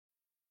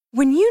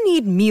When you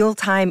need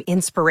mealtime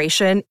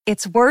inspiration,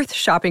 it's worth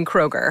shopping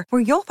Kroger,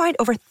 where you'll find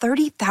over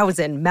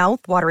 30,000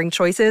 mouth-watering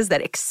choices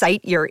that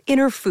excite your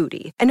inner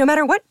foodie. And no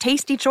matter what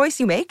tasty choice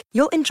you make,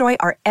 you'll enjoy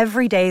our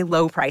everyday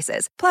low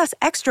prices, plus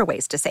extra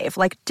ways to save,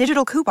 like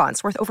digital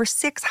coupons worth over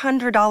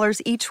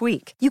 $600 each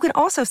week. You can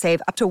also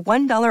save up to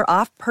 $1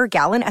 off per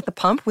gallon at the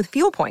pump with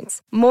fuel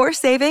points. More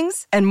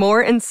savings and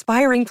more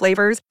inspiring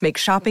flavors make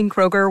shopping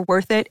Kroger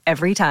worth it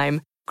every time.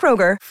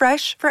 Kroger,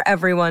 fresh for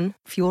everyone.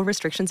 Fuel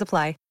restrictions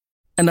apply.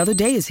 Another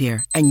day is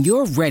here, and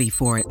you're ready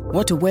for it.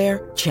 What to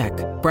wear? Check.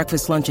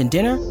 Breakfast, lunch, and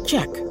dinner?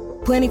 Check.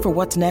 Planning for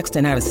what's next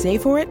and how to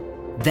save for it?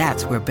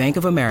 That's where Bank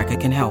of America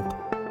can help.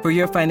 For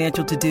your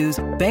financial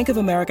to-dos, Bank of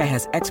America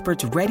has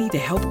experts ready to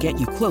help get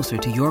you closer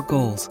to your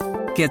goals.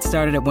 Get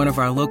started at one of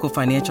our local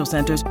financial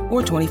centers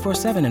or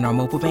 24/7 in our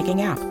mobile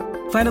banking app.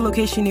 Find a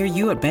location near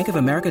you at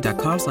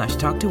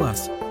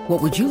bankofamerica.com/talktous.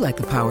 What would you like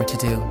the power to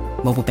do?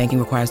 Mobile banking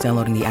requires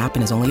downloading the app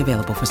and is only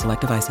available for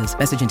select devices.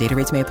 Message and data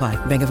rates may apply.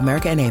 Bank of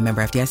America N.A.,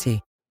 member FDIC.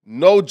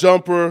 No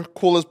Jumper,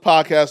 coolest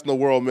podcast in the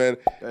world, man.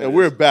 And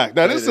we're back.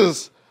 Now,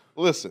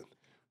 listen,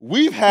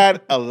 we've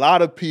had a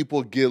lot of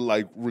people get,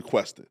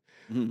 requested.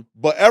 Mm-hmm.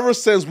 But ever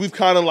since we've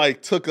kind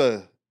of, took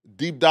a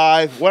deep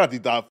dive,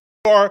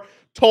 our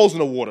toes in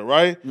the water,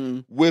 right? Mm-hmm.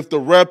 With the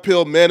Red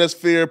Pill,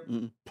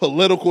 Manosphere,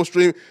 political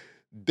stream,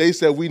 they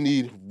said we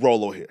need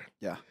Rollo here.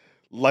 Yeah.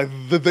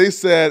 They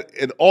said,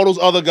 and all those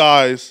other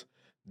guys,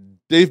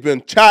 they've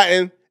been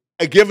chatting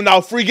and giving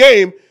out free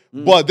game,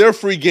 but their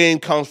free game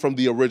comes from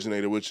the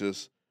originator, which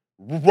is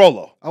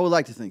Rollo. I would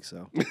like to think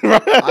so.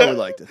 Right? I would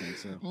like to think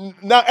so.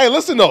 Now, hey,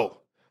 listen, though.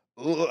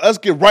 Let's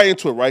get right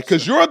into it, right?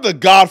 Because you're the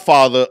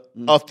godfather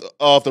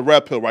of the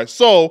Red Pill, right?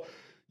 So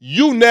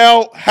you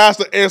now has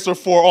to answer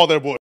for all their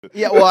bullshit.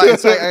 Yeah, well, I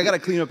got to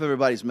clean up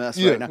everybody's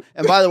mess right now.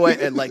 And by the way,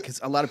 because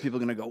a lot of people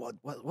are going to go,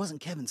 what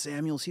wasn't Kevin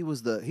Samuels? He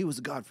was the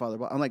godfather.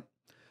 I'm like,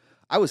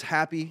 I was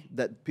happy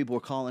that people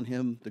were calling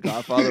him the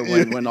Godfather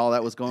when all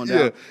that was going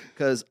down,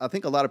 because I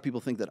think a lot of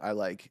people think that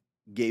I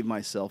gave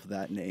myself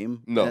that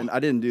name. No, and I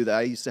didn't do that.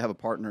 I used to have a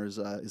partner. His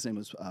name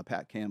was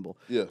Pat Campbell.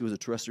 Yeah, he was a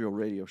terrestrial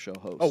radio show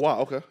host. Oh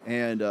wow, okay.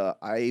 And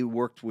I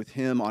worked with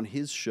him on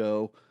his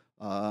show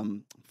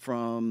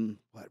from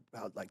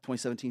about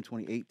 2017,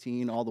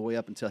 2018, all the way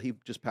up until he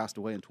just passed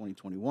away in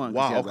 2021.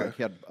 Wow,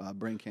 he had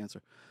brain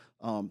cancer.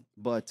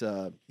 But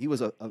he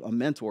was a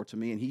mentor to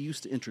me, and he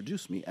used to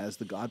introduce me as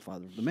the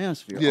Godfather of the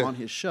Manosphere on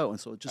his show, and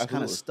so it just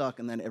kind of stuck,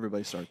 and then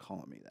everybody started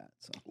calling me that.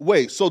 So.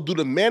 Wait, so do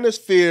the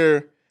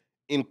Manosphere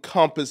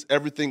encompass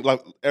everything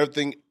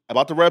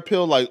about the Red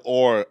Pill,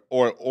 or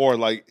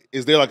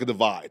is there a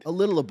divide? A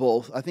little of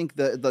both. I think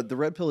the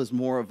Red Pill is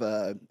more of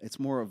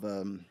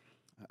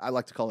I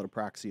like to call it a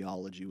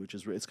praxeology, which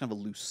is it's kind of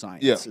a loose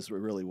science. Is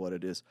really what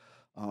it is.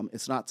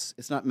 It's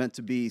not meant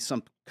to be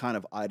some kind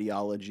of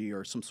ideology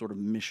or some sort of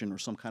mission or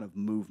some kind of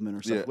movement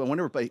or something. Yeah. But when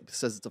everybody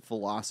says it's a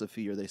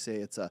philosophy or they say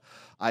it's a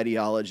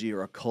ideology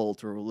or a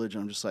cult or a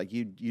religion, I'm just like,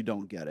 you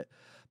don't get it.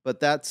 But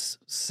that's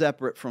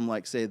separate from,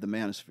 say, the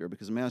Manosphere,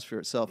 because the Manosphere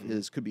itself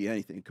could be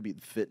anything. It could be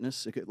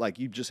fitness. It could,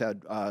 you just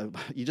had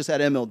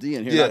MLD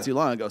in here not too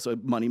long ago, so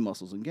money,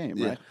 muscles, and game,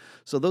 right?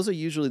 So those are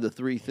usually the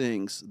three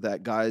things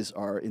that guys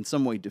are in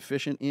some way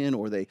deficient in,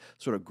 or they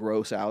sort of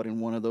gross out in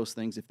one of those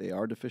things if they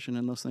are deficient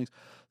in those things.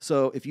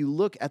 So if you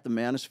look at the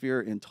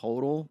Manosphere in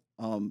total,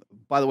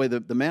 by the way, the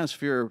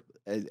Manosphere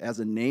as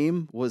a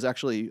name was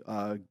actually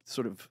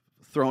sort of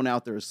thrown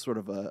out there as sort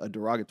of a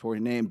derogatory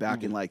name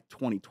back in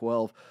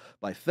 2012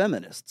 by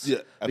feminists,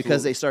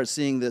 because they started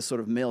seeing this sort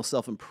of male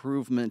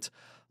self-improvement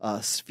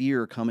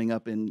sphere coming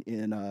up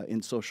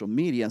in social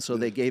media, and so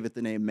they gave it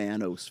the name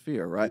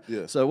Manosphere, right?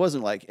 Yeah. So it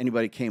wasn't like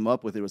anybody came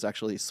up with it. It was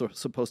actually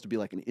supposed to be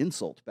like an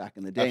insult back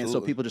in the day, and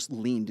so people just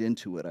leaned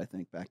into it, I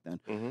think, back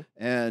then.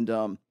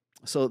 And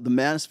so the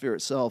Manosphere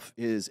itself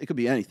it could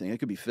be anything. It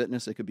could be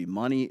fitness. It could be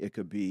money. It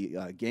could be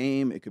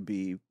game. It could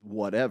be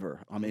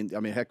whatever. I mean,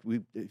 heck,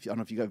 I don't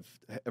know if you have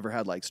ever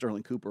had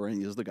Sterling Cooper or any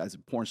of those other guys,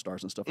 porn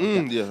stars and stuff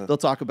like that. Yeah. They'll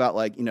talk about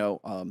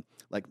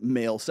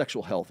male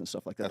sexual health and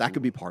stuff like that. Absolutely. That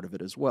could be part of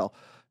it as well.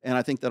 And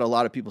I think that a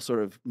lot of people sort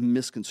of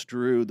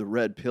misconstrue the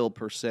Red Pill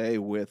per se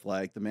with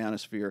the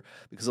Manosphere,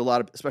 because a lot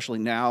of, especially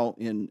now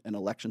in an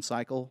election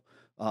cycle,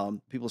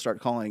 people start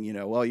calling,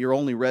 well, you're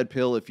only Red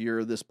Pill if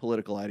you're this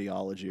political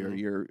ideology, or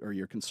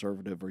you're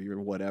conservative, or you're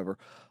whatever.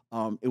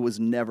 It was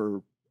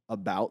never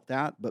about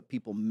that, but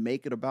people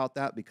make it about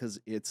that because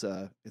it's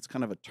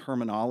kind of a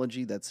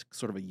terminology that's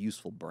sort of a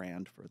useful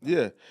brand for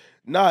them.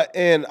 Yeah.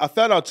 And I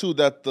found out too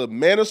that the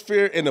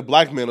Manosphere and the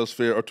Black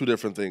Manosphere are two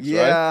different things,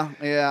 right?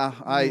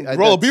 Yeah.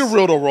 Rollo, be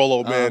real though,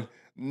 Rollo, man.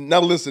 Now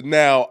listen,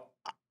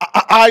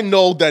 I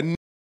know that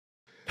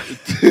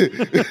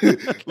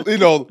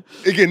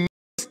it can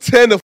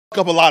tend to fuck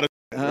up a lot of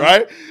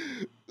right?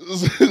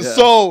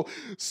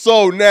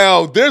 So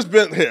now there's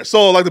been here.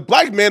 So the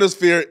Black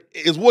Manosphere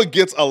is what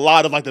gets a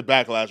lot of the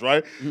backlash,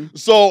 right?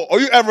 So are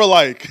you ever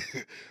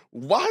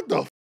why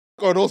the fuck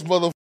are those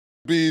motherfuckers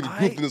being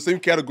grouped in the same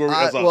category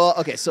as us. Well,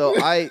 okay,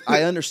 so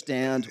I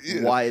understand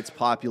why it's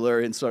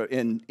popular in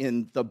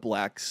in the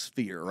black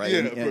sphere, right?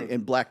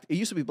 In black, it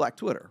used to be Black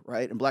Twitter,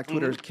 right? And Black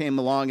Twitter came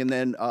along, and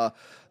then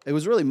it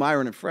was really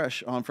Myron and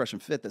Fresh on Fresh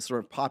and Fit that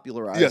sort of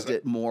popularized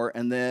it more.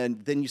 And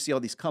then you see all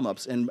these come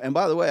ups. And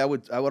by the way, I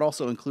would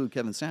also include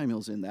Kevin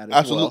Samuels in that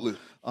as well.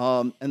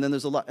 And then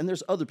there's a lot, and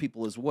there's other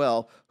people as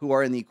well who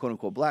are in the quote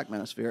unquote black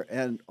manosphere.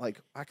 And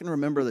like I can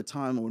remember the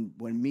time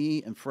when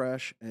me and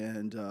Fresh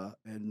and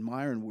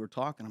Myron were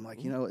talking. I'm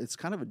like, it's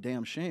kind of a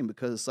damn shame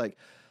because it's like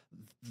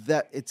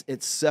that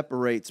it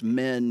separates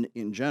men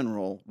in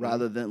general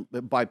rather than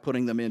by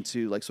putting them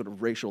into like sort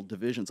of racial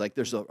divisions. Like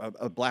there's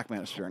a black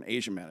manosphere, an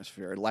Asian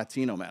manosphere, a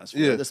Latino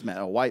manosphere,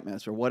 a white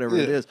manosphere, whatever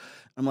it is.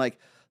 I'm like,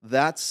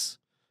 that's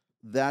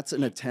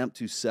an attempt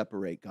to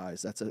separate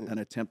guys. That's an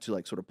attempt to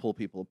like sort of pull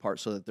people apart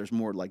so that there's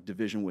more like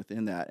division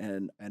within that.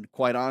 And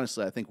quite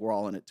honestly, I think we're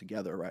all in it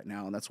together right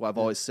now. And that's why I've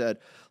always said,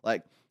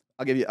 like,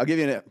 I'll give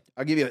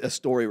you a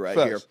story right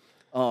here.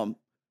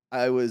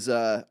 I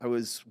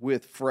was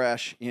with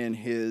Fresh in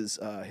his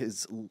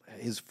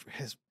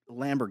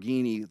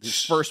Lamborghini,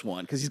 his first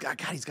one, because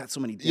he's got so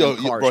many damn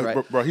cars,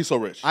 right? Bro, he's so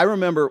rich. I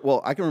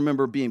can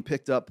remember being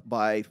picked up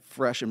by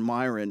Fresh and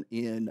Myron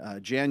in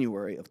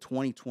January of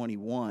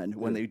 2021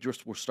 when they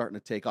just were starting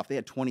to take off. They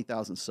had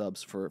 20,000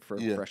 subs for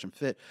Fresh and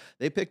Fit.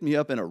 They picked me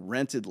up in a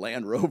rented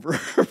Land Rover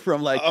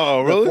from like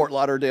the Fort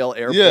Lauderdale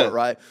airport,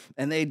 right?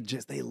 And they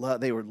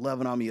were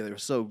loving on me. They were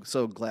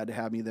so glad to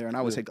have me there, and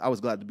I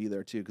was glad to be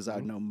there too because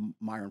I know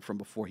Myron from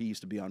before. He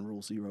used to be on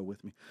Rule Zero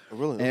with me. Oh,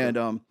 really?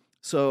 And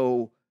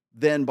so.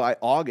 Then by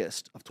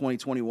August of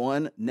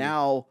 2021,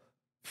 now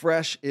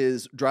Fresh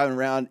is driving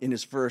around in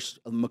his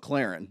first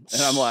McLaren.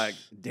 And I'm like,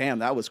 damn,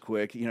 that was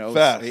quick.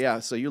 Fast.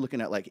 Yeah, so you're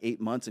looking at like 8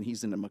 months and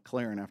he's in a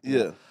McLaren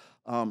after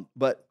that.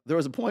 But there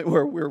was a point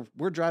where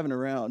we're driving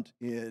around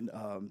in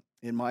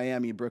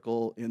Miami,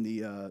 Brickell, in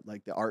the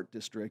like the art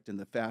district and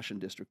the fashion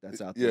district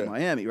that's out there in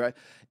Miami, right?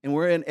 And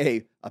we're in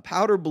a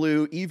powder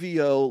blue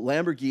EVO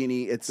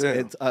Lamborghini. It's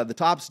the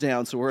top's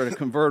down, so we're in a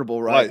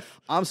convertible, right?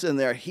 I'm sitting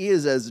there. He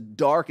is as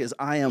dark as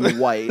I am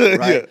white,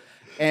 right?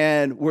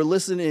 And we're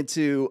listening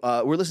to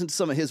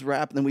some of his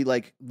rap, and then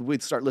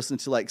we'd start listening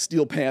to like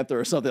Steel Panther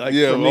or something like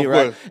for me,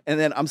 right? And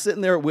then I'm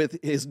sitting there with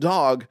his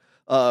dog,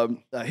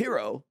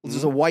 Hero, which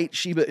is a white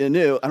Shiba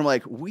Inu, and I'm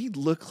like, we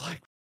look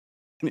like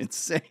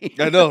insane.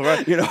 I know,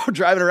 right?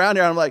 Driving around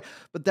here, I'm like,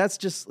 but that's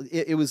just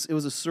it was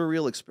a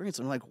surreal experience.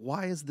 I'm like,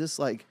 why does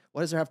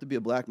there have to be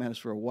a black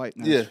manosphere or a white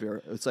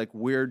manosphere? It's like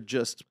we're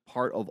just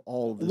part of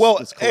all of this,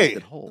 this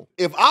collected whole.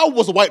 If I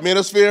was a white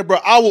manosphere,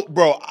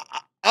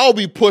 I'll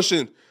be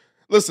pushing.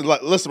 Listen,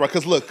 right? Because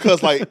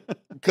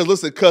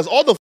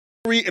all the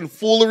f***ery and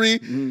foolery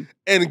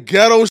and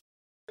ghetto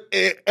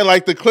and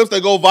like the clips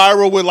that go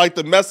viral with like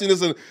the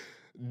messiness and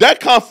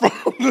that come from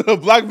the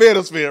black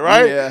manosphere,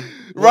 right? Yeah.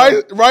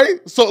 Right.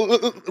 So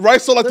like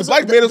the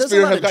black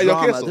manosphere has got your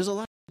canceled. There's a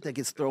lot that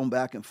gets thrown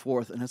back and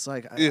forth, and it's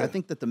like I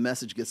think that the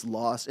message gets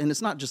lost, and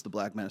it's not just the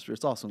black manosphere;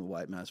 it's also the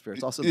white manosphere.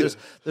 It's also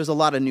there's a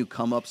lot of new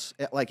come ups.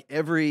 Like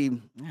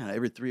every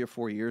 3 or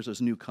 4 years,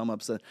 there's new come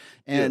ups,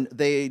 and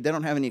they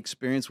don't have any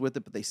experience with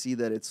it, but they see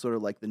that it's sort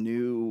of like the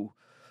new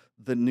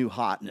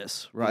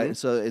hotness, right?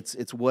 So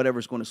it's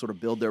whatever's going to sort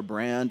of build their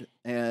brand,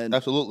 and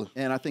absolutely.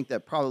 And I think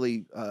that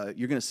probably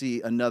you're going to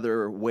see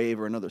another wave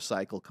or another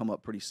cycle come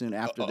up pretty soon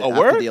after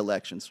the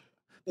elections.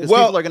 Because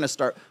people are going to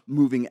start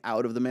moving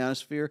out of the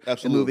manosphere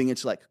and moving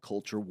into like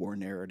culture war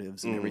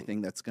narratives and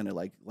everything that's going to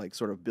like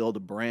sort of build a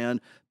brand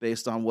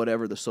based on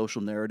whatever the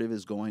social narrative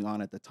is going on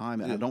at the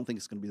time. And I don't think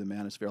it's going to be the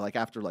manosphere. Like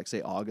after like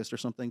say August or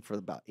something for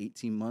about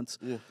 18 months,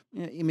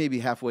 maybe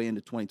halfway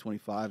into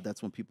 2025,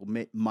 that's when people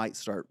might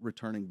start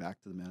returning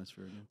back to the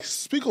manosphere again.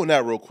 Speak on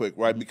that real quick,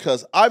 right?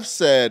 Because I've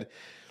said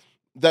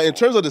that in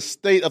terms of the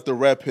state of the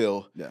rap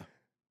pill,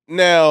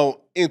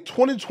 now in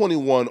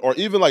 2021 or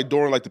even like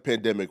during like the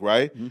pandemic,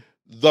 right?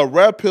 The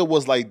red pill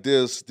was like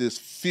this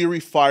fiery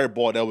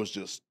fireball that was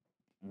just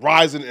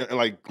rising and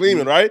like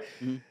gleaming, right?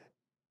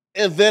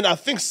 And then I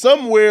think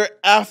somewhere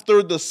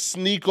after the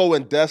Sneako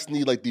and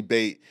Destiny like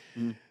debate,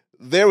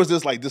 there was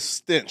this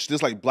stench,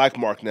 this like black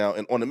mark now,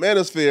 and on the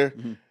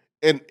manosphere,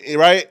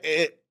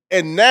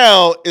 and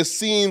now it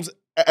seems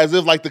as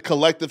if like the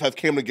collective have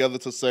came together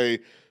to say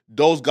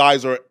those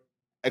guys are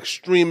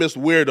extremist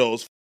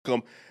weirdos,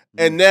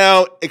 and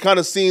now it kind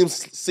of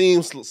seems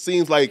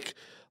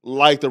like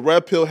the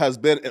red pill has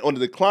been on the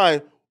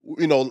decline,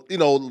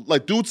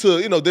 like due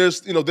to,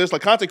 there's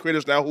like content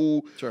creators now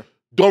who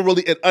don't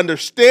really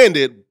understand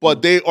it,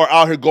 but they are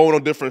out here going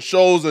on different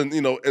shows and,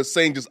 and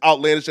saying just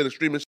outlandish and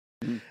extremist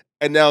shit.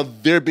 And now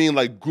they're being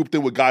like grouped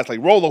in with guys like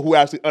Rollo who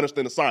actually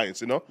understand the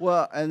science,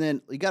 Well, and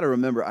then you got to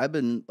remember, I've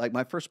been like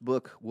my first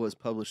book was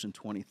published in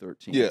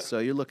 2013. Yeah. So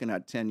you're looking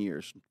at 10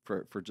 years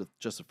for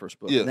just the first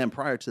book. Yeah. And then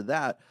prior to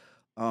that,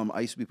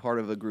 I used to be part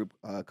of a group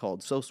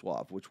called So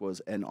Suave, which was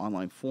an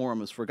online forum.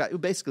 It was for guys.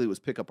 It basically was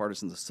pickup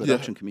artists in the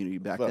seduction community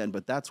back then.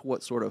 But that's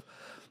what sort of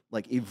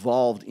like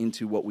evolved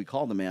into what we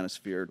call the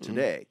manosphere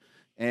today.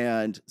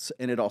 and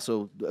it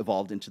also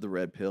evolved into the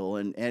red pill.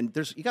 And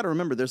you got to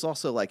remember, there's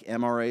also like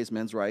MRAs,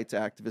 men's rights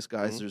activist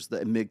guys. There's the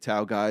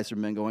MGTOW guys, or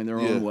men going their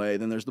own way.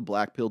 Then there's the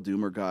black pill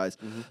doomer guys.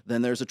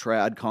 Then there's the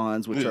trad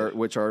cons,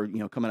 which are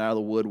coming out of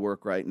the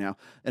woodwork right now.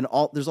 And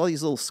there's all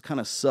these little kind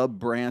of sub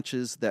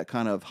branches that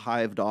kind of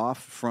hived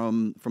off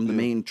from the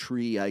main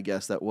tree, I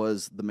guess, that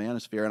was the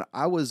manosphere. And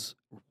I was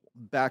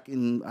back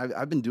in.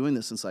 I've been doing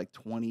this since like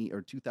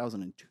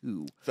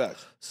 2002.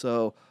 Facts.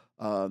 So.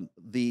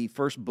 The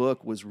first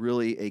book was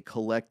really a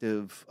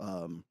collection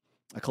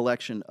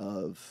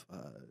of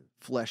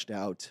fleshed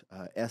out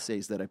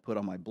essays that I put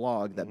on my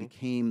blog that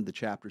became the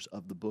chapters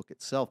of the book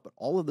itself. But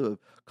all of the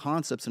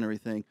concepts and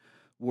everything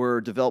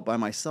were developed by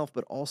myself,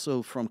 but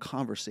also from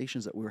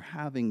conversations that we were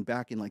having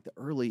back in like the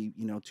early,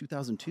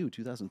 2002,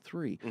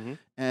 2003.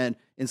 And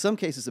in some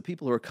cases, the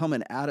people who are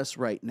coming at us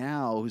right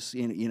now, who's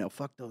saying,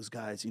 fuck those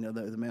guys, the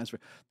manosphere.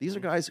 These are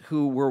guys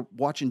who were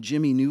watching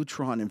Jimmy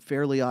Neutron and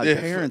Fairly Odd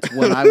Parents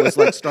when I was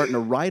like starting to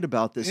write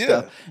about this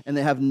stuff, and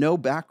they have no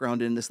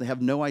background in this. They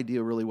have no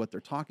idea really what they're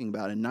talking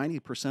about. And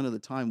 90% of the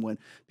time when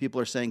people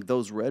are saying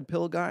those red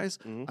pill guys,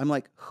 I'm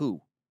like,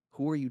 who?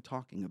 Who are you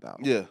talking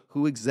about? Yeah.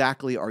 Who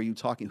exactly are you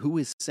talking? Who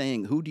is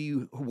saying?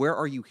 Where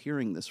are you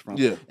hearing this from?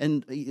 Yeah.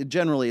 And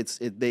generally,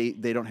 they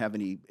don't have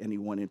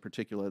anyone in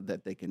particular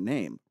that they can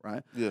name,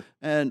 right? Yeah.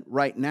 And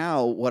right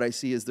now, what I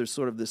see is there's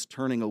sort of this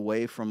turning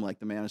away from like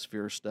the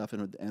manosphere stuff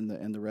and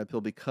the red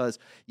pill, because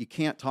you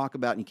can't talk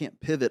about and you can't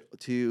pivot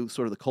to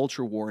sort of the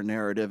culture war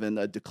narrative and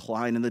the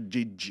decline and the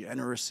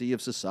degeneracy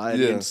of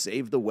society and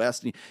save the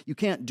West. And you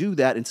can't do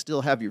that and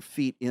still have your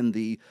feet in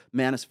the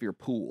manosphere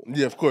pool.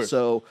 Yeah, of course.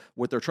 So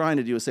what they're trying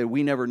to do is say,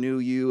 we never knew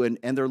you,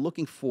 and they're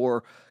looking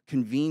for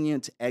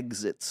convenient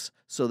exits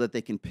so that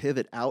they can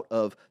pivot out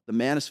of the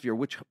manosphere,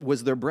 which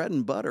was their bread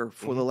and butter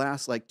for the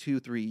last like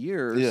 2-3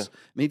 years. Yeah. I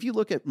mean, if you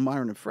look at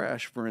Myron and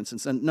Fresh, for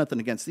instance, and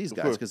nothing against these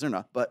guys because they're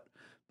not, but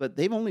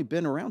they've only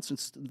been around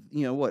since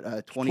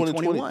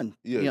 2021.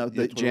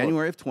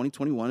 January of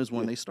 2021 is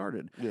when they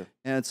started. Yeah.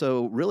 And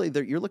so really,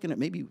 you're looking at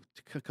maybe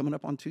coming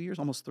up on 2 years,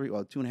 almost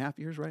 2.5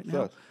 years right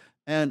now. Yes.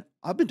 And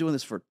I've been doing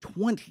this for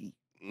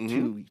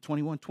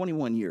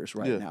 21 years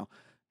right now.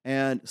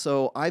 And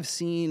so I've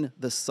seen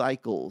the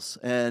cycles.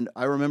 And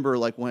I remember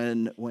like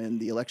when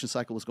the election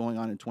cycle was going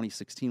on in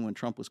 2016, when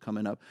Trump was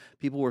coming up,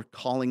 people were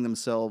calling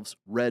themselves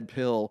red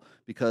pill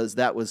because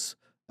that was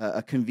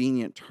a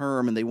convenient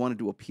term, and they wanted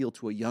to appeal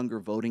to a younger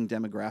voting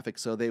demographic.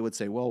 So they would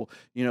say, well,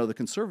 the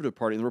Conservative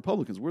Party and the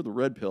Republicans, we're the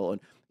red pill.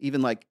 And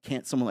even like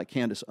someone like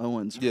Candace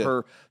Owens,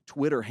 her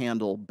Twitter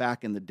handle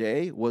back in the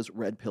day was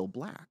Red Pill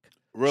Black.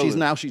 Really?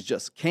 She's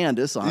just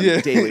Candace on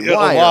Daily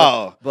Wire.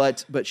 Wow.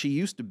 But she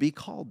used to be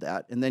called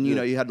that. And then,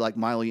 you had like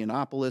Milo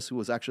Yiannopoulos, who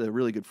was actually a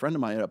really good friend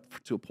of mine up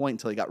to a point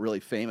until he got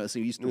really famous.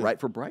 He used to write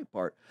for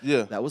Breitbart.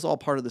 Yeah. That was all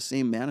part of the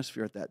same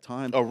manosphere at that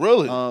time. Oh,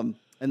 really?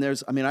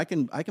 And I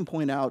can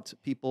point out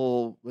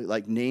people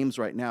like names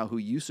right now who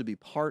used to be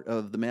part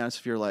of the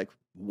manosphere, like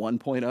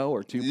 1.0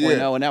 or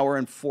 2.0, and now we're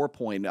in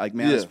 4.0, like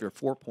manosphere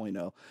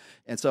 4.0.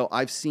 And so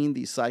I've seen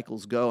these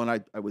cycles go, and I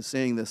was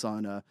saying this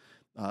on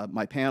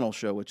my panel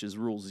show, which is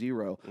Rule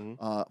Zero.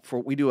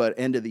 We do an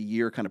end of the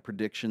year kind of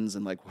predictions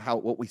and like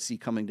what we see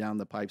coming down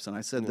the pipes. And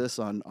I said this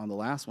on the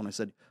last one. I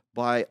said,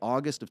 by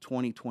August of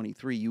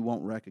 2023, you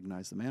won't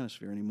recognize the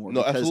manosphere anymore.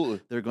 No, because absolutely.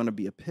 They're going to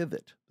be a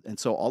pivot. And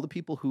so all the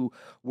people who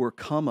were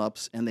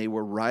come-ups and they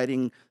were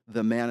riding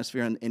the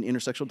manosphere and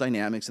intersectional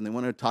dynamics, and they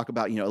wanted to talk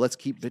about, let's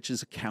keep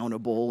bitches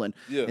accountable. And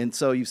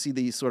so you see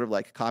these sort of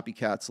like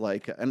copycats,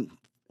 like, and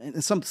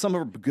some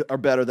are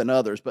better than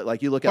others, but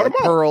like you look at like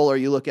Pearl, or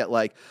you look at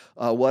like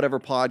whatever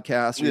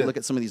podcast, or you look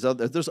at some of these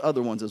there's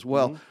other ones as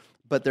well,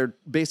 but they're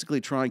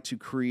basically trying to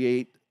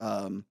create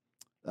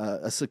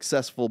a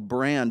successful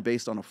brand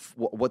based on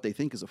what they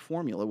think is a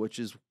formula, which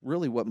is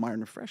really what Myron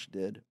and Fresh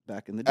did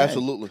back in the day.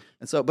 Absolutely.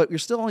 And so, but you're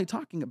still only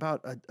talking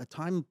about a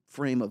time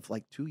frame of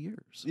like 2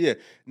 years. Yeah.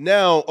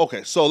 Now,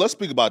 okay, so let's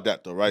speak about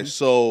that though, right?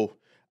 So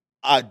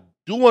I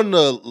do want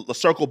to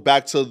circle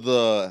back to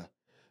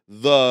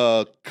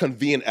the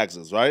convenient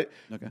exits, right?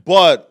 Okay.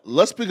 But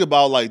let's speak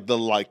about like the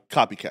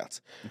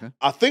copycats. Okay.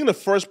 I think the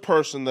first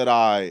person that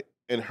I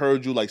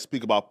heard you like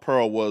speak about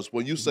Pearl was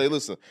when you say,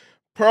 listen,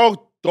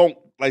 Pearl don't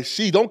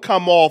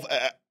come off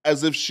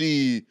as if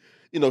she,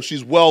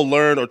 she's well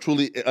learned or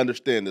truly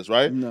understand this,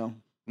 right? No,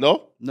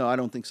 I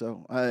don't think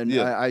so.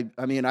 I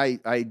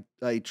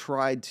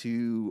tried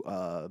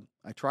to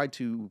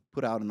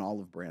put out an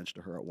olive branch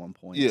to her at one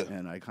point,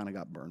 and I kind of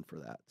got burned for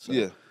that.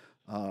 So,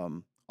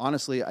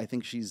 honestly, I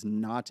think she's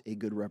not a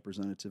good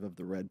representative of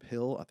the red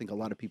pill. I think a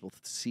lot of people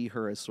see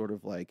her as sort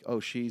of like, oh,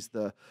 she's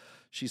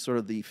sort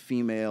of the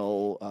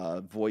female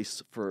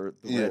voice for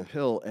the red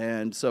pill.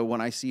 And so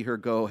when I see her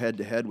go head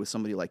to head with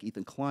somebody like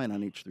Ethan Klein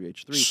on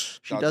H3H3,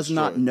 she does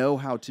not know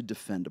how to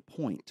defend a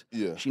point.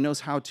 Yeah. She knows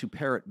how to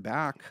parrot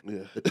back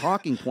the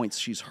talking points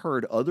she's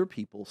heard other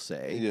people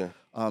say. Yeah.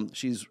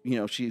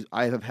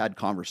 I have had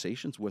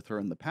conversations with her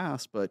in the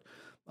past, but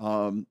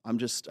I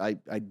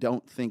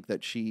don't think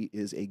that she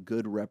is a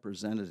good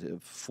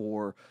representative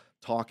for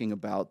talking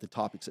about the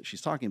topics that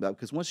she's talking about,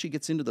 because once she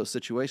gets into those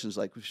situations,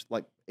 like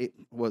it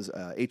was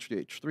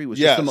H3H3 was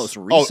just the most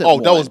recent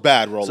one. That was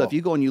bad, Rollo. So if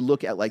you go and you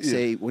look at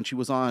say when she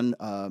was on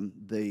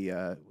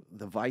the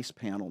Vice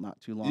panel not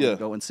too long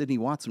ago, and Sydney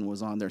Watson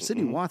was on there.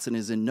 Sydney Watson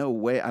is in no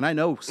way, and I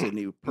know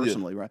Sydney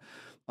personally, right?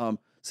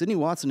 Sydney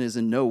Watson is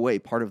in no way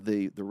part of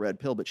the red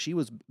pill, but she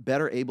was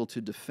better able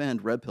to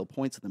defend red pill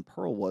points than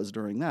Pearl was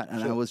during that.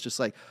 And I was just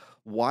like,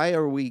 why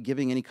are we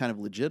giving any kind of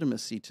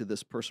legitimacy to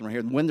this person right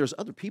here when there's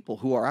other people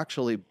who are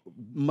actually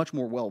much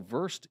more well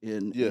versed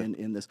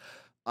in this?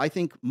 I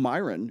think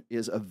Myron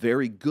is a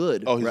very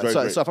good. Oh, he's very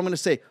great. So if I'm going to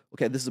say,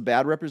 okay, this is a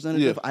bad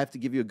representative, I have to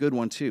give you a good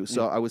one too.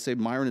 So I would say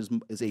Myron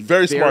is a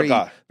very smart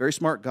guy. Very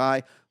smart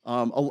guy.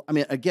 I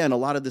mean, again, a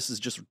lot of this is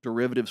just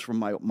derivatives from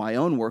my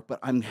own work, but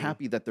I'm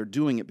happy that they're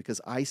doing it because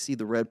I see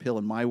the red pill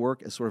in my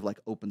work as sort of like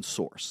open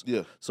source.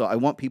 Yeah. So I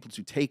want people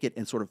to take it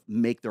and sort of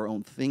make their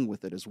own thing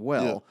with it as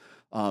well.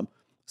 Yeah.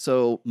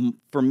 So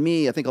for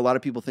me, I think a lot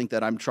of people think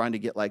that I'm trying to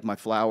get like my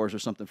flowers or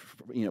something,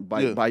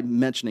 by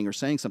mentioning or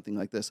saying something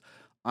like this.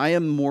 I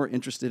am more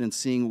interested in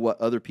seeing what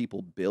other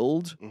people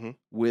build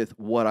with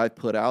what I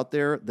put out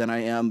there than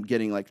I am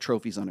getting like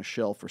trophies on a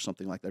shelf or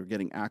something like that, or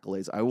getting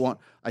accolades.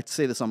 I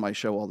say this on my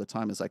show all the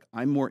time, is like,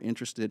 I'm more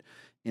interested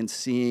in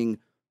seeing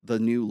the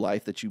new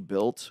life that you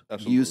built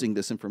using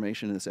this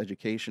information and this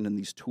education and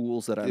these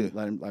tools that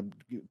I'm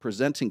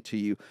presenting to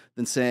you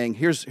than saying,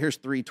 here's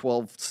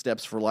 12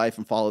 steps for life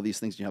and follow these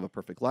things and you have a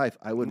perfect life.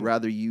 I would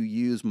rather you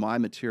use my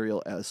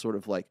material as sort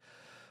of like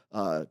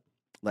a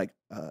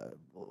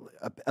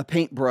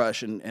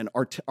paintbrush and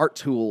art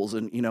tools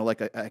and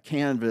like a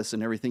canvas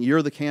and everything.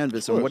 You're the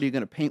canvas, and what are you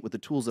going to paint with the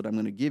tools that I'm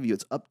going to give you?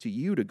 It's up to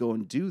you to go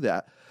and do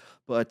that.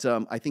 But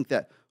I think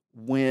that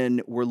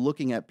when we're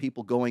looking at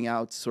people going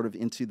out sort of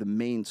into the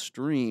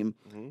mainstream,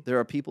 there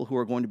are people who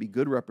are going to be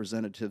good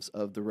representatives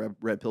of the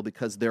red pill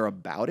because they're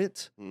about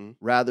it,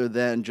 rather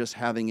than just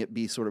having it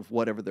be sort of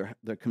whatever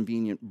their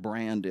convenient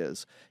brand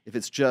is. If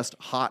it's just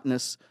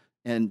hotness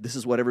and this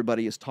is what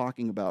everybody is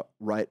talking about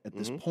right at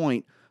this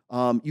point,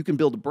 you can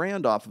build a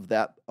brand off of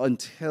that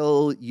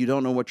until you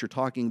don't know what you're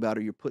talking about,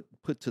 or you're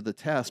put to the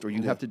test, or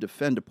you have to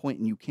defend a point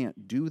and you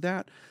can't do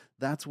that.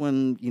 That's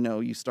when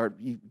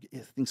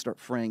things start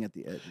fraying at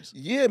the edges.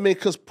 Yeah, man,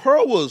 because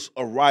Pearl was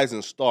a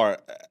rising star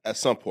at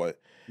some point.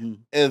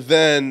 And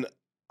then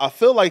I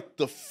feel like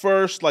the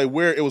first, like,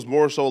 where it was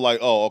more so like,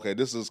 oh, okay,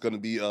 this is going to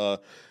be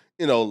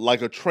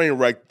like a train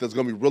wreck that's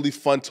going to be really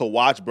fun to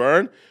watch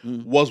burn,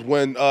 was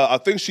when I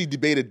think she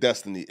debated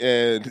Destiny.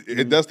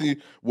 And Destiny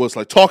was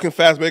like talking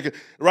fast, making,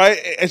 right?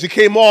 And she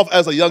came off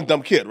as a young,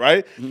 dumb kid,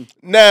 right?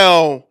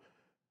 Now,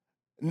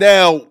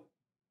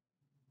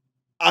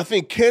 I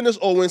think Candace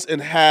Owens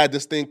had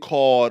this thing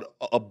called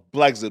a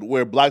Blexit,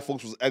 where black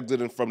folks was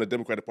exiting from the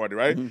Democratic Party,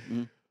 right?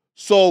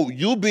 So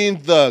you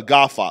being the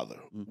godfather,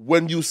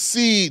 when you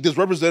see this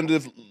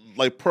representative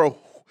like Pearl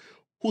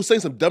who's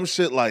saying some dumb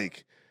shit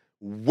like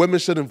women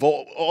should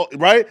involve,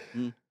 right?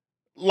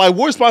 Like,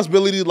 what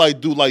responsibility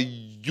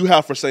you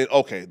have for saying,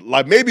 okay,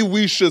 like maybe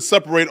we should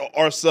separate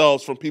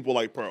ourselves from people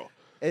like Pearl?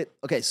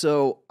 Okay,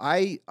 so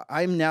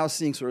I'm now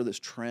seeing sort of this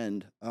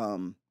trend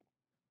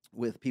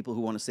with people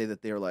who want to say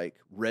that they're like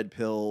red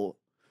pill,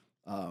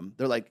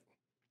 they're like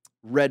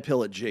red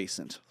pill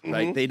adjacent,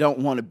 right? They don't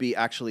want to be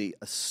actually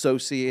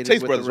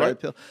associated with the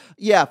red pill.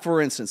 Yeah,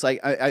 for instance,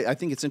 like I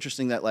think it's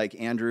interesting that like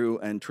Andrew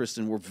and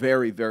Tristan were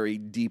very, very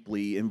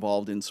deeply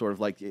involved in sort of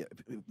like,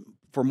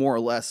 for more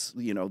or less,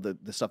 the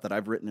stuff that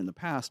I've written in the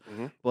past,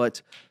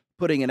 but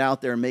putting it out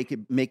there and make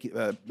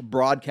it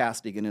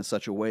broadcasting it in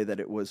such a way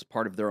that it was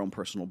part of their own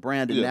personal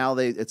brand. And now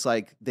it's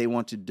like they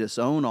want to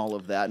disown all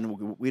of that,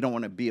 and we don't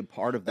want to be a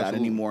part of that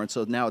anymore. And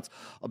so now it's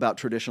about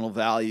traditional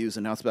values,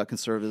 and now it's about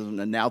conservatism,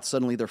 and now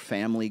suddenly they're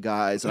family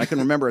guys. And I can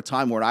remember a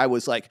time where I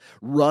was like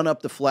run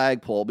up the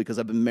flagpole because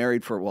I've been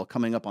married for,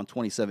 coming up on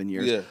 27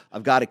 years.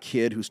 I've got a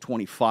kid who's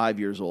 25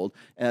 years old,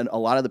 and a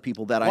lot of the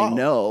people that I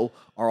know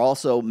are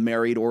also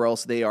married, or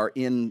else they are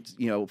in,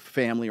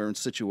 family or in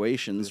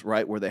situations,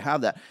 right, where they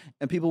have that.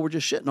 And people were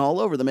just shitting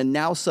all over them. And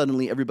now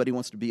suddenly everybody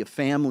wants to be a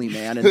family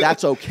man, and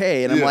that's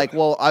okay. And I'm like,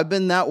 well, I've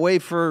been that way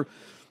for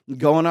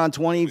going on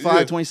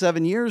 25,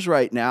 27 years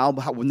right now.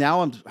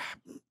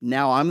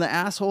 Now I'm the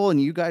asshole,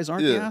 and you guys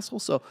aren't the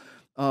asshole.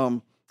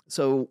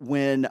 So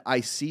when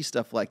I see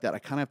stuff like that, I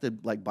kind of have to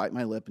like bite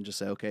my lip and just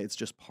say, okay, it's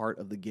just part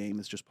of the game.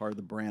 It's just part of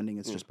the branding.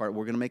 It's just part.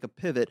 We're going to make a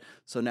pivot.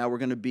 So now we're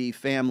going to be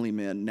family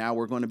men. Now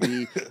we're going to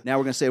be. Now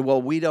we're going to say,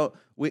 well, we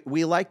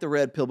like the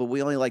red pill, but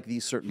we only like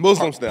these certain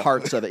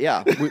parts of it.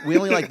 Yeah, we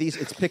only like these.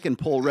 It's pick and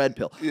pull red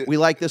pill. We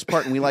like this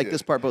part and we like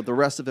this part, but the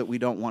rest of it we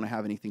don't want to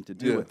have anything to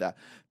do with that.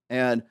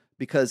 And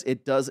because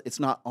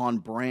it's not on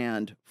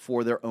brand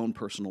for their own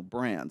personal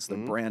brands, the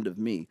brand of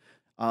me.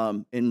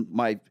 In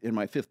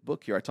my fifth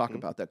book here, I talk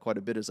about that quite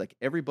a bit. Is like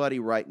everybody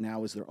right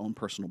now is their own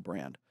personal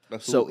brand.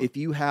 Absolutely. So if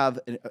you have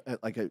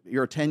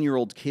you're a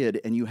 10-year-old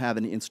kid and you have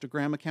an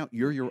Instagram account,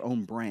 you're your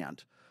own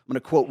brand. I'm going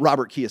to quote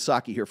Robert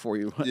Kiyosaki here for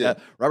you.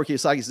 Robert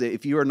Kiyosaki says,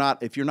 if you're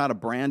not a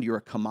brand, you're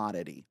a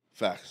commodity.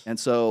 Facts. And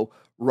so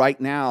right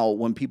now,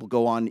 when people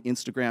go on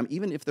Instagram,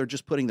 even if they're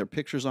just putting their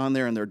pictures on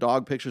there and their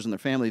dog pictures and their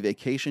family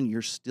vacation,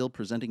 you're still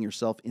presenting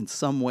yourself in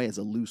some way as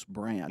a loose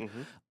brand.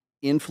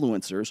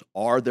 Influencers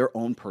are their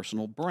own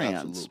personal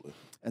brands. Absolutely.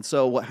 And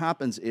so what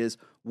happens is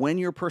when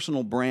your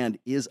personal brand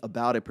is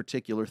about a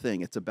particular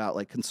thing, it's about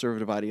like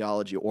conservative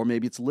ideology, or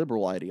maybe it's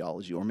liberal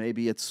ideology, or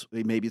maybe it's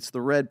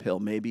the red pill,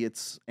 maybe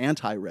it's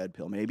anti-red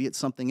pill, maybe it's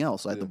something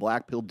else, like the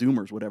black pill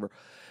doomers, whatever.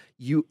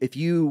 If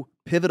you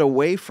pivot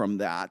away from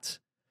that,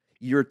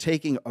 you're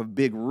taking a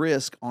big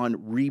risk on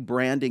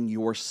rebranding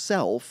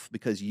yourself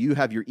because you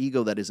have your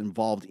ego that is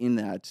involved in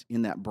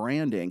that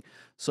branding.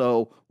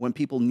 So when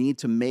people need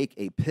to make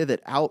a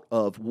pivot out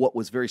of what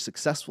was very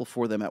successful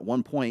for them at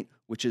one point,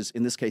 which is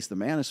in this case the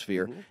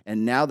manosphere,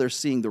 and now they're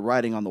seeing the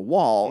writing on the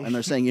wall, and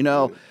they're saying,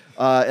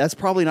 that's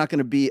probably not going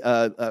to be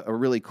a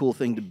really cool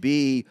thing to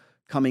be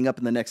coming up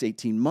in the next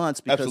 18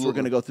 months because we're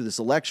going to go through this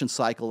election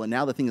cycle. And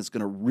now the thing that's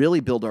going to really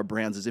build our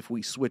brands is if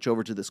we switch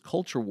over to this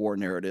culture war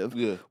narrative,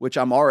 which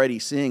I'm already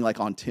seeing like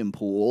on Tim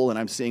Pool and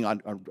I'm seeing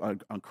on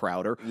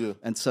Crowder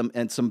and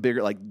some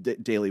bigger like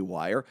Daily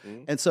Wire.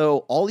 And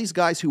so all these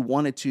guys who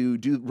wanted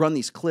to run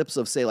these clips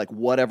of say like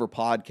whatever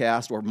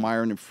podcast or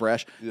Myron and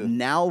Fresh,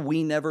 now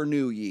we never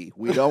knew ye.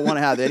 We don't want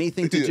to have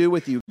anything to do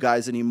with you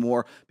guys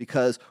anymore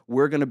because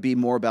we're going to be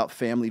more about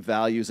family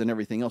values and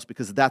everything else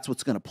because that's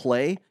what's going to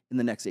play in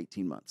the next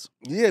 18 months.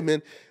 Yeah,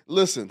 man.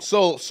 Listen,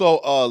 so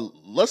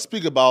let's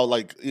speak about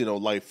like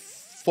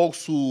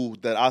folks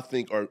that I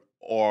think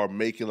are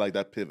making like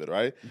that pivot,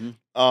 right?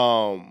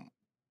 Well,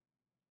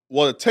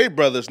 the Tate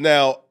brothers.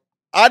 Now,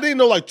 I didn't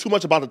know like too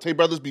much about the Tate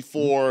brothers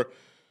before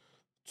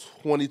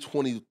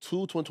 2022,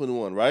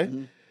 2021, right?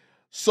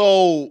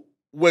 So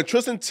when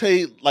Tristan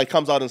Tate like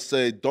comes out and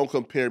say, "Don't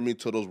compare me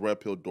to those red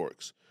pill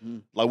dorks,"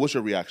 like what's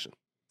your reaction?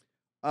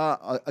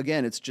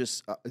 Again, it's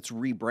just it's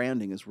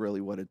rebranding is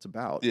really what it's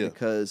about.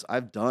 Because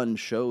I've done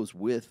shows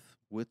with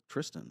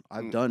Tristan.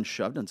 I've done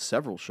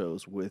several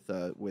shows with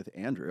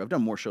Andrew. I've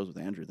done more shows with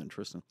Andrew than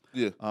Tristan.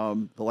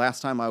 The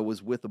last time I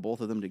was with the both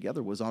of them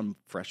together was on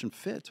Fresh and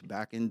Fit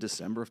back in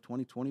December of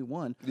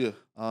 2021.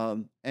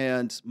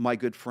 And my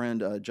good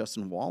friend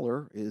Justin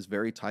Waller is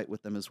very tight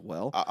with them as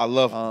well. I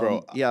love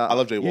bro. I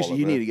love Jay Waller.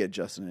 You need to get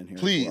Justin in here,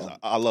 please. Well.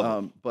 I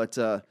love him.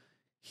 But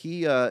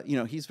he,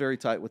 he's very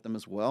tight with them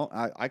as well.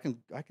 I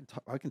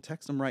can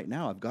text him right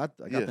now. I got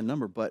the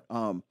number, but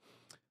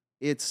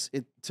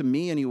to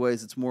me,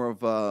 anyways, it's more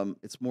of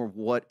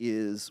what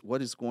is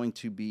going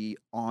to be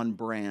on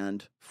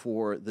brand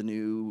for the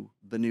new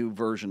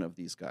version of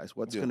these guys.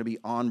 What's going to be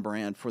on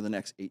brand for the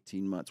next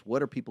 18 months?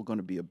 What are people going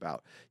to be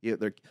about?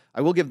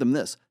 I will give them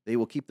this: they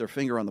will keep their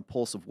finger on the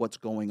pulse of what's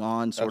going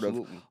on,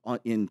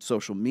 in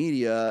social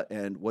media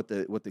and what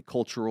the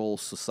cultural,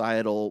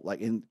 societal,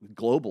 like in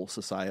global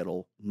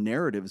societal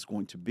narrative is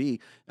going to be.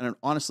 And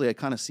honestly, I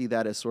kind of see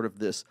that as sort of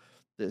this.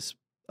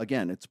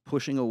 Again, it's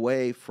pushing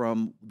away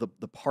from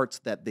the parts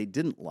that they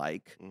didn't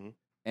like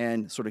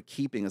and sort of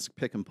keeping as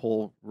pick and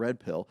pull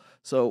red pill.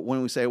 So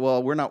when we say,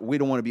 well, we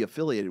don't want to be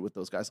affiliated with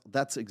those guys,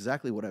 that's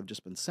exactly what I've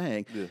just been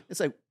saying. It's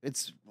like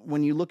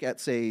when you look at,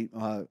 say,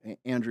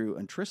 Andrew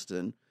and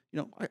Tristan,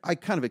 I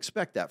kind of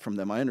expect that from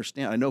them. I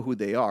understand. I know who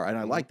they are, and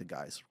I like the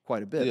guys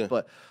quite a bit.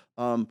 But,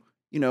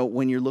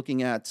 when you're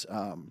looking at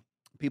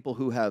people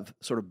who have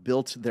sort of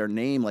built their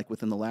name like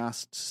within the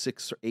last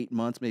 6 or 8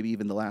 months, maybe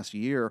even the last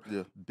year,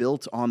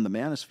 built on the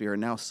manosphere,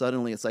 and now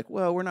suddenly it's like,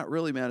 well, we're not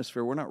really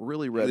manosphere, we're not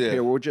really red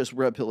pill, we're just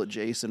red pill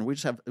adjacent.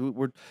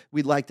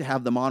 We'd like to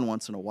have them on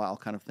once in a while,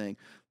 kind of thing.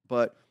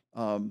 But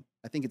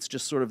I think it's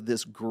just sort of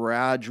this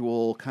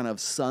gradual kind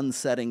of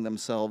sunsetting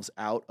themselves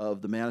out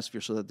of the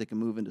manosphere so that they can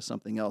move into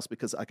something else.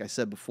 Because, like I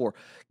said before,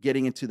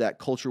 getting into that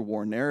culture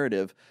war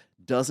narrative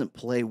doesn't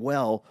play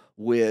well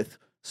with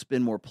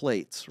spin more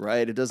plates,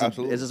 right? It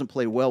doesn't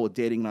play well with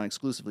dating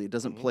non-exclusively. It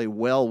doesn't play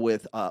well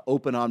with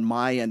open on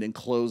my end and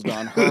closed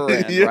on her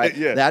end, right?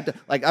 That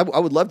I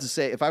would love to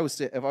say if I was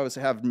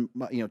to have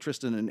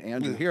Tristan and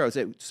Andrew here, I would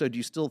say, so do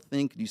you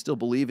still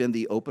believe in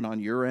the open on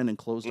your end and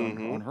closed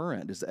on her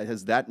end?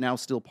 Is that now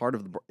still part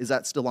of is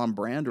that still on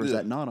brand or is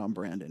that not on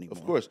brand anymore?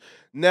 Of course.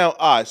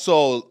 Now,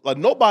 so like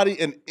nobody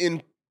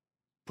in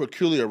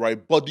peculiar,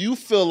 right? But do you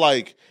feel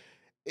like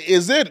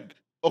is it?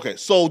 Okay,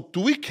 so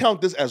do we count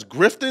this as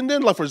grifting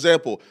then? Like, for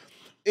example,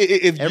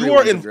 if you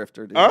are in... Everyone's a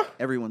grifter, dude. Huh?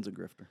 Everyone's a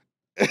grifter.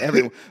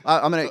 Everyone.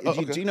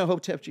 Do you know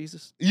Hotep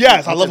Jesus?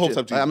 Yes, I love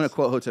Hotep Jesus. I'm going to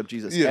quote Hotep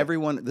Jesus.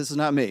 Everyone, this is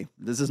not me.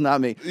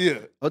 Yeah.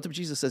 Hotep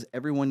Jesus says,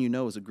 everyone you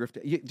know is a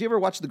grifter. Do you ever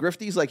watch the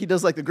Grifties? Like, he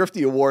does like the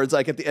Grifty Awards,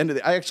 like at the end of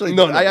the... I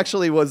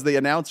actually was the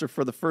announcer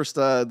for the first,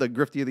 the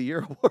Grifty of the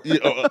Year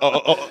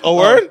award. A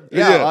word?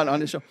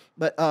 On his show.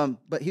 But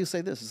he'll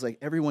say this, it's like,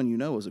 everyone you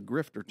know is a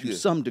grifter. To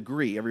some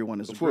degree,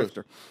 everyone is a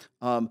grifter.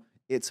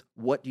 It's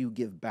what do you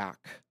give back?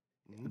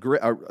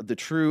 The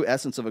true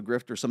essence of a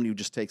grifter is somebody who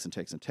just takes and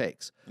takes and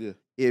takes. Yeah.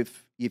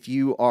 If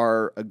you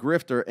are a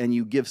grifter and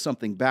you give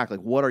something back, like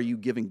what are you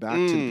giving back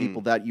to the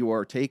people that you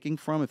are taking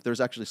from? If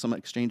there's actually some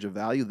exchange of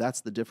value,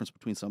 that's the difference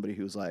between somebody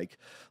who's like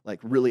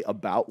really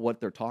about what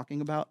they're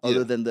talking about,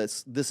 other than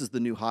this is the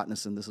new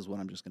hotness and this is what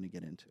I'm just going to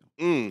get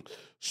into.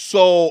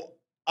 So,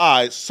 all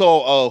right.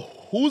 So,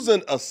 who's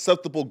an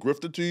acceptable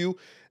grifter to you,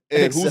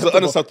 and who's an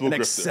unacceptable grifter?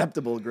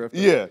 Acceptable grifter.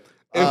 Yeah.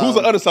 And who's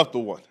an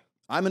unacceptable one?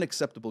 I'm an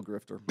acceptable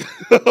grifter.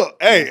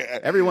 Hey,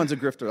 everyone's a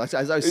grifter.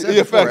 As I said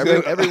before,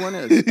 everyone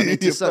is. I mean,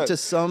 to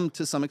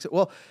some extent.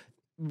 Well,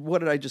 what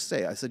did I just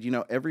say? I said,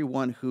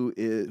 everyone who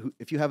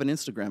if you have an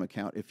Instagram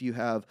account, if you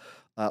have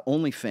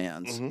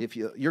OnlyFans, if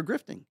you're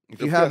grifting.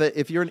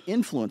 If you're an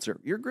influencer,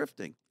 you're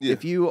grifting. Yeah.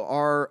 If you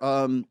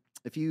are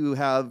if you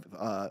have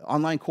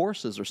online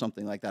courses or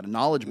something like that, a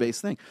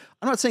knowledge-based thing,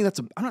 I'm not saying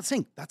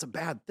that's a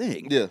bad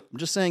thing. Yeah. I'm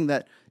just saying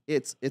that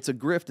it's a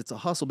grift, it's a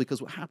hustle,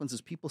 because what happens is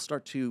people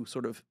start to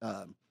sort of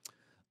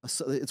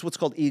it's what's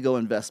called ego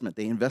investment.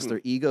 They invest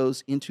their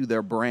egos into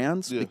their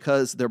brands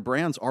because their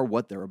brands are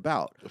what they're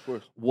about. Of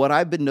course. What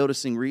I've been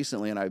noticing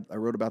recently, and I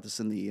wrote about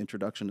this in the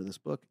introduction to this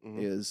book,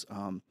 is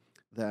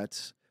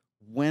that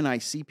when I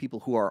see people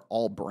who are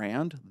all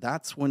brand,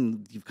 that's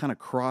when you've kind of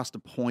crossed a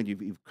point,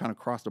 you've kind of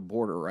crossed a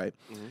border, right?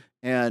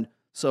 And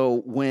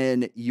so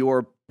when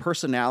your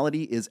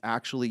personality is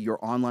actually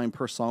your online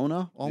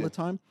persona all the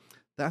time,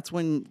 that's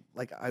when,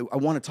 like, I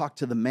want to talk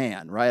to the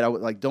man, right? I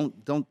would like,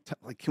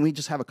 can we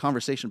just have a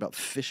conversation about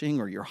fishing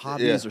or your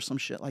hobbies or some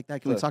shit like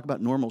that? Can we talk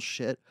about normal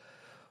shit?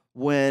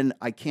 When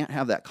I can't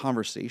have that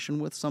conversation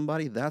with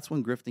somebody, that's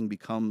when grifting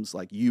becomes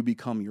like you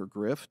become your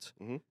grift,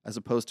 as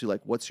opposed to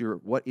like what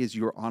is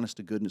your honest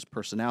to goodness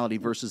personality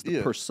versus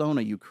the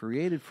persona you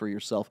created for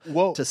yourself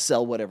to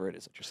sell whatever it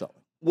is that you're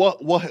selling.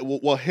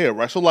 Well, here,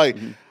 right? So like,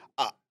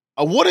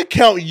 I wouldn't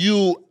count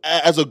you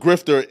as a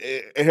grifter,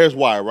 and here's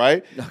why,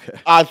 right? Okay.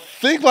 I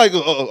think like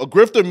a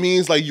grifter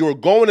means like you're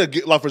going to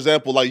get, like, for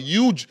example, like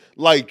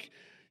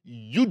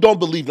you don't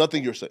believe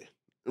nothing you're saying,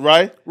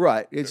 right?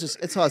 Right.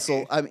 It's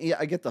hustle. I mean,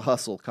 I get the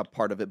hustle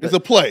part of it. But, it's a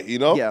play,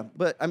 Yeah,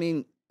 but I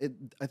mean,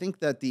 I think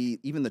that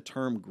even the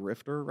term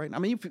grifter, right? I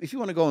mean, if you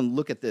want to go and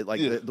look at the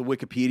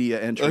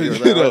Wikipedia entry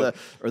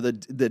or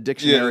the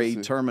dictionary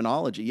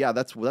terminology,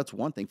 that's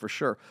one thing for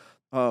sure.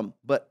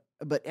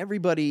 But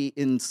everybody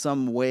in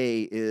some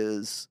way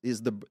is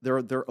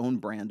their own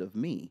brand of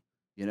me.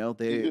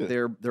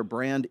 Their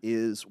brand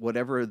is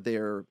whatever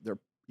they're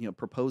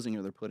proposing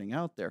or they're putting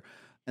out there.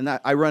 And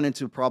that I run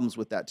into problems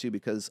with that too,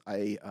 because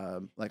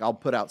I'll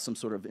put out some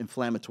sort of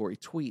inflammatory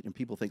tweet and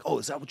people think, oh,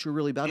 is that what you're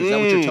really about? Is that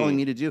what you're telling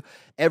me to do?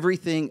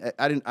 Everything,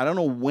 I don't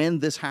know when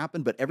this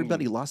happened, but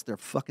everybody lost their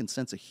fucking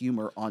sense of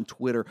humor on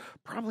Twitter,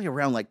 probably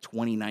around like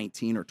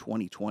 2019 or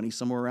 2020,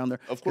 somewhere around there.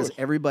 Of course. Because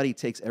everybody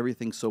takes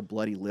everything so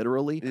bloody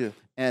literally. Yeah.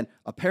 And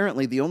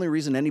apparently the only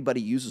reason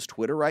anybody uses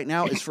Twitter right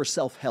now is for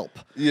self-help.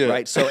 Yeah.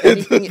 Right? So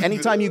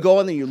anytime you go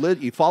on there,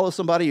 you follow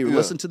somebody, you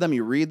listen to them,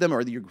 you read them,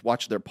 or you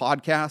watch their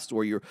podcast,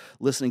 or you're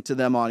listening to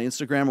them on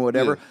Instagram or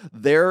whatever,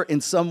 they're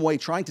in some way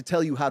trying to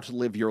tell you how to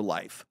live your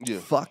life. Yeah.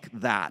 Fuck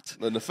that.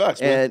 And the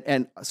facts, man.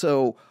 And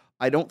so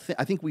I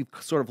think we've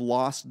sort of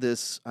lost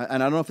this,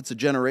 and I don't know if it's a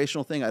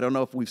generational thing. I don't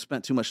know if we've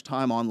spent too much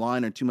time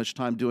online or too much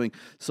time doing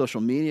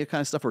social media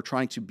kind of stuff, or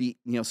trying to be,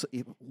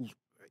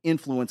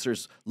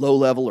 influencers, low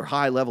level or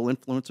high level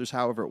influencers,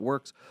 however it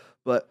works.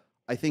 But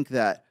I think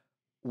that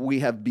we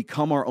have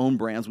become our own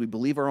brands. We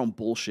believe our own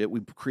bullshit. We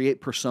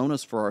create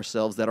personas for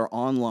ourselves that are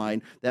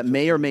online that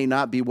may or may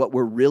not be what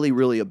we're really,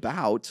 really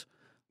about,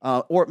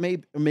 or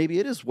maybe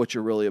it is what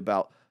you're really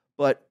about.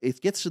 But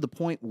it gets to the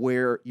point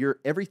where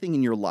everything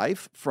in your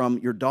life, from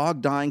your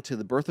dog dying to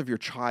the birth of your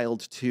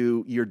child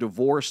to your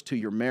divorce to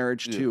your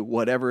marriage to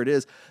whatever it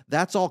is,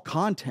 that's all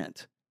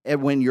content.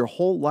 And when your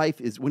whole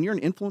life when you're an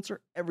influencer,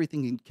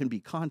 everything can be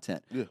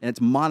content, and it's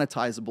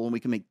monetizable, and we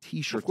can make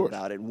T-shirts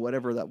about it, and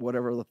whatever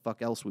the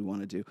fuck else we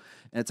want to do.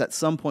 And it's at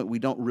some point we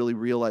don't really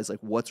realize like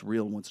what's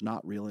real and what's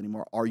not real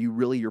anymore. Are you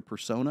really your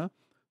persona,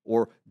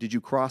 or did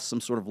you cross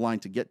some sort of line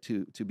to get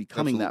to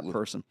becoming that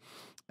person?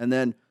 And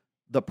then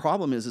the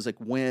problem is like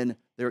when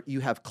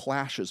you have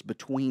clashes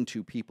between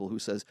two people who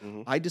says,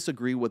 I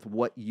disagree with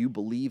what you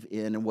believe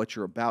in and what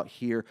you're about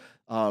here.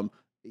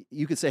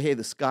 You could say, hey,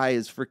 the sky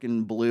is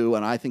freaking blue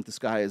and I think the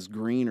sky is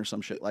green or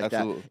some shit like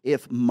that.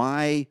 If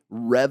my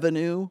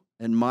revenue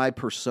and my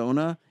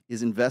persona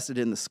is invested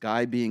in the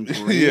sky being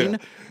green,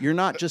 you're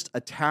not just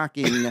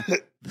attacking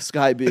the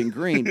sky being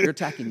green, you're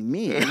attacking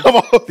me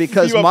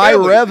because my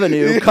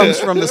revenue comes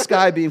from the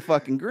sky being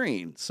fucking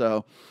green.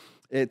 So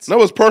it's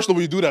personal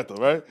when you do that, though,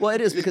 right? Well,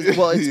 it is because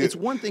it's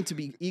one thing to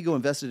be ego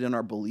invested in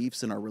our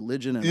beliefs and our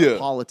religion and our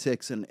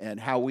politics and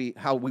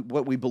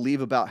what we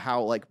believe about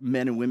how like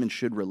men and women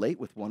should relate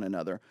with one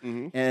another.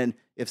 And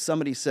if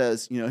somebody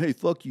says, hey,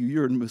 fuck you,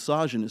 you're a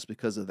misogynist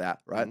because of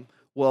that, right?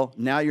 Well,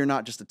 now you're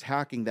not just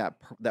attacking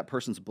that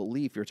person's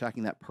belief; you're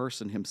attacking that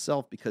person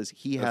himself because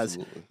he has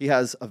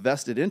a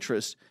vested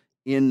interest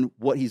in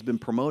what he's been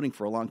promoting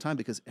for a long time.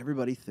 Because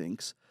everybody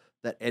thinks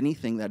that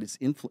anything that is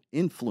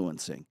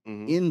influencing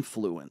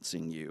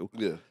you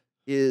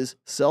is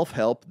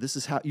self-help. This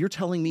is how you're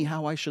telling me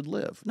how I should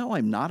live. No,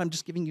 I'm not. I'm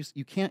just giving you.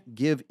 You can't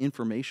give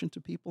information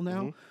to people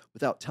now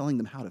without telling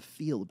them how to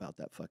feel about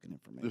that fucking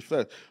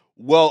information.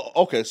 Well,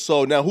 okay.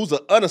 So now, who's an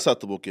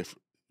unacceptable grifter?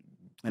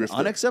 An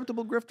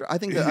unacceptable grifter? I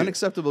think the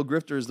unacceptable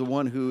grifter is the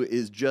one who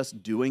is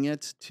just doing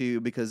it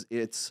because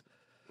it's.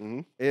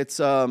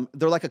 They're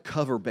like a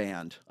cover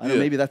band. I don't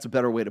know, maybe that's a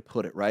better way to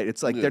put it, right?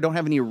 It's like they don't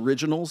have any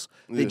originals.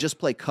 They just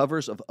play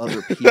covers of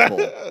other people.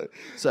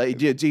 So are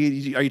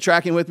you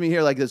tracking with me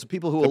here? Like there's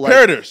people who will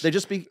parroters. They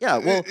just be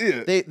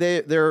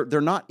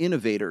they're not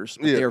innovators,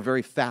 but they are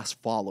very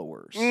fast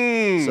followers.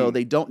 So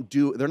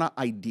they're not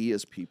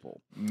ideas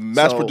people.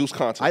 Mass produced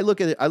content. I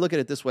look at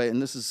it this way,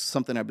 and this is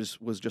something I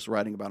was just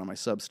writing about on my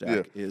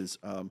Substack is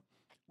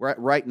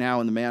right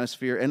now in the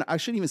manosphere, and I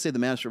shouldn't even say the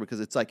manosphere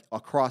because it's like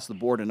across the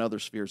board in other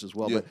spheres as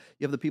well, but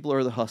you have the people who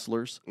are the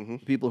hustlers,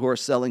 people who are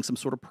selling some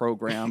sort of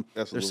program,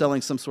 they're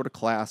selling some sort of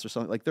class or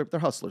something, like they're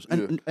hustlers,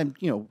 and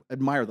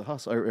admire the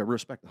hustle, or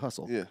respect the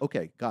hustle.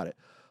 Okay, got it.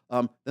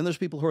 Then there's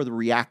people who are the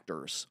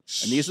reactors,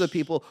 and these are the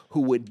people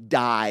who would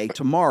die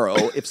tomorrow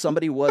if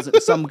somebody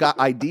some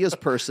ideas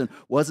person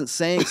wasn't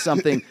saying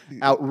something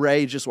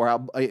outrageous or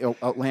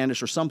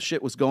outlandish or some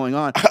shit was going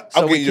on.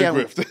 So we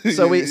can't.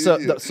 So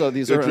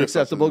these are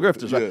unacceptable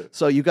grifters, right?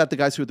 So you got the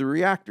guys who are the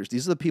reactors.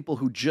 These are the people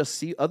who just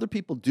see other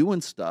people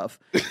doing stuff,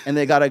 and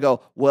they got to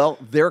go, well,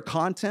 their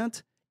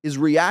content is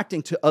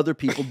reacting to other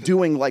people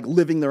doing, like,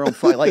 living their own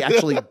fight, like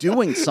actually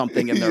doing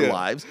something in their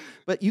lives.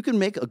 But you can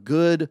make a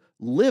good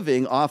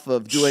living off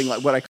of doing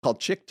like what I call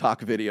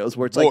TikTok videos,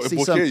 where it's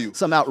like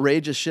some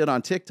outrageous shit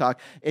on TikTok,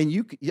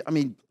 and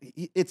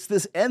it's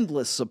this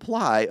endless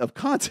supply of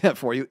content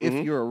for you if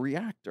you're a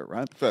reactor,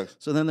 right? Thanks.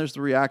 So then there's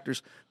the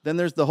reactors, then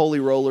there's the holy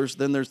rollers,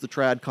 then there's the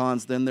trad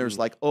cons, then there's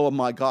like, oh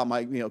my god,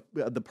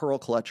 the pearl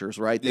clutchers,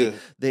 right?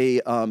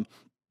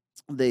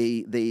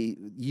 They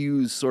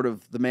use sort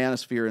of the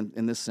manosphere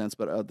in this sense,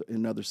 but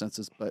in other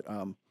senses, but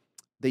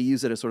they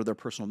use it as sort of their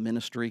personal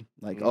ministry.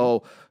 Like,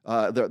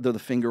 they're the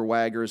finger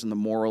waggers and the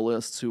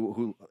moralists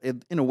who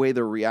in a way,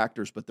 they're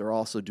reactors, but they're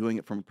also doing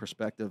it from a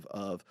perspective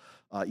of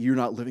you're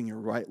not living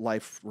your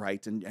life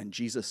right, and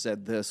Jesus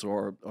said this,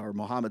 or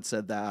Muhammad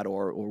said that,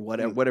 or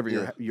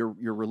whatever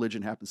your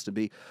religion happens to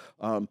be,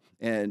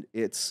 and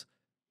it's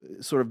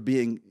sort of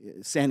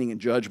standing in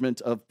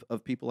judgment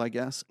of people, I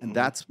guess, and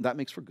that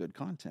makes for good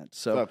content.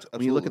 So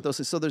when you look at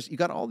those, you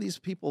got all these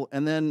people,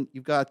 and then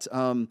you've got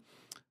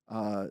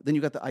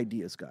the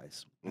ideas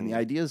guys, and the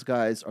ideas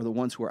guys are the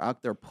ones who are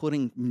out there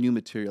putting new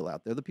material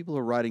out. They're the people who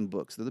are writing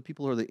books. They're the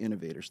people who are the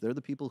innovators. They're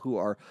the people who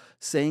are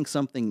saying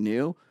something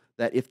new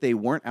that if they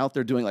weren't out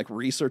there doing like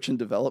research and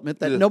development,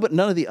 but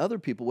none of the other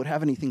people would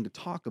have anything to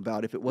talk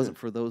about if it wasn't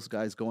for those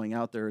guys going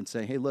out there and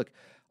saying, hey, look,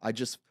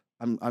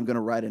 I'm going to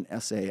write an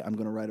essay. I'm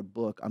going to write a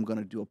book. I'm going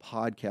to do a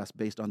podcast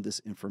based on this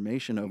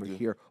information over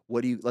here.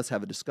 Let's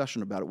have a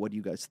discussion about it. What do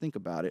you guys think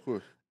about it?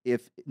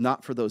 If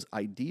not for those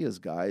ideas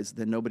guys,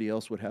 then nobody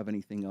else would have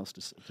anything else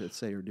to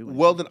say or do.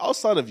 Well, then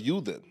outside of you,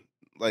 then,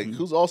 like,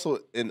 who's also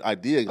an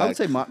idea guy? I would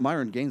say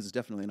Myron Gaines is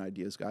definitely an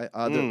ideas guy.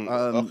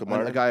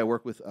 A guy I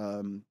work with,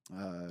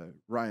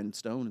 Ryan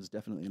Stone, is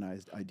definitely an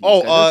ideas guy.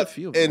 There's a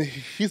few of them.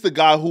 He's the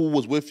guy who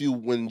was with you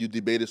when you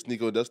debated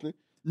Sneako and Destiny?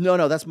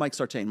 No, that's Mike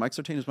Sartain. Mike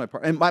Sartain is my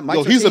partner.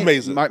 And he's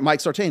amazing.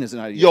 Mike Sartain is an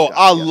idea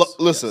guy.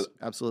 Listen. Yes,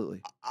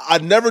 absolutely. I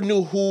never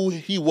knew who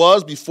he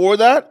was before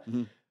that.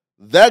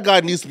 That guy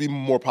needs to be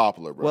more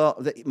popular, bro.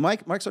 Well,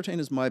 Mike Sartain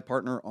is my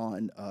partner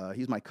on.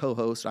 He's my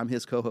co-host. I'm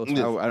his co-host. I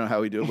don't know how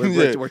we do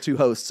it. We're two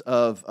hosts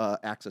of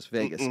Access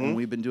Vegas, and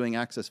we've been doing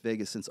Access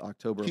Vegas since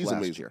October of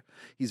last year.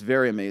 He's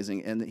very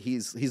amazing, and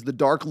he's the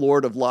Dark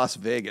Lord of Las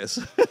Vegas.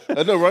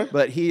 I know, right?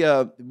 But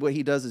what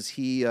he does is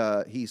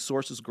he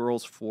sources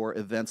girls for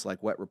events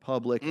like Wet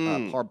Republic,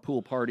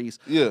 pool parties.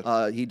 He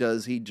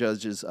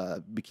judges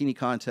bikini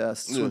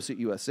contests, Swimsuit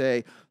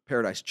USA,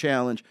 Paradise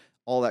Challenge,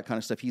 all that kind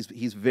of stuff.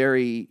 He's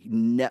very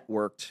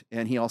networked,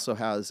 and he also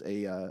has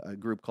a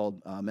group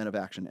called Men of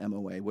Action,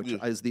 MOA, which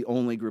is the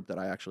only group that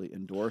I actually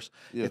endorse.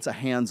 It's a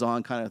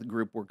hands-on kind of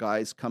group where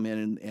guys come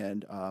in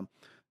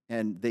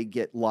and they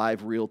get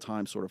live,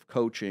 real-time sort of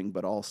coaching,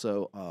 but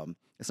also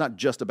it's not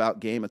just about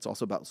game. It's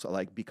also about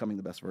like becoming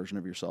the best version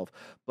of yourself.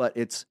 But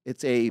it's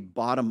a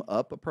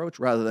bottom-up approach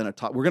rather than a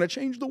top. We're going to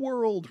change the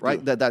world,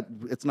 right? That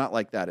it's not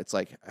like that. It's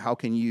like, how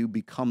can you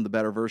become the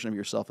better version of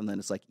yourself? And then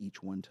it's like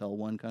each one tell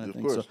one kind of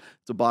thing. So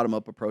it's a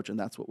bottom-up approach, and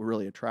that's what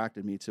really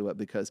attracted me to it,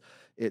 because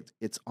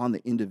it's on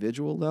the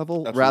individual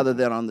level rather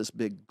than on this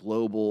big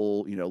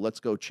global, let's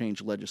go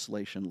change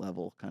legislation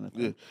level kind of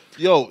thing.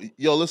 Yo,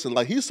 listen,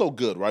 like, he's so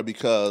good, right?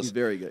 Because he's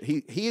very good.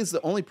 He is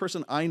the only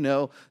person I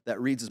know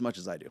that reads as much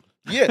as I do.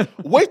 Yeah,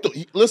 wait,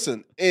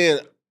 listen,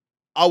 and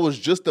I was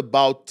just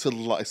about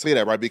to say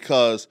that, right?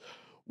 Because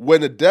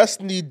when the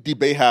Destiny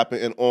debate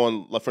happened and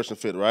on like Fresh and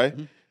Fit, right?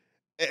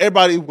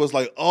 Everybody was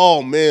like,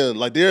 "Oh man,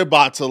 like they're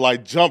about to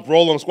like jump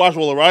Rollo and squash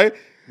Rollo, right?"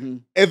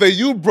 And then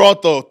you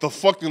brought the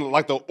fucking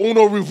like the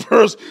Uno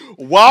reverse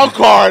wild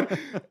card,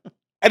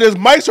 and there's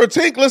Mike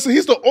Sartain. Listen,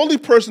 he's the only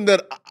person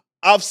that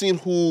I've seen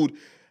who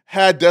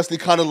had Destiny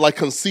kind of like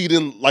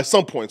conceding like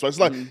some points, right? It's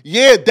like,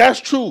 yeah, that's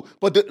true.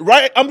 But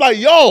right, I'm like,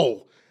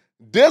 yo,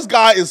 this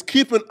guy is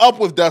keeping up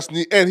with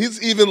Destiny, and he's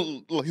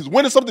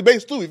winning some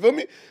debates too. You feel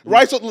me?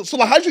 Right? So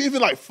like, how'd you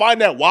even like find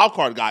that wild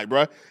card guy,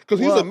 bro? Because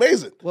he's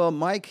amazing. Well,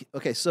 Mike.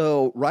 Okay,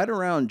 so right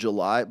around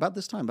July, about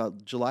this time,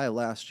 about July of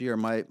last year,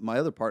 my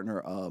other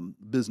partner,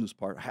 business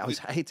partner.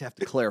 I hate to have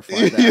to clarify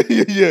that.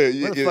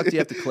 yeah. Why the fuck do you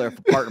have to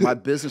clarify? Partner, my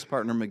business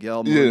partner,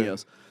 Miguel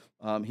Munoz.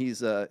 He's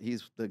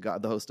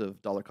the host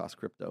of Dollar Cost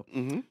Crypto.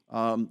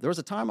 There was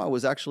a time I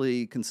was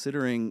actually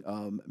considering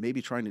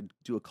maybe trying to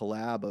do a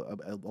collab,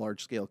 a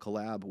large scale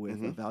collab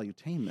with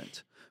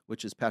Valuetainment,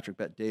 which is Patrick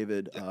Bet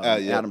David,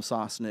 Adam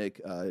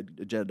Sosnick,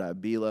 Jedediah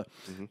Bila,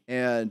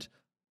 and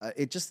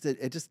it just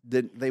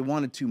didn't. They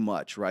wanted too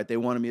much, right? They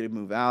wanted me to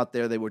move out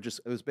there. It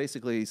was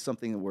basically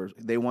something where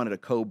they wanted a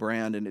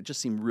co-brand, and it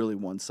just seemed really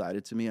one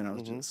sided to me. And I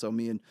was just, so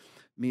me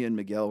and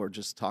Miguel were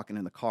just talking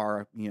in the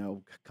car,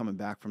 coming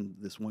back from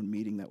this one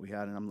meeting that we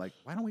had. And I'm like,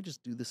 why don't we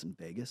just do this in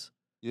Vegas?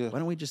 Yeah. Why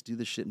don't we just do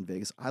this shit in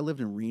Vegas? I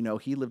lived in Reno.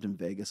 He lived in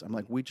Vegas. I'm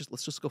like,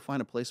 let's just go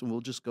find a place and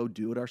we'll just go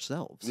do it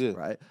ourselves. Yeah.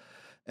 Right.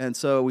 And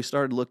so we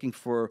started looking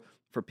for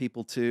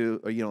people to,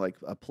 like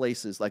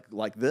places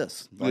like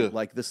this,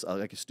 like this,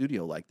 like a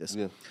studio like this.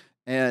 Yeah.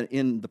 And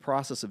in the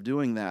process of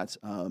doing that,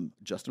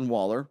 Justin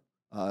Waller,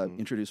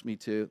 introduced me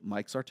to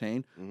Mike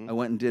Sartain. I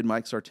went and did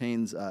Mike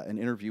Sartain's an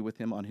interview with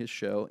him on his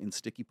show in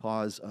Sticky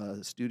Paws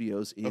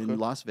Studios in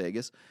Las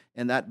Vegas,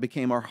 and that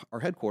became our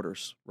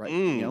headquarters,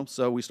 right?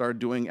 So we started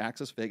doing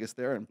Access Vegas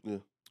there,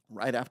 and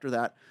right after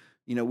that,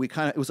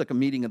 it was like a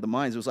meeting of the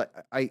minds. It was like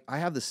I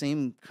have the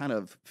same kind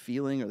of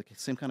feeling or the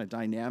same kind of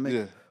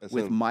dynamic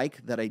with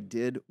Mike that I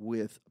did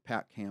with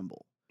Pat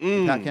Campbell.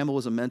 Pat Campbell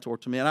was a mentor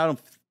to me, and I don't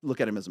look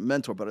at him as a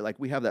mentor, but like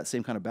we have that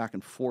same kind of back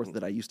and forth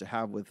that I used to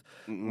have with,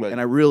 and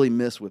I really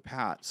miss with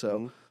Pat.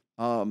 So,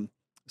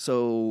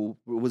 so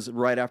it was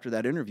right after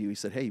that interview. He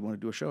said, "Hey, you want to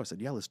do a show?" I said,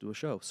 "Yeah, let's do a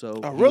show." So,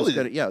 really,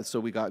 so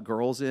we got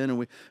girls in, and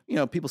we,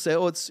 people say,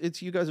 "Oh,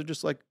 it's you guys are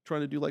just like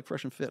trying to do like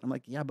Fresh and Fit." I'm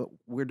like, "Yeah, but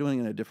we're doing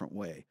it in a different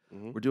way.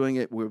 We're doing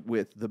it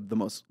with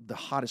the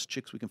hottest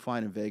chicks we can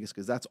find in Vegas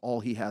because that's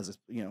all he has.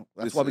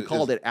 That's why we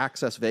called it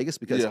Access Vegas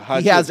because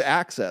he has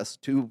access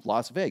to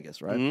Las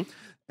Vegas, right?"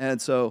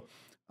 And so.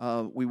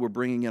 We were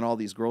bringing in all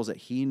these girls that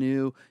he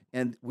knew,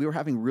 and we were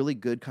having really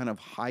good kind of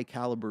high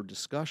caliber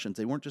discussions.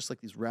 They weren't just like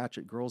these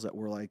ratchet girls that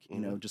were like,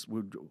 just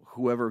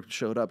whoever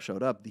showed up.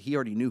 He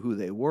already knew who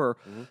they were.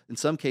 In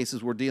some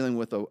cases, we're dealing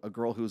with a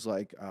girl who's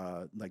like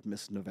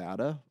Miss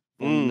Nevada.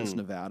 Miss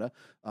Nevada,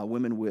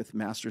 women with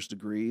master's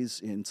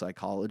degrees in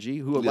psychology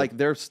who are like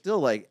they're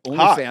still like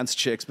OnlyFans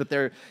chicks, but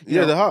they're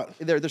they're hot.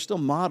 They're still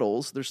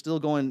models. They're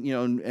still going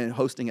and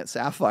hosting at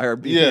Sapphire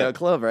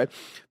Club, right?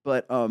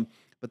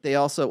 But they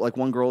also, like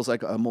one girl's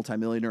like a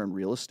multimillionaire in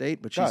real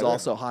estate, but she's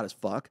also hot as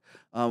fuck.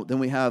 Then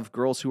we have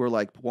girls who are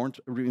like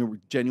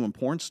genuine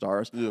porn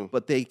stars,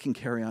 but they can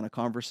carry on a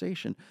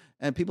conversation.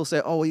 And people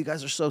say, "Oh, well, you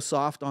guys are so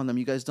soft on them.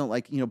 You guys don't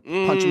like,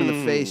 punch them in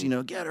the face,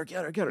 get her.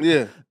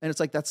 Yeah. And it's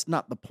like, that's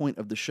not the point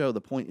of the show. The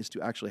point is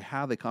to actually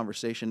have a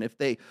conversation. If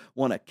they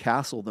want to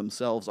castle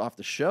themselves off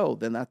the show,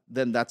 then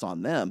that's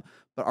on them.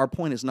 But our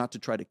point is not to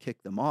try to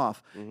kick them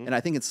off. And I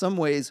think in some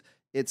ways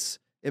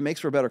it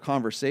makes for a better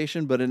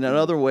conversation, but in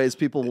other ways,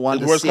 people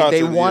want to see.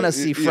 They want to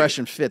see Fresh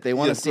and Fit. They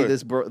want to see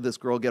this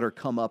girl get her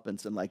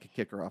comeuppance and like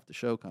kick her off the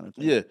show, kind of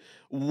thing. Yeah,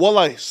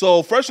 well,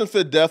 so Fresh and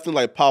Fit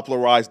definitely like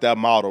popularized that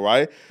model,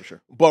 right? For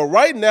sure. But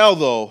right now,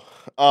 though,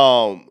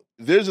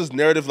 there's this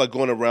narrative like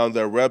going around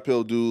that red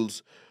pill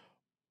dudes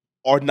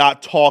are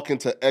not talking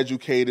to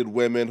educated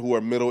women who are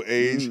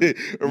middle-aged,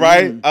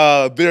 right?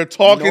 They're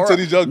talking to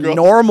these young girls.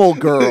 Normal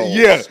girls.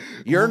 Yeah.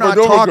 You're not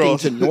talking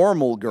to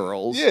normal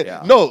girls.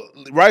 Yeah. No,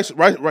 right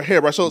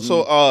here, right? So,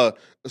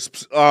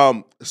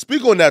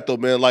 speak on that, though,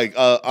 man. Like,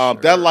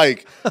 that,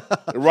 like,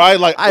 right?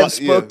 Like, I've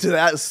spoke to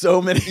that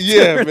so many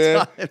times.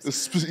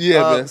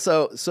 Man.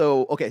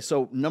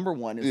 So number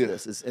one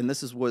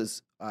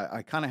is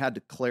I kind of had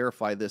to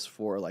clarify this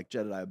for, like,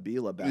 Jedediah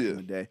Bila back in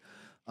the day.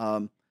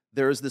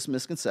 There is this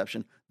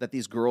misconception that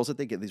these girls that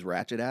they get, these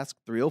ratchet-ass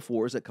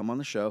 304s that come on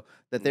the show,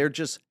 that they're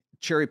just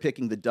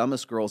cherry-picking the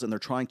dumbest girls, and they're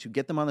trying to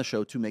get them on the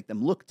show to make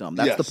them look dumb.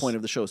 That's the point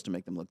of the show, is to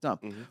make them look dumb.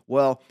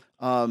 Well,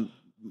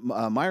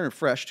 Myron and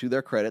Fresh, to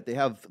their credit, they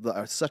have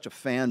such a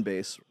fan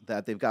base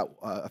that they've got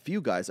a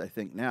few guys, I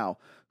think, now,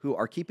 who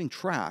are keeping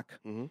track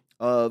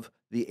of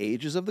the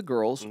ages of the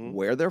girls,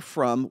 where they're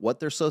from, what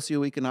their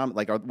socioeconomic,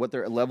 like what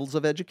their levels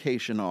of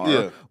education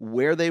are,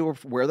 where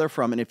they're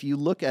from. And if you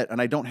look at,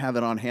 and I don't have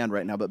it on hand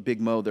right now, but Big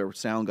Mo, their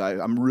sound guy,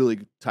 I'm really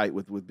tight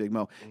with Big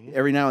Mo.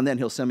 Every now and then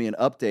he'll send me an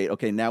update.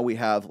 Okay, now we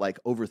have like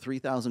over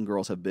 3,000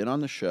 girls have been on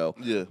the show.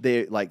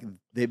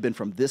 They've been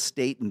from this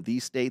state and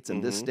these states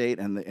and this state,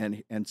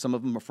 and some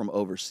of them are from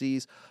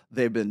overseas.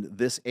 They've been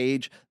this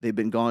age. They've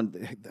been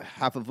gone.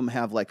 Half of them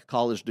have like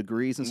college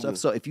degrees and stuff.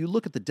 So if you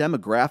look at the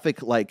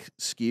demographic like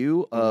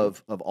skew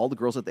of all the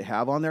girls that they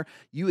have on there,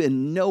 you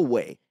in no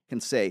way can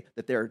say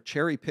that they're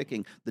cherry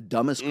picking the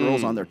dumbest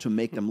girls on there to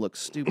make them look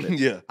stupid.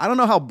 Yeah. I don't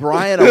know how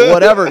Brian or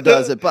whatever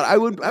does it, but I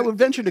would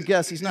venture to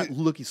guess he's not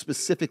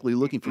specifically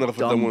looking for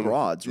dumb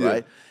broads,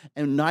 right?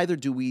 And neither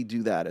do we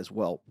do that as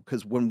well,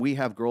 because when we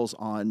have girls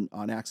on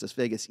Access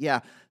Vegas,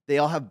 they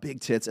all have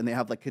big tits and they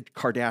have like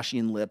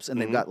Kardashian lips and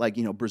they've got like,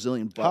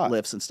 Brazilian butt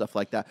lifts and stuff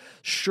like that.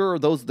 Sure,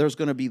 there's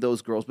going to be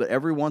those girls, but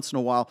every once in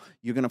a while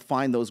you're going to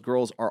find those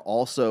girls are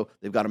also,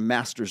 they've got a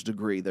master's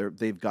degree.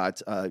 They've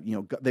got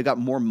they've got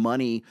more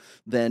money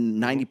than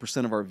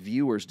 90% of our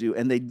viewers do,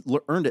 and they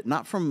earned it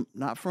not from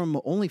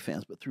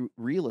OnlyFans, but through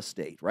real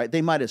estate, right?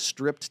 They might have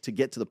stripped to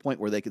get to the point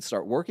where they could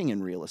start working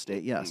in real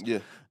estate. Yes. Yeah.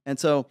 And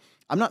so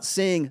I'm not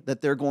saying that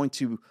they're going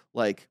to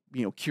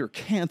cure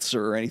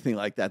cancer or anything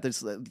like that.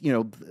 There's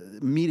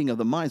meeting of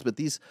the minds, but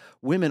these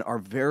women are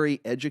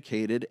very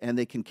educated and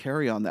they can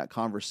carry on that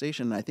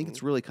conversation. And I think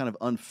it's really kind of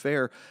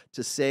unfair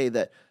to say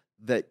that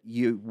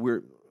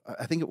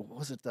I think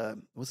was it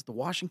the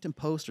Washington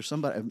Post or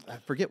somebody, I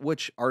forget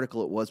which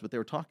article it was, but they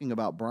were talking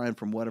about Brian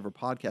from whatever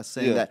podcast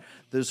saying that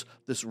there's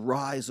this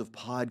rise of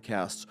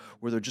podcasts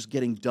where they're just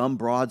getting dumb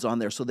broads on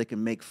there so they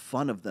can make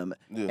fun of them.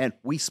 Yeah. And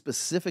we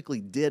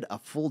specifically did a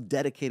full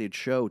dedicated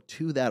show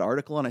to that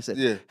article. And I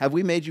said, have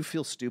we made you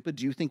feel stupid?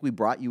 Do you think we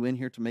brought you in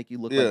here to make you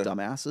look like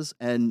dumbasses?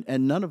 And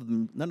none of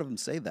them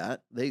say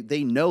that.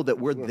 They know that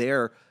we're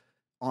there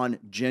on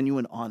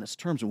genuine, honest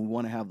terms, and we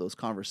want to have those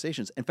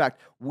conversations. In fact,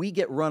 we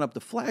get run up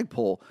the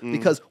flagpole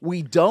because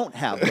we don't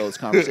have those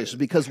conversations,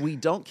 because we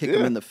don't kick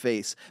them in the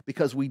face,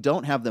 because we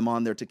don't have them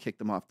on there to kick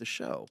them off the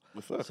show.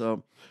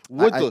 So,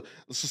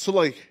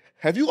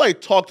 have you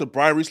talked to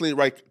Brian recently,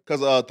 right? Because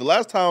the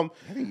last time,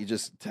 I think you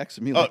just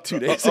texted me 2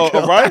 days ago,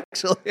 right?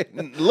 Actually,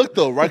 look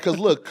though, right?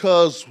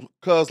 Because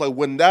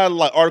when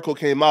that article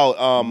came out,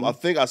 I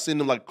think I seen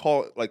him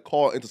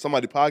call into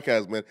somebody's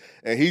podcast, man,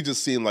 and he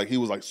just seemed like he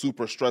was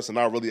super stressed and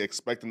not really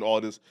expecting all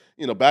this,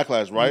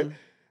 backlash, right?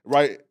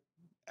 Right?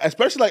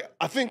 Especially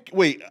I think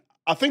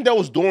that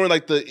was during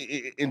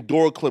the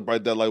Endora clip,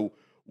 right? That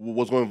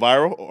was going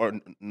viral, or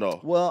no?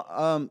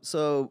 Well,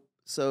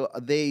 So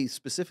they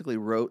specifically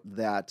wrote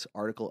that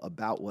article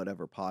about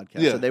whatever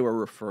podcast. So they were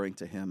referring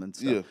to him and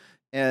stuff. Yeah.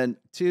 And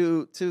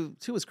to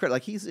his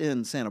credit, he's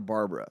in Santa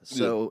Barbara.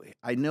 So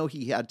I know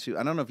he had to,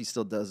 I don't know if he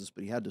still does this,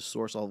 but he had to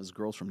source all of his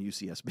girls from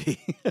UCSB.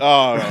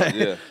 Oh, right?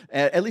 Yeah.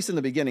 At least in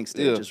the beginning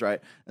stages, right?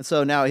 And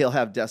so now he'll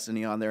have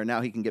Destiny on there. And now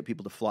he can get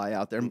people to fly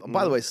out there. And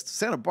by the way,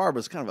 Santa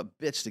Barbara is kind of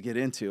a bitch to get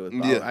into.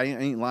 I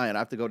ain't lying. I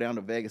have to go down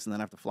to Vegas and then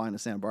I have to fly into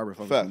Santa Barbara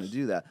if I'm going to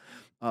do that.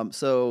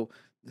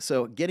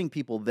 So getting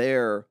people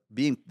there,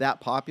 being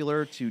that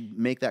popular to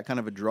make that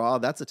kind of a draw,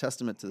 that's a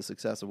testament to the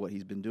success of what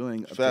he's been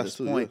doing up to this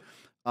point.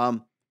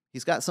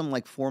 He's got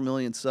something 4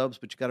 million subs,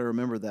 but you got to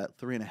remember that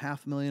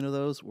 3.5 million of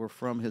those were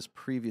from his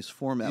previous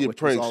format,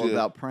 which was all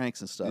about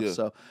pranks and stuff. Yeah.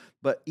 So,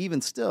 but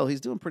even still,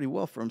 he's doing pretty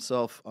well for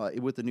himself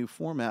with the new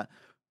format.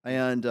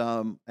 And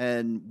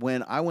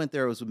when I went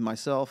there, it was with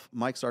myself,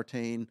 Mike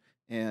Sartain,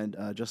 and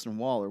Justin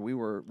Waller. We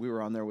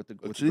were on there with the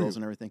girls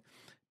and everything.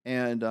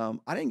 And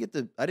I didn't get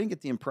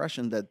the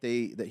impression that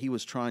he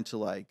was trying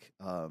to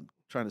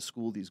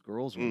school these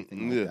girls or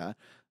anything like that.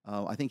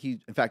 I think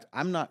in fact,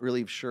 I'm not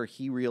really sure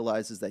he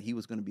realizes that he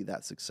was going to be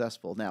that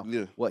successful. Now,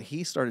 what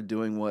he started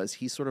doing was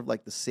he's sort of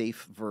like the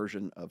safe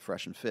version of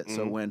Fresh and Fit.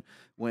 So when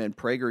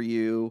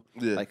PragerU,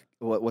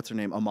 what's her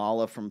name,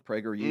 Amala from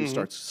PragerU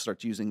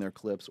starts using their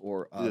clips,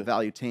 or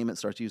Valuetainment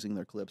starts using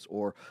their clips,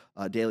 or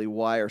Daily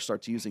Wire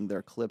starts using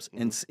their clips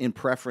in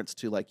preference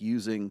to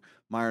using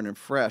Myron and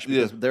Fresh,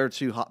 because they're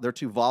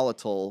too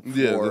volatile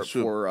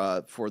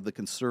for the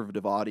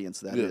conservative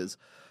audience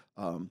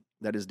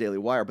that is Daily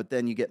Wire. But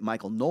then you get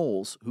Michael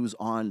Knowles, who's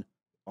on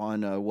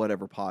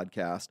whatever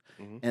podcast,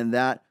 and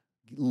that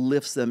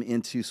lifts them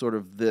into sort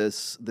of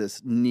this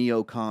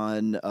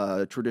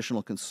neocon,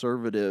 traditional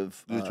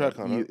conservative.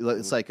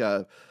 It's like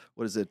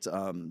what is it?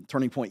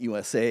 Turning Point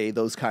USA.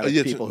 Those kind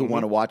of people who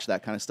want to watch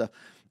that kind of stuff.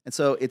 And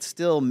so it's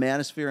still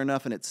manosphere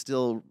enough, and it's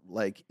still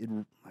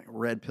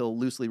red pill,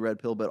 loosely red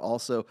pill, but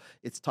also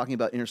it's talking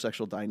about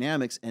intersectional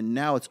dynamics. And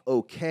now it's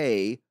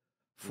okay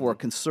for a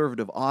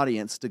conservative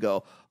audience to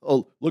go,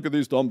 oh, look at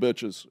these dumb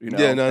bitches,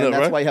 and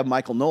that's why you have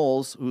Michael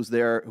Knowles, who's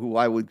there, who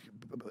I would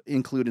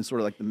include in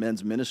sort of the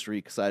men's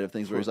ministry side of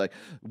things, where he's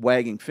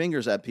wagging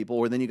fingers at people.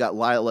 Or then you got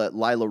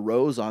Lila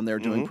Rose on there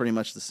doing pretty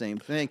much the same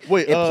thing.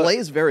 It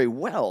plays very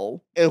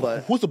well.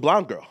 But who's the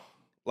blonde girl?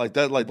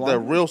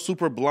 That real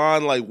super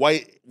blonde,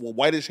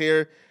 whitish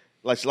hair.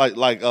 I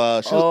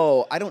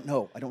don't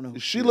know.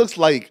 She looks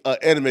like an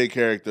anime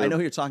character. I know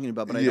who you're talking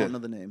about, but I don't know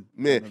the name.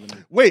 Man,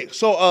 wait.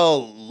 So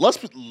let's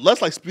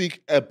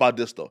speak about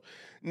this though.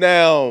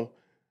 Now,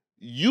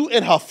 you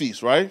and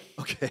Hafiz, right?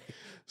 Okay.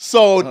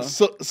 So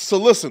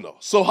listen though.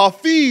 So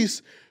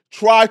Hafiz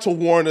tried to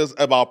warn us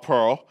about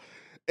Pearl,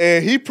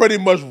 and he pretty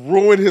much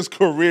ruined his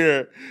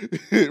career.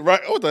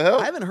 Right? What the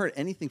hell? I haven't heard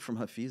anything from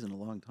Hafiz in a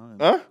long time.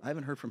 Huh? I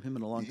haven't heard from him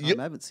in a long time.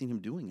 I haven't seen him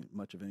doing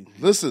much of anything.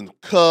 Listen,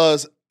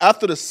 because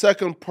after the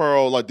second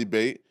Pearl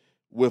debate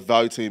with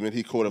Valuetainment,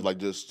 he could have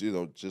just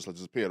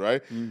disappeared,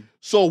 right?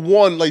 So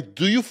one,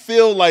 do you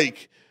feel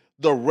like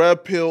the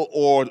red pill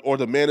or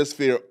the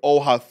manosphere owe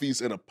Hafiz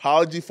an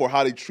apology for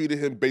how they treated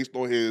him based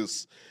on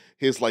his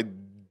like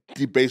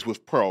debates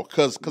with Pearl?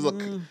 Because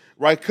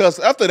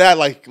after that,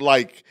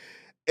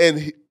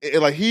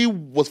 he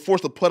was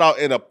forced to put out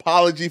an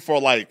apology for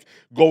like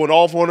going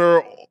off on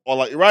her or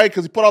like right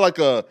because he put out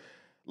a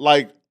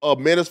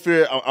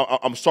manosphere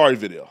I'm sorry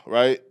video,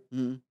 right?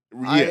 Mm-hmm.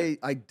 Yeah.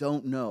 I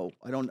don't know.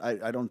 I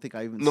don't think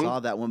I even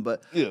saw that one.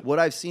 But what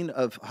I've seen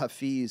of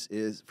Hafiz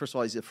is, first of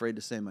all, he's afraid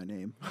to say my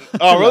name.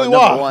 Oh, really?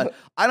 Why?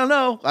 I don't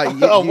know. You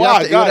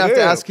would have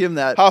to ask him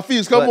that.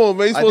 Hafiz, come on,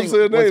 man. You're supposed to say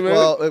your name,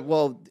 man.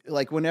 Well,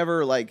 like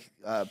whenever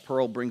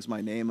Pearl brings my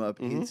name up,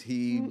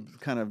 he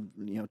kind of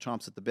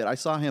chomps at the bit. I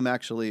saw him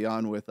actually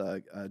on with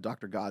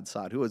Dr.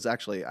 Godsod, who was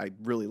actually, I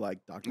really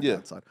like Dr.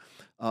 Godsod.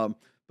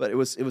 But it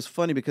was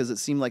funny because it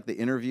seemed like the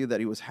interview that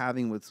he was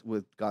having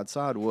with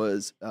Godsod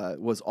was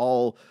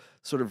all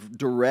sort of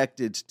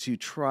directed to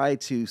try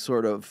to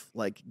sort of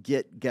like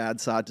get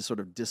Godsod to sort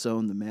of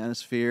disown the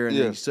manosphere.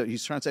 And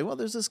he's trying to say, well,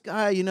 there's this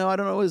guy, I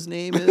don't know what his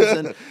name is,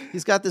 and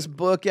he's got this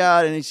book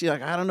out, and he's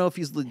like, I don't know if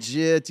he's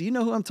legit. Do you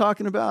know who I'm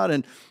talking about?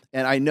 And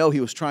I know he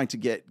was trying to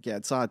get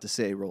Godsod to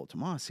say Rollo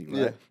Tomassi,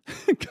 right?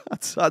 Yeah.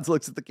 Godsod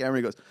looks at the camera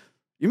and goes,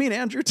 you mean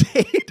Andrew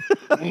Tate?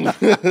 And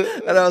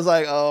I was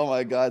like, oh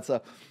my God.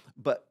 So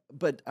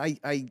But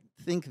I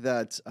think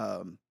that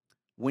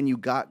when you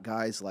got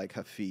guys like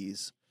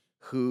Hafiz,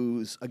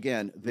 whose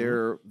again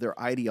their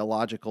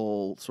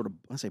ideological sort of,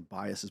 I say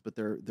biases, but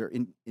their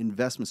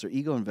investments, their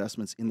ego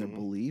investments in their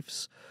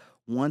beliefs,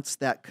 once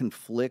that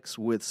conflicts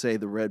with, say,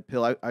 the red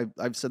pill,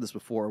 I've said this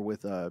before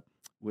with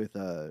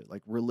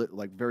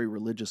very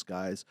religious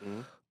guys.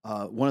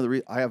 One of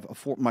the I have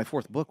my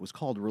fourth book was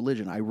called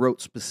Religion. I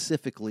wrote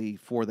specifically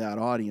for that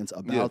audience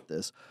about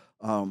this.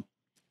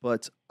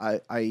 But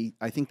I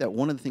think that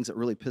one of the things that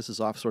really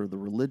pisses off sort of the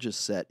religious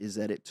set is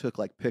that it took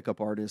like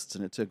pickup artists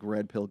and it took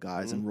red pill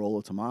guys and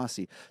Rollo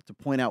Tomassi to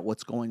point out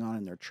what's going on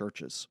in their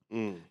churches.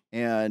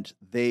 And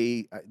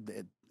they,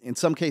 in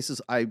some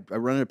cases, I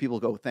run into people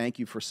who go, thank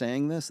you for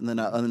saying this. And then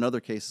in other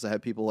cases, I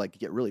have people like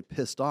get really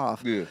pissed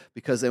off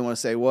because they want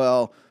to say,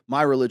 well,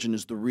 my religion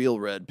is the real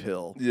red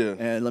pill.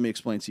 And let me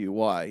explain to you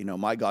why.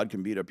 My God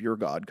can beat up your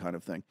God kind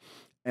of thing.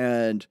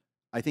 And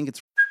I think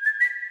it's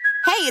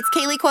Hey, it's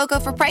Kaylee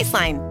Cuoco for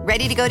Priceline.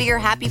 Ready to go to your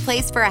happy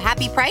place for a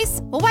happy price?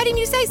 Well, why didn't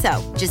you say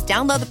so? Just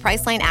download the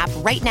Priceline app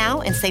right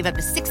now and save up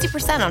to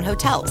 60% on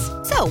hotels.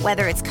 So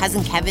whether it's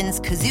Cousin Kevin's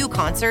Kazoo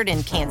Concert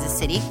in Kansas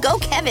City, go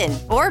Kevin,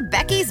 or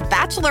Becky's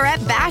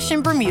Bachelorette Bash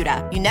in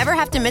Bermuda, you never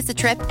have to miss a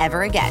trip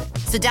ever again.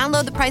 So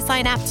download the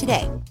Priceline app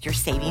today. Your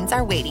savings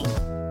are waiting.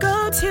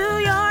 Go to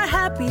your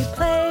happy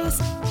place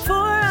for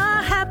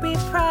a happy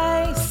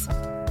price.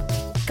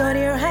 Go to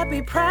your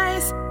happy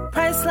price,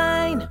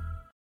 Priceline.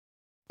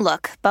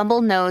 Look,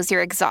 Bumble knows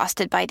you're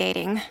exhausted by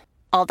dating.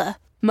 All the,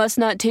 must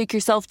not take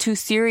yourself too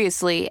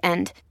seriously,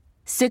 and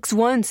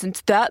 6'1"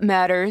 since that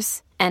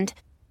matters, and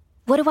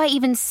what do I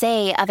even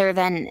say other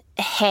than,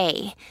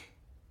 hey?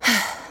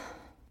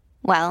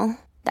 Well,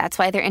 that's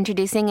why they're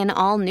introducing an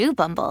all-new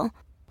Bumble,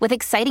 with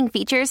exciting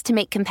features to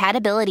make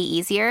compatibility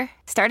easier,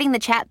 starting the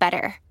chat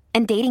better,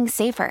 and dating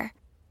safer.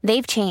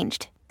 They've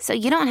changed, so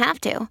you don't have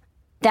to.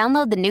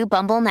 Download the new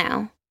Bumble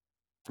now.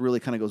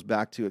 Really kind of goes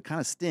back to, it kind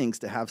of stings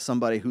to have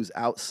somebody who's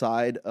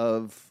outside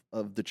of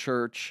the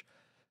church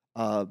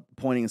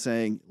pointing and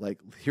saying, like,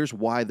 here's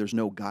why there's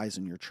no guys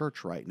in your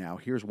church right now.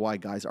 Here's why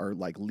guys are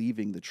like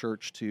leaving the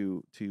church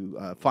to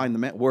find the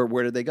man.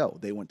 Where did they go?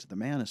 They went to the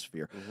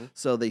manosphere.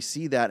 So they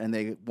see that and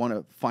they want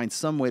to find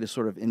some way to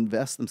sort of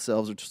invest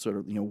themselves or to sort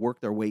of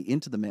work their way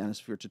into the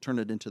manosphere to turn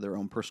it into their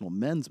own personal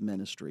men's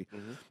ministry.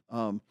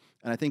 And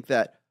I think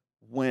that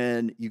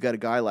when you got a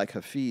guy like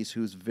Hafiz,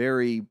 who's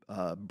very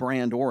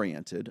brand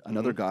oriented,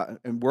 another guy,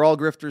 and we're all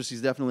grifters.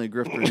 He's definitely a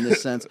grifter in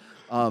this sense.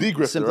 The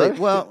grifter, right?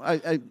 Well,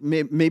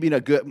 maybe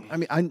not good. I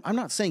mean, I'm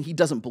not saying he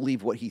doesn't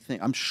believe what he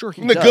thinks. I'm sure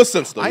he in does. the good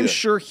sense, though. I'm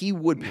sure he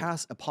would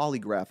pass a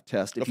polygraph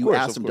test if you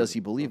asked him, does he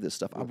believe this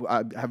stuff?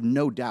 I have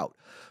no doubt.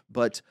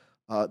 But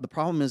the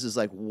problem is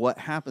like what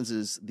happens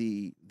is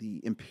the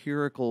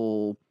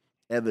empirical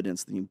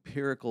evidence, the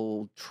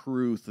empirical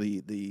truth,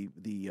 the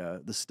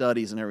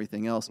studies and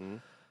everything else.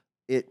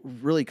 It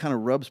really kind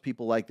of rubs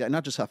people like that,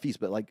 not just Hafiz,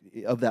 but like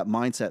of that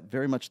mindset,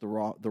 very much the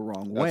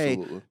wrong way.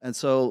 Absolutely. And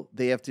so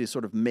they have to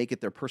sort of make it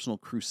their personal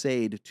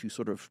crusade to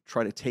sort of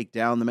try to take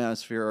down the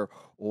manosphere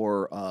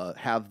or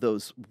have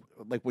those,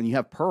 like when you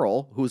have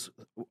Pearl, who's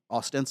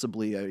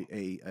ostensibly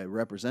a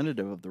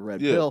representative of the red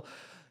pill,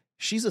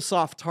 she's a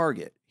soft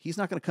target. He's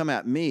not going to come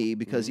at me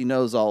because he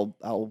knows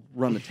I'll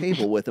run the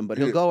table with him, but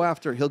he'll go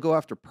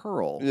after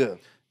Pearl. Yeah.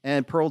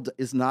 And Pearl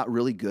is not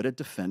really good at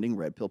defending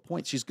red pill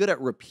points. She's good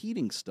at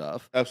repeating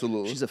stuff.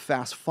 Absolutely. She's a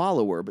fast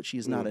follower, but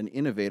she's not an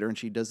innovator, and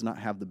she does not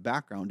have the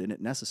background in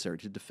it necessary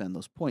to defend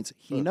those points.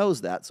 He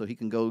knows that, so he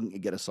can go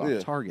and get a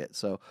soft target.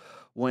 So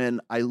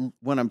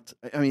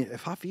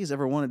if Hafiz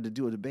ever wanted to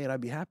do a debate,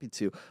 I'd be happy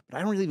to. But I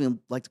don't really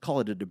even like to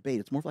call it a debate.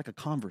 It's more like a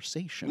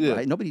conversation,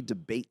 right? Nobody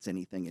debates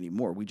anything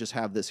anymore. We just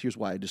have this, here's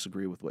why I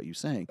disagree with what you're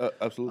saying.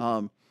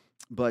 Absolutely.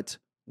 But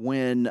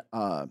when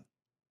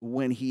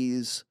when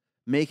he's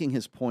making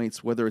his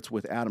points, whether it's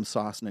with Adam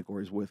Sosnick or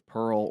he's with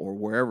Pearl or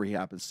wherever he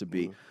happens to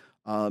be,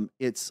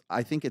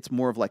 I think it's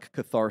more of like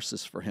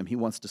catharsis for him. He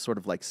wants to sort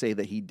of like say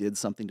that he did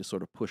something to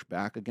sort of push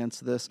back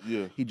against this.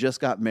 Yeah. He just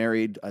got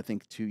married, I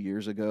think, 2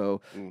 years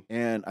ago,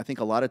 and I think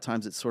a lot of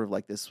times it's sort of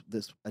like this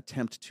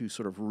attempt to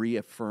sort of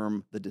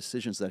reaffirm the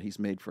decisions that he's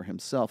made for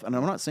himself. And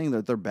I'm not saying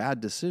that they're bad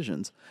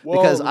decisions,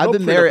 because I've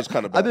been married.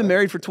 I've been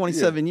married for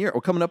 27 years,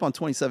 or coming up on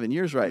 27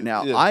 years right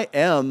now. Yeah. I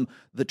am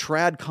the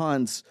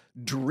TradCon's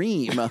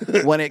dream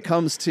when it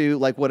comes to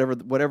like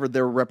whatever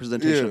their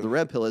representation of the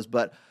red pill is,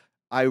 but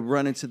I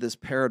run into this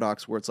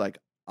paradox where it's like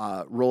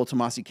Rollo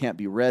Tomassi can't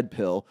be red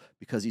pill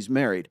because he's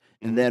married,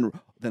 and then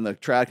the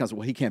trad comes,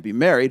 well, he can't be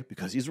married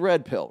because he's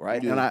red pill,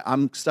 right? Yeah. And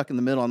I'm stuck in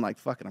the middle. I'm like,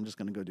 fuck it, I'm just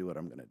gonna go do what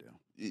I'm gonna do.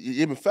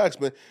 Even facts,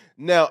 man.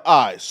 Now,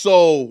 all right.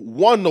 So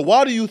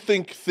why do you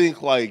think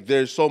like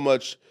there's so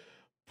much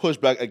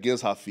pushback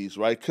against Hafeez,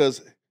 right?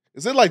 Because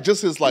is it like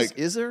just his like?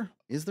 Is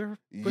there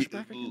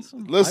pushback against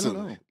him? I don't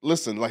know.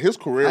 Listen, like his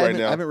career right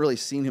now. I haven't really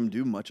seen him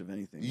do much of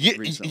anything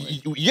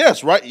recently.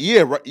 Yes, right.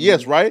 Yeah, right.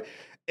 Yes, right.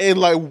 And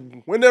like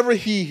whenever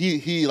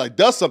he like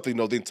does something,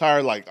 though, the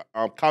entire like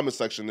comment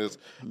section is,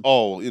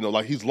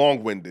 like he's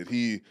long winded.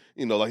 He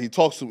like he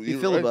talks to he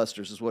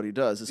filibusters is what he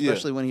does,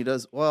 especially when he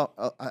does.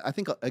 Well, I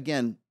think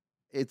again,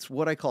 it's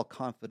what I call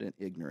confident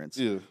ignorance.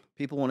 Yeah.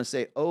 People want to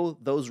say, oh,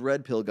 those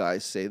red pill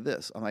guys say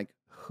this. I'm like,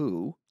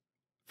 who?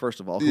 First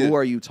of all, who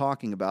are you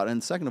talking about?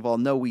 And second of all,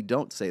 no, we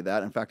don't say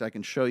that. In fact, I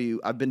can show you.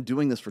 I've been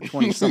doing this for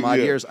 20 some odd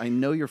years. I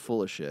know you're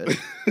full of shit.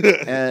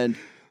 And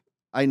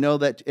I know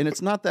that, and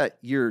it's not that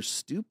you're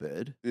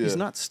stupid. Yeah. He's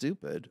not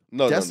stupid.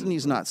 No,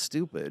 Destiny's not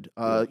stupid.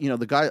 A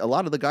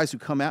lot of the guys who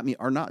come at me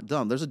are not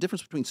dumb. There's a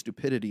difference between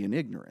stupidity and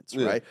ignorance,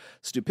 right?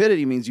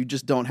 Stupidity means you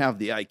just don't have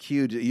the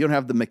IQ. You don't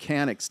have the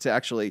mechanics to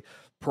actually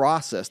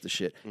process the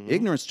shit.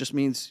 Ignorance just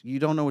means you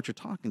don't know what you're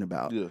talking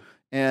about. Yeah.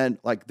 And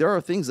like there are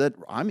things that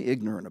I'm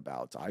ignorant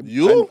about.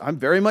 I'm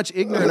very much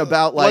ignorant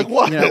about like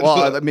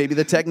what? Maybe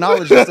the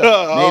technology stuff.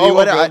 Maybe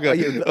I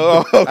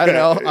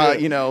don't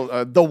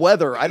know. The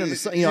weather. I don't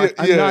know.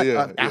 I'm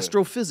not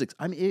astrophysics.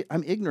 I'm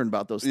ignorant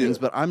about those things,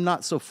 but I'm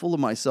not so full of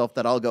myself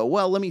that I'll go,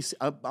 well, let me see,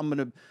 I'm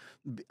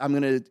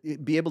gonna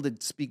be able to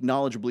speak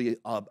knowledgeably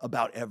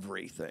about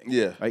everything.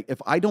 Yeah. Right?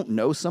 If I don't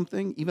know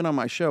something, even on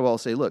my show, I'll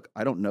say, look,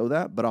 I don't know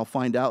that, but I'll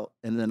find out,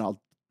 and then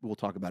we'll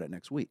talk about it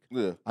next week.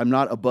 Yeah. I'm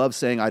not above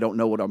saying I don't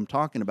know what I'm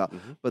talking about.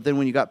 But then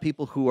when you got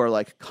people who are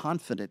like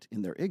confident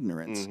in their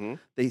ignorance,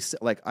 they say,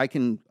 like I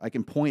can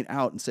point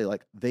out and say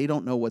like they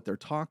don't know what they're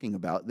talking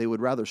about. They would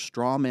rather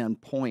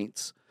strawman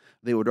points.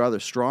 They would rather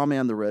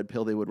strawman the red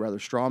pill. They would rather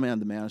strawman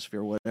the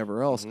manosphere,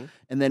 whatever else,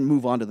 and then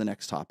move on to the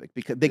next topic.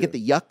 Because they get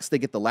the yucks, they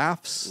get the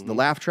laughs, the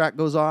laugh track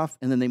goes off,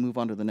 and then they move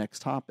on to the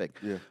next topic.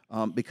 Yeah.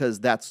 Because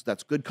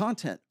that's good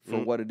content for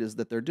what it is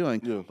that they're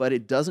doing. Yeah. But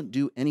it doesn't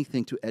do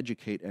anything to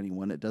educate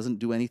anyone. It doesn't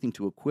do anything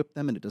to equip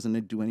them, and it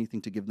doesn't do anything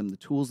to give them the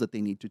tools that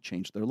they need to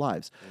change their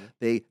lives.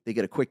 They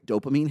get a quick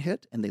dopamine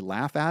hit, and they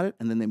laugh at it,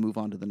 and then they move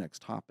on to the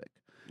next topic.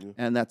 Yeah.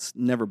 And that's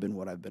never been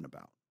what I've been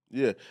about.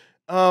 Yeah.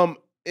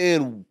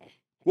 And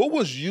what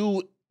was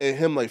you and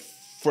him like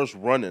first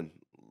running?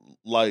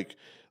 Like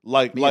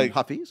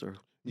Hafeez or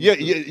yeah.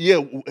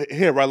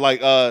 Here, right?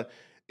 Like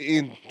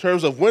in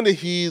terms of when did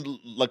he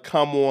like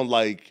come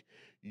on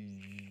in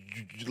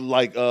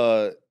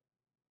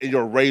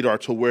your radar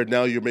to where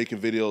now you're making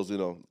videos,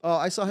 Oh,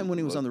 I saw him when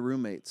he was on The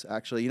Roommates,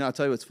 actually. I'll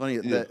tell you what's funny,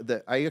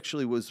 that I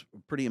actually was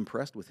pretty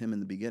impressed with him in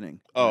the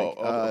beginning.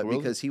 Really?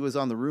 Because he was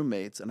on The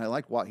Roommates, and I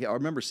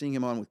remember seeing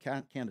him on with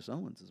Candace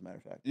Owens, as a matter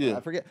of fact. Yeah.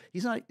 I forget.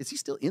 Is he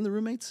still in The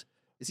Roommates?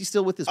 Is he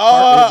still with his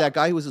partner, that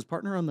guy who was his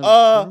partner on The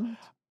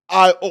Roommates?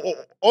 I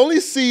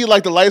only see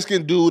like the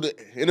light-skinned dude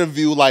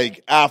interview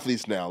like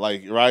athletes now,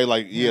 like right,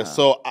 like yeah.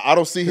 So I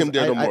don't see him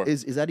there no more.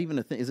 Is that even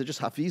a thing? Is it just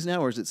Hafeez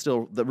now, or is it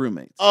still The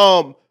Roommates?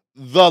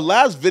 The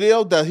last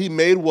video that he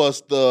made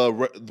was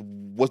the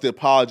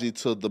apology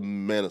to the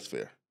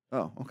manosphere.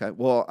 Oh, okay.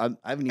 Well, I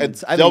haven't even.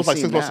 That was like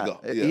 6 months ago.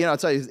 Yeah. I'll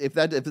tell you if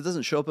it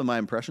doesn't show up in my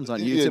impressions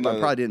on YouTube, I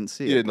probably didn't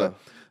see it.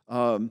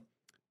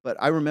 But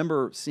I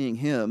remember seeing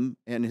him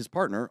and his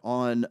partner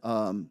on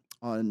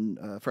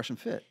Fresh and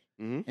Fit.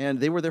 And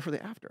they were there for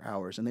the after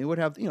hours, and they would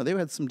have, they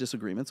had some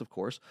disagreements, of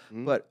course,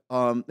 but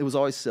it was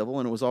always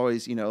civil, and it was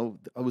always, it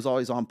was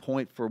always on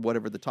point for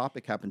whatever the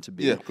topic happened to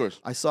be. Yeah, of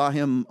course. I saw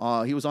him,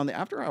 he was on the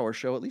after hour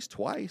show at least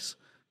twice,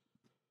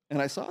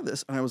 and I saw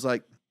this, and I was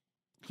like,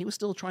 he was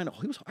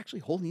actually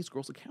holding these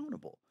girls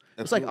accountable.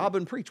 It was like Abba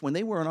Preach when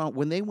they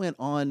went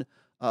on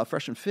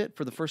Fresh and Fit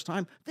for the first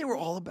time, they were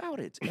all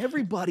about it.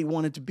 Everybody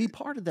wanted to be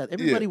part of that.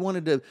 Everybody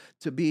wanted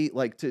to be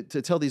like to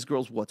tell these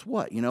girls what's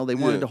what. They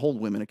wanted to hold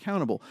women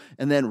accountable.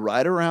 And then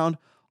right around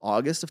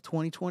August of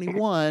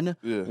 2021,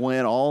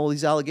 when all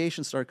these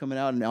allegations started coming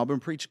out, and Abba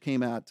Preach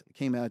came at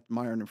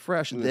Myron and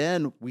Fresh,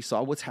 then we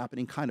saw what's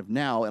happening kind of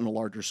now in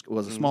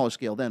a smaller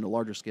scale then, a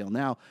larger scale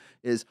now,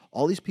 is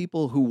all these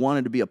people who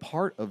wanted to be a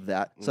part of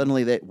that,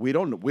 suddenly we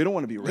don't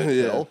want to be red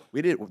pill.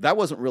 That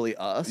wasn't really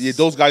us. Yeah,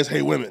 those guys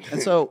hate women.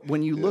 And so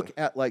when you look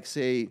at like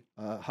say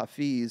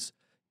Hafeez,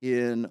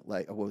 in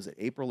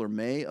April or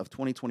May of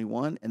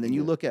 2021, and then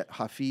you look at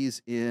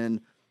Hafiz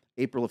in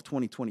April of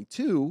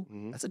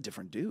 2022, that's a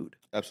different dude.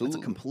 Absolutely.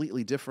 That's a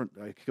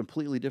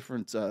completely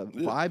different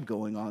vibe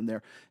going on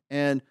there.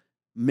 And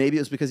maybe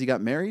it's because he got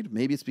married.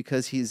 Maybe it's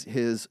because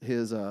his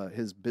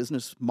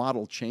business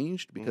model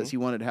changed because he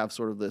wanted to have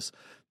sort of this,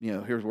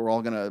 here's we're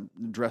all gonna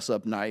dress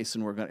up nice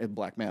and we're gonna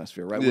Black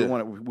Manosphere, right? Yeah.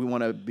 We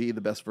want to be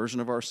the best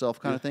version of ourselves,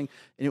 kind of thing.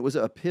 And it was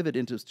a pivot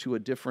to a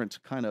different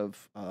kind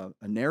of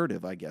a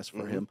narrative, I guess,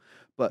 for him.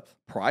 But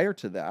prior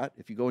to that,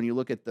 if you go and you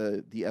look at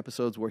the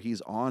episodes where he's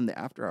on the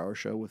After Hour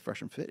show with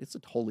Fresh and Fit, it's a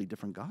totally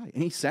different guy,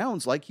 and he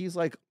sounds like he's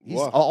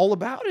all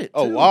about it.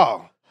 Oh too.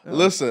 wow. Yeah.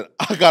 Listen,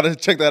 I gotta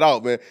check that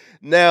out, man.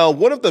 Now,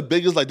 one of the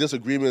biggest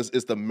disagreements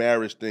is the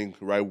marriage thing,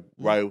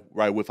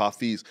 right, with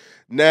Hafiz.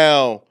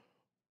 Now,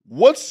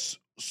 what's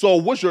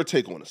your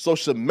take on it? So,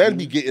 should men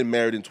be getting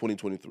married in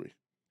 2023?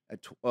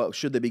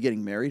 Should they be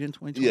getting married in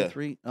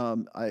 2023? Yeah.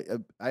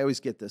 I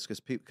always get this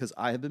because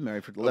I have been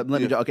married for. Let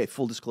me do. Okay,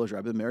 full disclosure.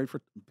 I've been married for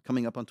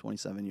coming up on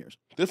 27 years.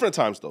 Different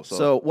times though.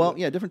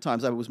 Different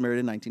times. I was married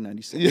in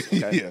 1996.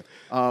 Okay?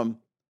 Yeah.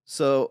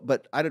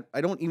 But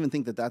I don't even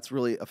think that that's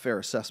really a fair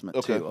assessment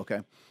too.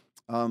 Okay.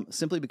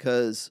 Simply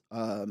because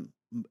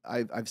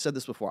I've said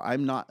this before.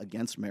 I'm not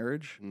against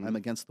marriage. I'm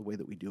against the way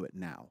that we do it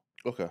now.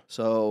 Okay.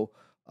 So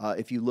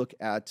if you look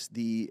at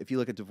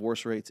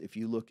divorce rates, if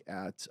you look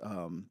at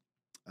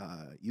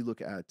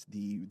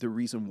the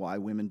reason why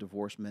women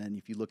divorce men.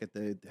 If you look at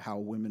how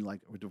women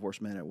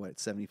divorce men at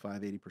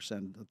 75-80%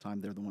 of the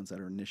time, they're the ones that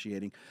are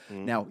initiating.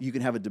 Now you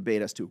can have a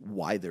debate as to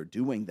why they're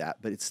doing that,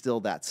 but it's still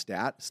that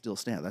stat still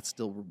stands. That's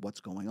still what's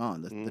going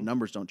on. The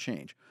numbers don't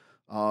change.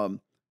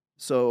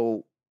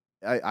 So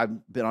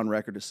I've been on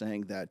record as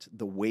saying that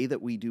the way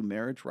that we do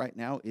marriage right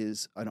now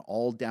is an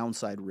all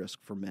downside risk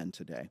for men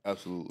today.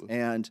 Absolutely.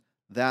 And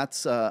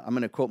that's I'm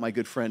going to quote my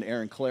good friend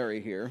Aaron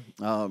Clary here.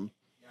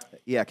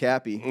 Yeah,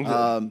 Cappy.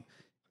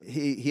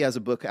 He has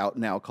a book out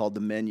now called The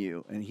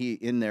Menu, and he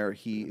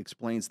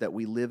explains that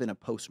we live in a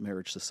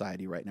post-marriage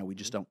society right now. We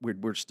just don't.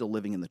 We're still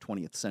living in the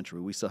 20th century.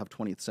 We still have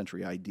 20th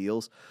century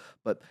ideals,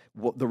 but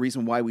the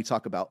reason why we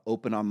talk about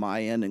open on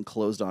my end and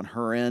closed on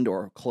her end,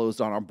 or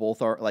closed on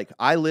both our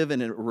I live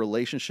in a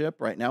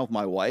relationship right now with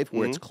my wife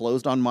where it's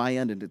closed on my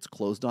end and it's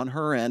closed on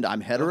her end.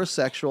 I'm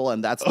heterosexual,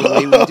 and that's the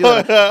way we do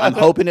it. I'm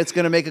hoping it's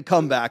going to make a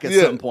comeback at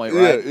some point,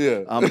 right?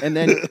 Yeah.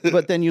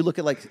 But then you look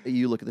at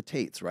the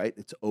Tates, right?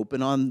 It's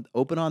open on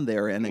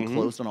their end and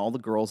closed on all the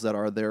girls that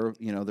are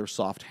their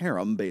soft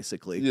harem,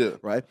 basically,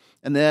 right?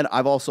 And then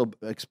I've also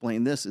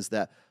explained this is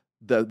that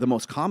the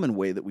most common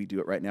way that we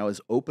do it right now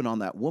is open on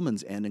that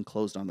woman's end and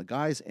closed on the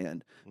guy's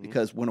end,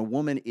 because when a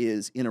woman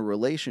is in a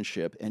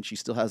relationship and she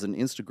still has an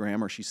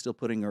Instagram, or she's still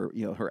putting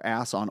her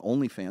ass on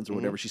OnlyFans or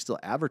whatever, she's still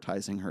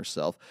advertising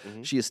herself.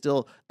 She is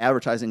still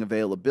advertising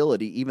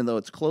availability, even though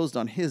it's closed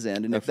on his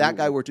end. And if that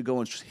guy were to go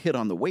and hit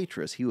on the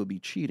waitress, he would be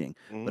cheating.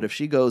 But if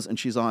she goes and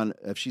she's on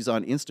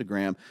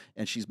Instagram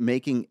and she's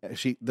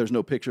there's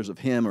no pictures of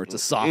him, or it's a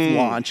soft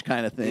launch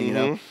kind of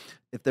thing,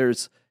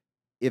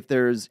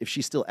 if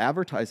she's still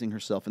advertising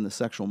herself in the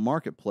sexual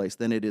marketplace,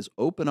 then it is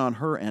open on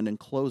her end and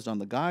closed on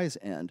the guy's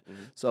end.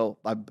 So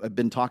I've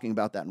been talking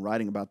about that and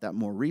writing about that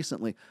more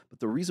recently. But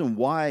the reason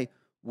why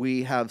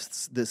we have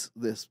this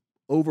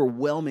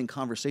overwhelming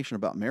conversation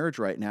about marriage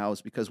right now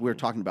is because we're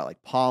talking about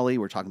poly,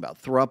 we're talking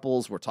about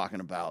thruples, we're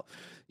talking about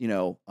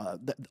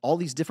all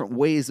these different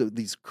ways, of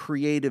these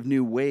creative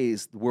new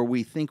ways where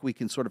we think we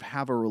can sort of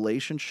have a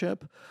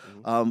relationship,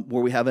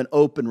 where we have an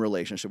open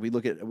relationship. We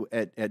look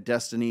at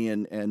Destiny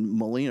and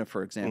Melina,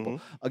 for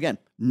example. Again,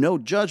 no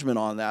judgment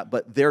on that,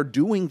 but they're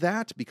doing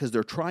that because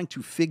they're trying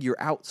to figure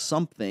out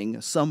some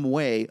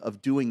way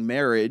of doing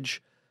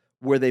marriage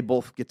where they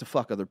both get to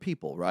fuck other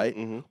people, right?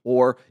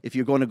 Or if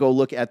you're going to go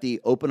look at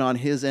the open on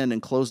his end and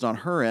closed on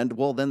her end,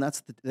 well, then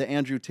that's the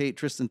Andrew Tate,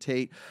 Tristan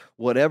Tate,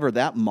 whatever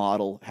that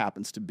model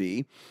happens to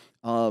be.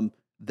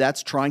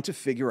 That's trying to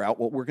figure out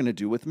what we're going to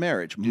do with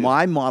marriage.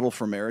 My model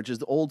for marriage is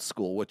the old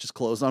school, which is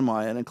closed on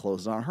my end and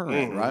closed on her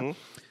end, right?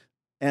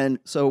 And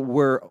so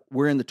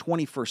we're in the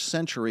 21st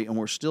century, and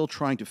we're still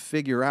trying to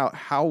figure out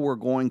how we're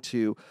going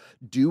to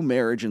do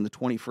marriage in the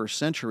 21st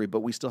century,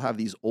 but we still have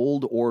these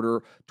old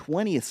order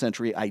 20th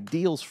century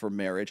ideals for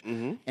marriage.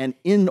 And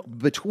in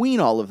between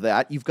all of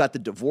that, you've got the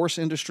divorce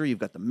industry, you've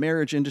got the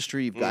marriage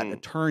industry, you've got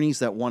attorneys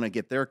that want to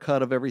get their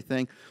cut of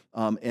everything,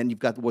 and you've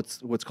got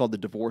what's called the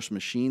divorce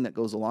machine that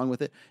goes along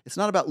with it. It's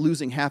not about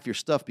losing half your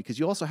stuff, because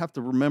you also have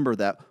to remember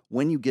that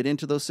when you get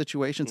into those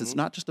situations, it's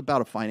not just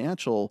about a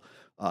financial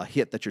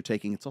hit that you're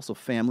taking. It's also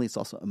family. It's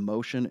also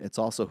emotion. It's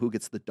also who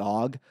gets the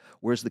dog.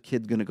 Where's the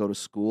kid going to go to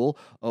school?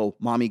 Oh,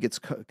 mommy gets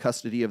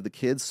custody of the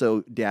kids,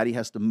 so daddy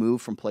has to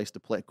move from place to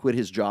place, quit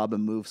his job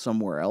and move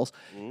somewhere else.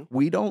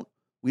 We don't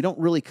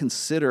really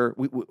consider.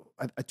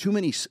 Too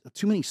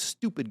many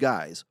stupid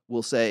guys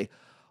will say,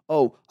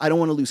 "Oh, I don't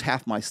want to lose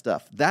half my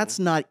stuff." That's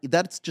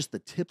just the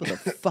tip of the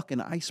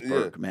fucking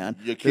iceberg, man.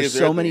 There's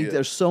so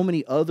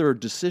many other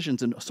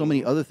decisions and so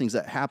many other things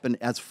that happen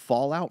as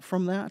fallout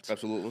from that.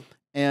 Absolutely.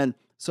 And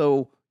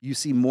so you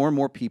see more and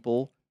more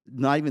people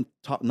not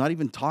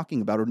even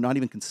talking about or not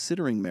even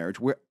considering marriage.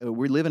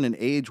 We live in an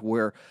age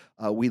where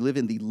we live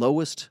in the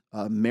lowest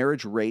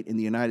marriage rate in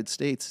the United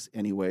States,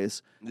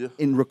 anyways,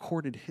 in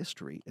recorded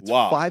history. It's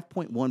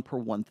 5.1 per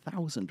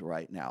 1,000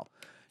 right now.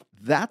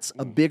 That's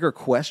a bigger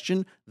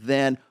question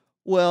than,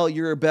 well,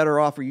 you're better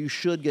off or you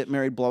should get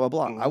married, blah, blah,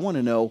 blah. I want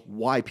to know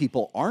why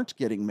people aren't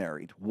getting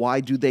married.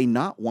 Why do they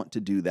not want to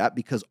do that?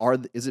 Because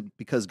is it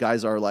because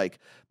guys are like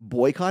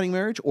boycotting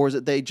marriage, or is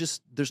it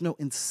there's no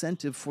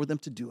incentive for them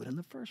to do it in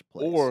the first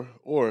place?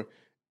 Or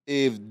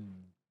if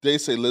they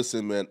say,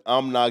 listen, man,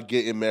 I'm not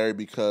getting married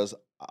because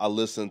I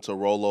listened to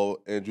Rollo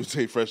and you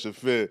take Fresh and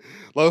Fit.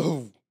 Like,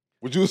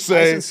 would you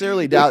say? I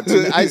sincerely doubt.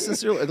 Here's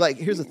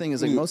the thing: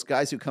 is like most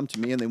guys who come to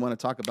me and they want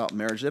to talk about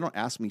marriage, they don't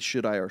ask me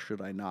should I or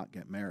should I not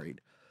get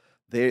married.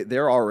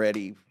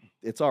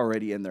 It's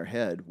already in their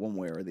head one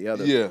way or the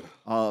other. Yeah.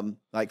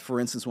 Like for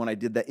instance, when I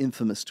did that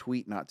infamous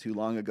tweet not too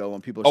long ago,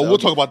 when people we'll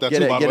talk about that too.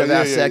 Get a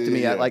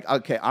vasectomy. Yeah. Like,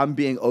 okay, I'm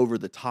being over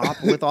the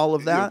top with all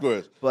of that. Of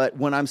course. But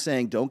when I'm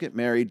saying don't get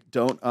married,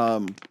 don't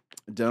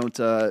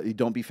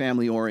be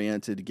family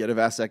oriented, get a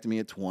vasectomy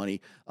at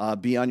 20,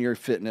 be on your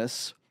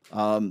fitness.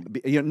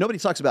 Nobody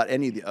talks about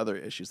any of the other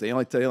issues. They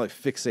only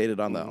fixated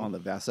on the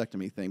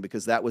vasectomy thing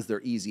because that was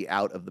their easy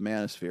out of the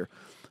manosphere.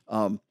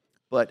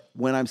 But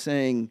when I'm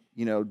saying,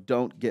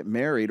 don't get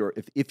married, or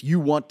if you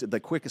want the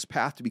quickest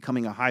path to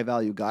becoming a high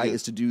value guy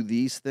is to do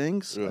these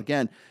things,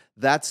 again,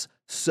 that's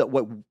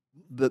what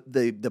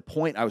the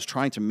point I was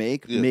trying to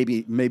make,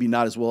 maybe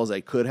not as well as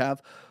I could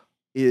have,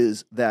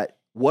 is that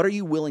what are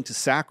you willing to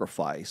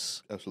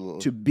sacrifice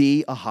to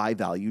be a high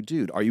value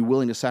dude? Are you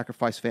willing to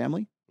sacrifice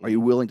family? Are you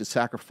willing to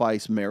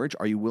sacrifice marriage?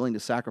 Are you willing to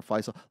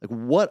sacrifice,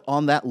 what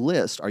on that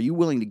list are you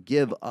willing to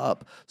give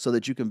up so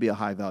that you can be a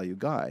high-value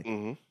guy?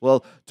 Mm-hmm.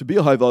 Well, to be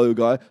a high-value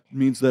guy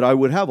means that I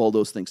would have all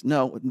those things.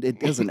 No, it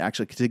doesn't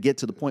actually. To get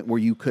to the point where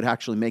you could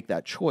actually make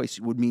that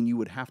choice would mean you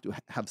would have to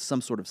have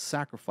some sort of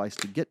sacrifice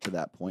to get to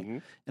that point. Mm-hmm.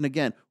 And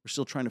again, we're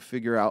still trying to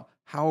figure out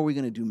how are we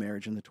going to do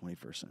marriage in the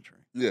 21st century?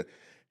 Yeah.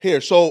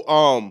 Here,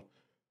 so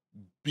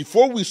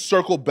before we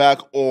circle back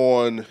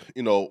on,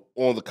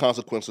 on the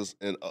consequences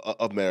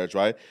of marriage,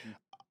 right?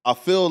 I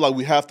feel like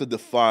we have to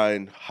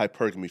define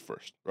hypergamy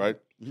first, right?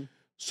 Mm-hmm.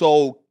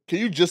 So can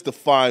you just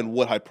define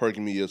what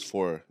hypergamy is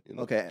for?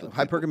 Okay,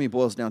 hypergamy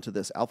boils down to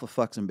this: alpha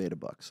fucks and beta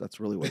bucks. That's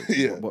really what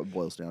what it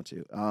boils down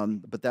to.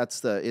 But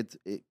that's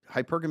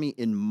hypergamy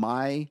in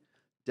my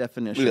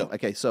definition. Yeah.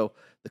 Okay, so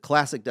the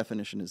classic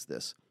definition is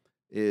this: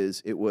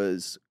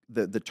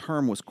 the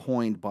term was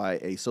coined by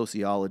a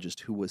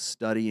sociologist who was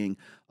studying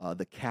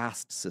the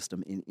caste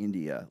system in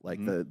India, like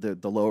the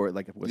lower,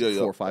 like 4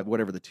 or 5,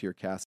 whatever the tier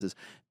caste is,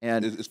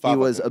 and he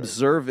was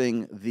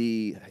observing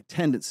the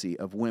tendency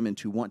of women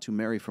to want to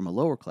marry from a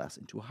lower class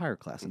into a higher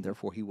class, and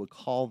therefore he would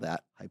call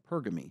that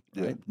hypergamy,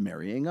 right?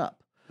 Marrying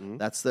up. Mm-hmm.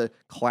 That's the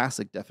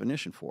classic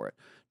definition for it.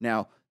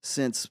 Now,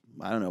 since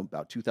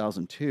about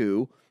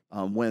 2002.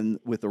 When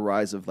with the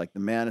rise of like the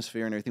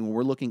manosphere and everything, when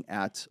we're looking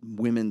at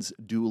women's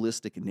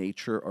dualistic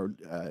nature or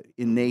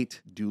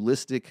innate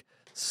dualistic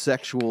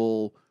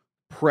sexual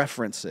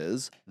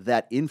preferences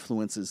that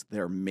influences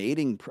their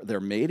mating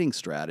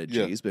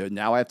strategies, but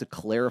now I have to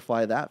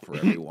clarify that for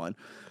everyone.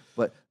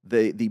 But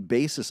the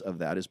basis of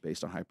that is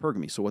based on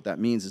hypergamy. So what that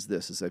means is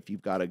this: is that if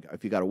you've got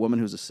a woman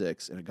who's a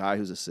 6 and a guy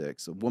who's a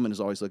 6, a woman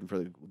is always looking for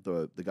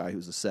the guy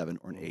who's a 7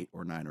 or an 8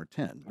 or 9 or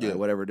 10, right?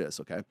 Whatever it is.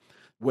 Okay,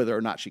 whether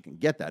or not she can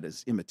get that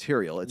is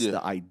immaterial. It's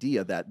the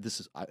idea that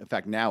this is, in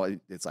fact, now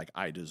it's like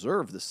I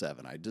deserve the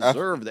 7, I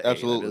deserve the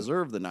 8, I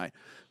deserve the 9.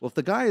 Well, if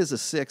the guy is a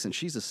 6 and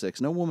she's a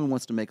 6, no woman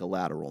wants to make a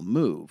lateral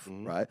move,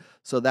 right?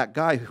 So that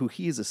guy who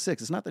he's a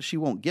 6, it's not that she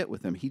won't get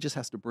with him. He just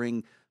has to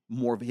bring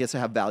more. He has to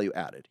have value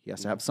added. He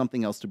has to have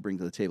something else to bring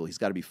to the table. He's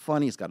got to be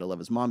funny. He's got to love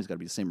his mom. He's got to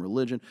be the same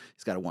religion.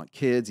 He's got to want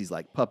kids. He's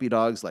like puppy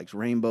dogs, likes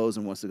rainbows,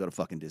 and wants to go to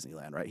fucking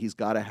Disneyland, right? He's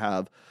got to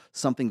have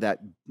something that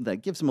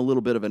gives him a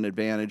little bit of an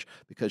advantage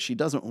because she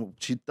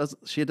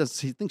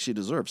thinks she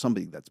deserves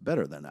somebody that's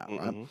better than that,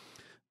 right?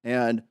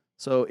 And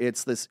so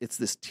it's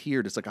this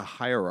tiered. It's like a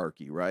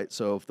hierarchy, right?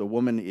 So if the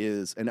woman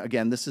is, and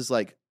again, this is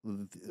like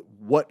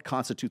what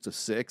constitutes a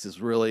 6 is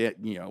really,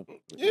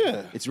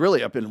 it's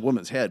really up in a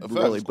woman's head,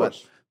 really,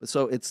 but.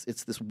 So it's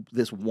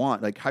this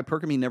want, like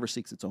hypergamy never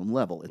seeks its own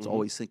level. It's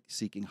always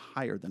seeking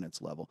higher than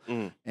its level.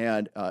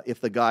 And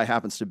if the guy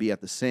happens to be at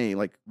the same,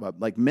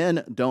 like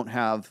men don't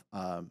have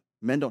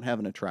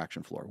an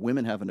attraction floor.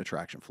 Women have an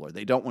attraction floor.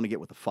 They don't want to get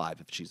with a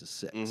 5 if she's a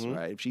 6,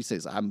 right? If she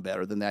says I'm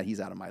better than that,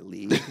 he's out of my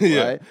league,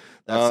 right?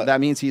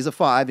 That means he's a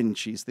 5 and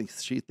she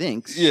thinks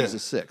she's a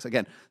 6.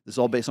 Again, this is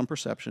all based on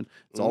perception.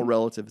 It's all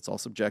relative. It's all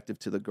subjective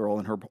to the girl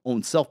and her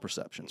own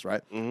self-perceptions,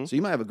 right? So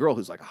you might have a girl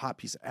who's like a hot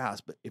piece of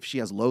ass, but if she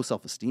has low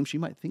self-esteem, she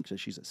might think that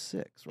she's a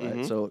 6,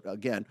 right? So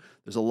again,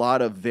 there's a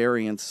lot of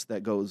variance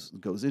that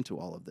goes into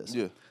all of this.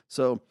 Yeah.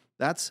 So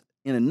that's,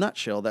 in a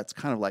nutshell, that's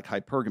kind of like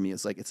hypergamy.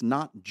 It's like it's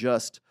not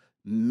just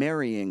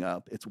marrying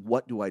up. It's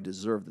what do I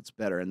deserve that's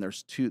better. And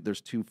there's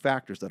two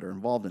factors that are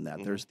involved in that.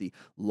 Mm-hmm. There's the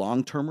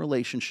long-term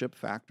relationship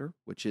factor,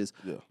 which is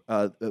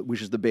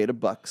the beta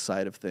buck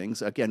side of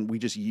things. Again, we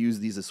just use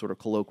these as sort of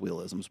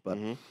colloquialisms, but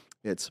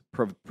it's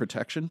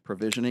protection,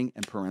 provisioning,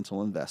 and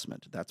parental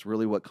investment. That's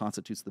really what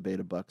constitutes the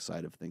beta buck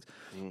side of things.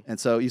 And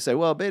so you say,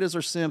 well, betas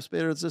are simps,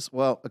 betas this.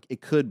 Well,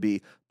 it could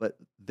be, but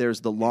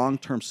there's the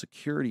long-term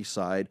security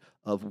side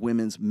of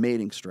women's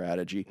mating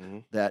strategy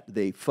that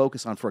they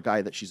focus on for a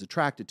guy that she's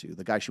attracted to,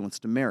 the guy she wants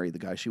to marry, the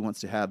guy she wants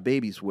to have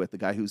babies with, the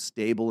guy who's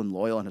stable and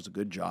loyal and has a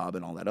good job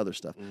and all that other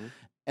stuff.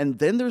 And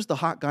then there's the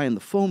hot guy in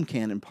the foam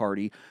cannon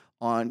party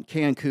on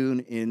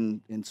Cancun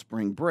in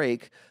spring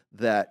break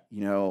that,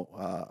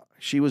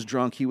 she was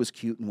drunk, he was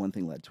cute, and one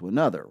thing led to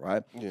another,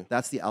 right? Yeah.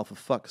 That's the alpha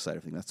fuck side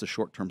of things. That's the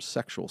short-term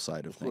sexual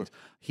side of things.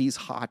 He's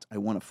hot, I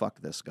want to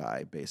fuck this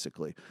guy,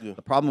 basically. Yeah.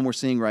 The problem we're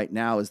seeing right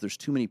now is there's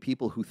too many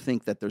people who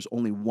think that there's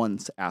only one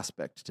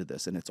aspect to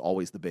this, and it's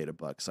always the beta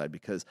buck side,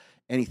 because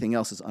anything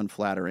else is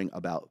unflattering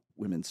about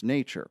women's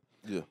nature.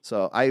 Yeah.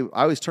 So I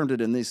always turned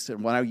it in these,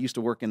 when I used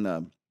to work in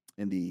the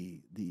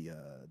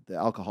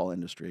alcohol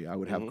industry, I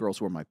would have girls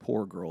who were my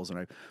poor girls, and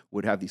I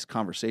would have these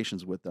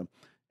conversations with them.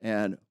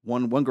 And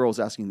one girl was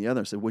asking the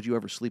other, said, would you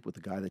ever sleep with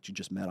the guy that you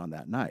just met on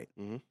that night?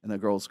 And the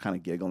girls kind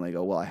of giggle, and they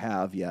go, well, I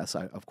have, yes,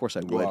 of course I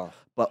would,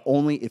 but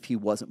only if he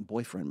wasn't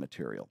boyfriend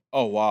material.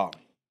 Oh, wow.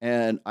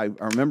 And I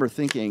remember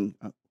thinking,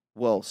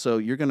 well, so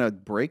you're going to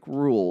break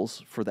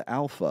rules for the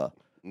alpha,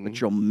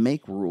 but you'll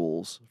make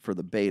rules for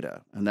the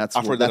beta. And that's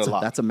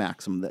a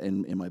maxim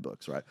in my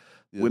books, right?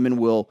 Yeah. Women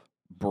will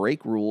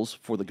break rules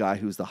for the guy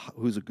who's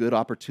a good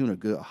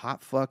opportunity, a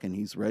hot fuck, and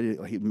he's ready.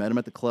 He met him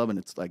at the club, and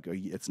it's like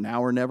it's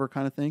now or never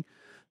kind of thing.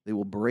 They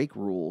will break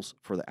rules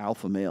for the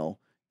alpha male,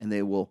 and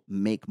they will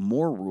make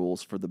more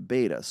rules for the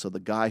beta. So the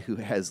guy who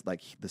has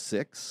like the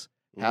 6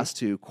 has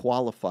to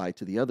qualify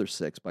to the other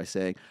 6 by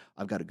saying,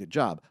 I've got a good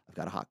job, I've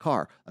got a hot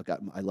car,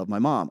 I love my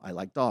mom, I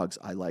like dogs,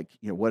 I like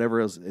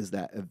whatever else is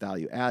that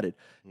value added,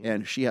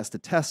 and she has to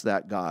test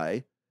that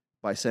guy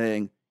by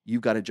saying,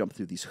 you've got to jump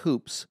through these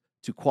hoops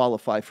to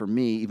qualify for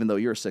me, even though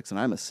you're a 6 and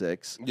I'm a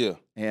 6. Yeah.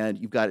 And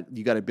you got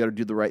to better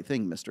do the right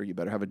thing, mister. You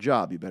better have a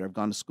job. You better have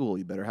gone to school.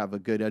 You better have a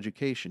good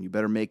education. You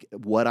better make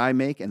what I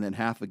make and then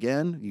half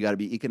again. You got to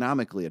be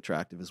economically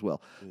attractive as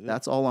well.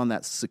 That's all on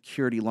that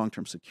security,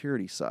 long-term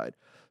security side.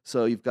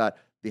 So you've got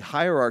the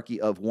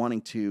hierarchy of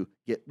wanting to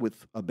get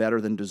with a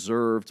better than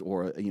deserved,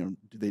 or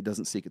it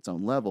doesn't seek its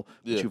own level.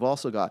 But you've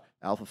also got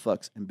alpha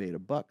fucks and beta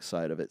buck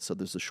side of it. So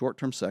there's the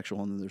short-term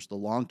sexual, and then there's the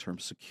long-term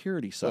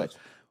security side. Yes.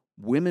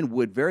 Women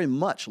would very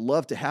much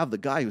love to have the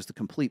guy who's the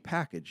complete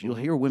package. You'll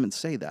hear women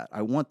say that.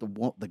 I want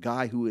the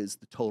guy who is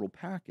the total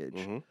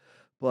package.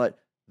 But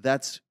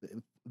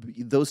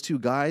those two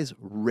guys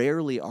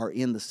rarely are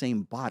in the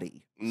same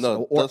body.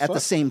 Or at the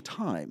same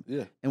time.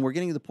 Yeah. And we're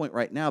getting to the point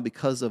right now,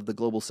 because of the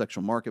global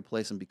sexual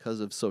marketplace and because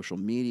of social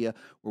media,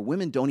 where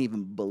women don't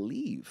even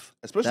believe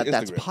that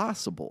that's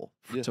possible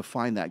to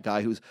find that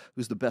guy who's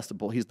the best of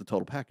both. He's the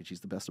total package. He's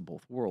the best of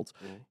both worlds.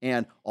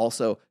 And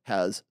also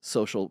has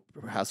social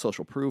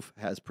proof,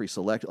 has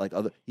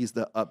pre-selected, he's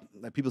the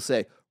people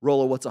say,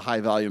 Rollo, what's a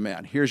high value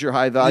man? Here's your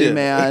high value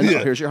man. Yeah.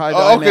 Here's your high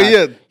value man.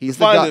 Yeah. He's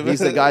the guy. He's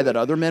the guy that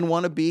other men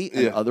want to be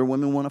and other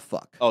women want to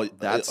fuck. Oh,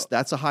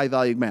 that's a high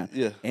value man.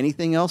 Yeah.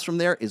 Anything else from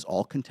there is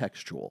all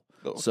contextual.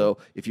 Oh. So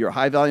if you're a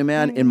high value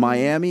man in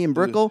Miami and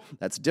Brickell,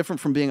 that's different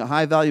from being a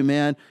high value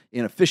man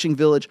in a fishing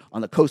village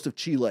on the coast of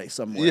Chile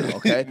somewhere.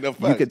 Okay, no,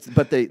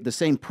 but the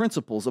same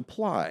principles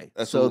apply.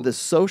 Absolutely. So the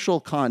social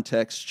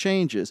context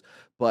changes.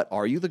 But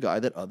are you the guy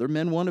that other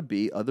men want to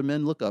be, other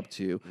men look up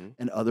to,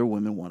 and other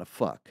women want to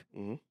fuck?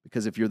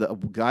 Because if you're the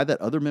guy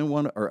that other men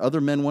want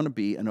to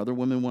be, and other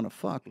women want to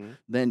fuck,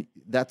 then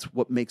that's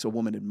what makes a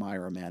woman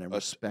admire a man and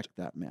respect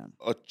that man.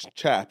 A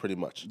Chad, pretty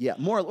much. Yeah,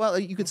 more. Well,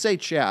 you could say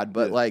Chad,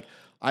 but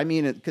I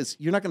mean it, because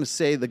you're not going to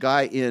say the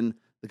guy in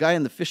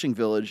the fishing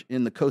village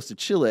in the coast of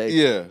Chile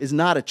is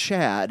not a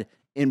Chad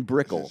in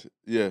Brickell.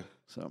 Yeah.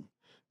 So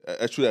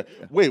that's true. Yeah.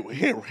 Wait,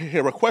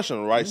 here a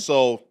question, right?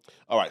 So,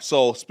 all right.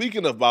 So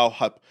speaking about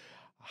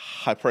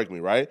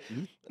hypergamy, right?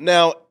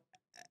 Now,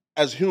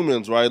 as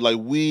humans, right? Like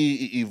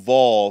we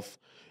evolve,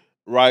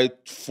 right?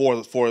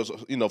 For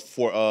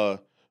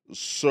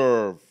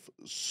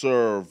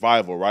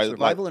survival, right?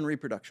 Survival and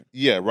reproduction.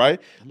 Yeah, right.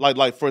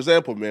 Like for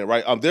example, man,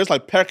 right? There's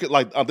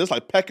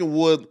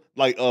peckenwood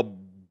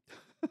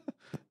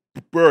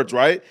birds,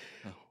 right?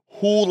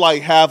 Who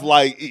have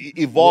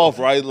evolved,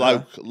 right?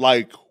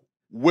 Like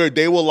where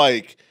they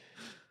will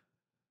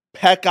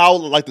peck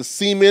out the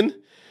semen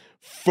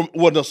from.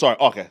 Well, no, sorry.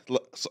 Okay,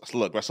 look.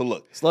 Right. So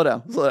look. Slow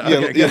down.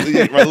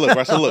 Yeah. Right. Look.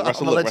 Right. So look. I'm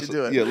gonna let you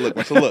do it. Yeah. Look.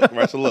 Right. So look.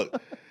 Right. So look.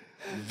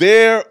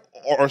 There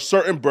are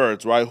certain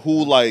birds, right,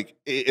 who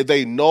if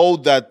they know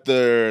that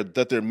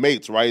their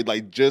mates,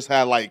 right, just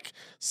had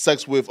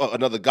sex with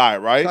another guy,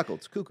 right?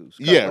 Cuckoos.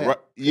 Yeah, right.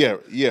 Yeah,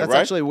 that's right.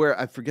 actually where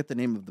I forget the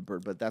name of the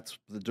bird, but that's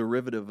the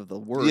derivative of the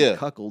word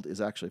cuckold is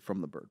actually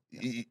from the bird.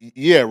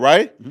 Yeah,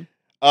 right.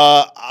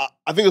 I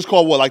think it's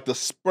called the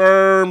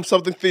sperm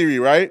something theory,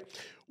 right?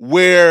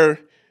 Where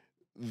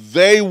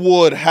they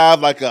would have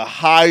like a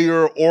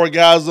higher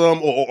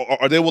orgasm,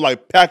 or they would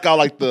like pack out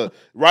like the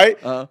right.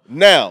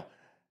 Now,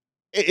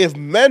 if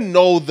men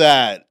know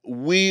that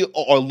we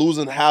are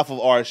losing half of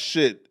our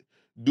shit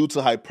due to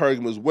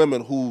hypergamous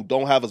women who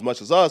don't have as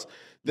much as us,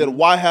 then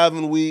why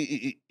haven't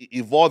we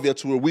evolved yet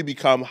to where we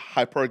become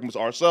hypergamous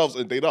ourselves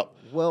and date up?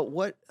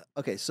 Well,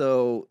 okay,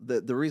 so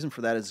the reason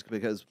for that is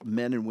because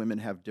men and women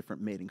have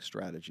different mating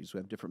strategies.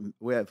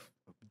 We have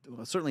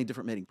certainly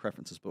different mating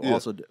preferences, but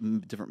also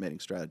different mating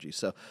strategies.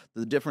 So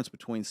the difference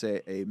between,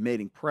 say, a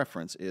mating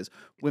preference is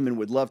women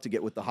would love to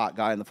get with the hot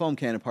guy in the foam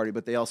cannon party,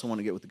 but they also want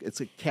to get with it's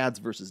like cads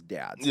versus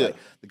dads. Like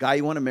the guy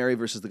you want to marry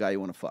versus the guy you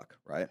want to fuck,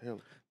 right?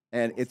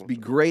 And it'd be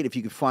great if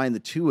you could find the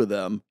two of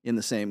them in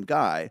the same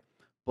guy,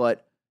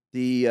 but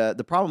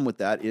the problem with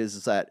that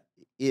is that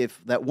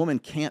if that woman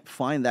can't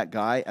find that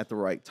guy at the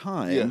right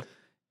time,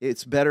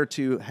 it's better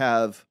to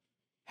have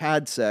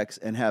had sex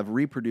and have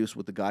reproduced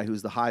with the guy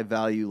who's the high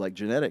value, like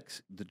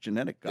the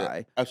genetic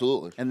guy.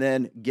 Absolutely. And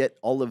then get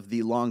all of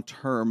the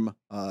long-term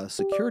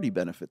security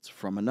benefits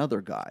from another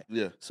guy.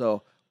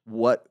 So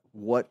what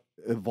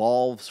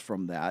evolves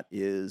from that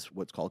is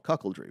what's called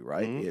cuckoldry,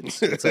 right?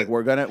 It's like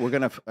we're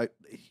gonna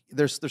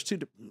there's two.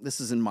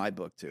 This is in my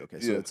book too. Okay,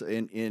 so it's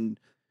in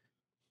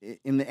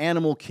the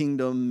animal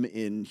kingdom,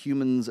 in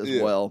humans as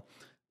well.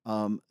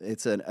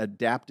 It's an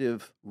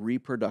adaptive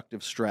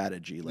reproductive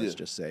strategy, let's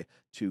just say,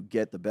 to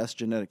get the best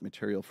genetic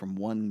material from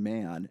one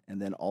man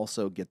and then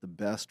also get the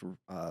best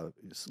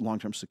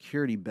long-term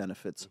security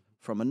benefits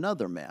from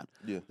another man.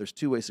 There's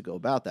two ways to go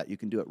about that. You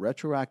can do it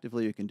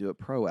retroactively, you can do it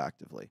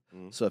proactively.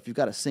 So if you've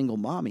got a single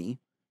mommy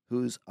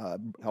who's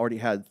already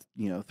had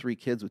 3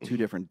 kids with 2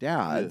 different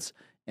dads,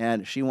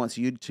 and she wants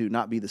you to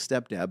not be the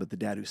stepdad, but the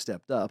dad who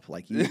stepped up.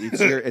 Like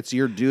it's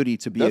your duty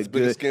to be That's a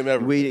good. Game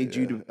ever. We need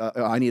you to.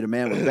 I need a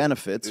man with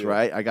benefits,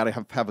 right? I got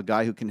to have a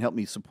guy who can help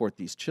me support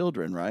these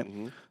children, right?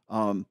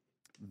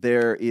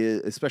 There is,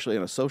 especially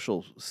on a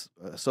social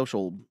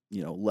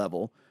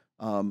level,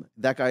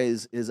 that guy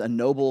is a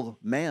noble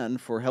man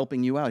for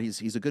helping you out.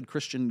 He's a good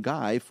Christian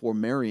guy for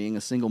marrying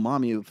a single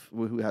mommy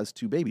who has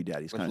 2 baby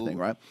daddies, kind of thing,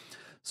 right?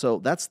 So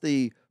that's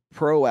the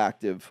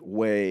proactive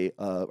way,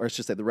 or I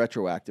should say the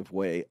retroactive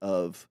way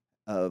of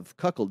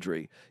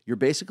cuckoldry. You're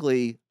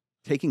basically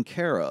taking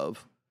care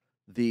of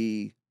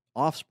the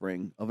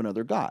offspring of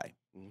another guy,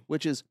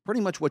 which is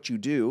pretty much what you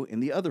do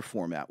in the other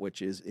format,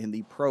 which is in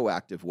the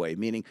proactive way,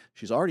 meaning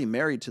she's already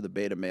married to the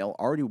beta male,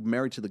 already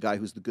married to the guy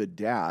who's the good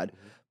dad,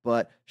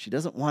 but she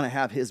doesn't want to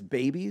have his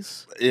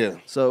babies.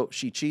 So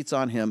she cheats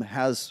on him,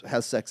 has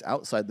sex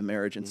outside the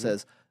marriage, and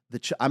says,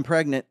 I'm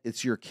pregnant,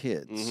 it's your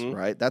kids,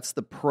 right? That's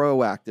the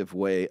proactive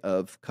way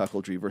of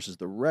cuckoldry versus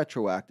the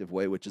retroactive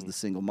way, which is the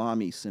single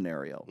mommy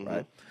scenario,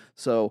 right?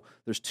 So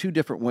there's 2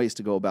 different ways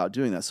to go about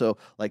doing that. So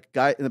like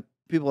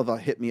people have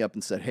hit me up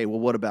and said, hey, well,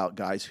 what about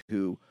guys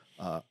who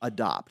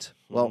adopt?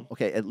 Well,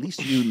 okay, at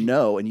least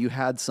and you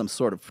had some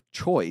sort of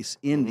choice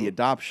in the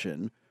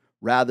adoption,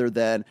 rather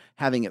than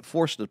having it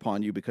forced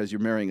upon you because you're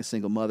marrying a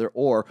single mother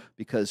or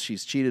because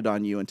she's cheated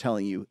on you and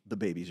telling you the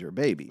baby's your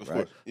baby,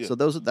 right? So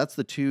that's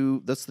the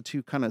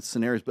two kind of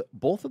scenarios, but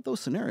both of those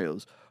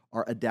scenarios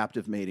are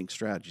adaptive mating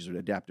strategies or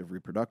adaptive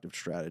reproductive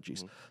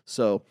strategies.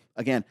 So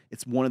again,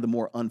 it's one of the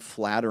more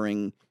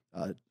unflattering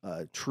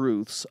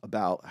truths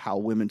about how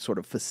women sort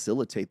of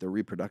facilitate their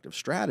reproductive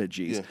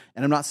strategies.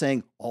 And I'm not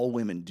saying all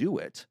women do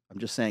it. I'm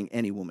just saying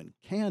any woman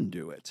can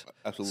do it.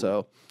 Absolutely.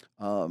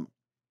 So,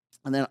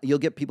 and then you'll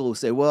get people who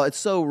say, well, it's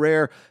so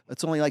rare.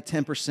 It's only like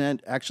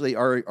 10% actually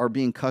are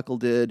being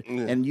cuckolded.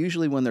 And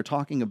usually when they're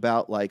talking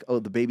about like, oh,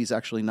 the baby's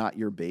actually not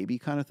your baby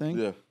kind of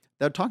thing,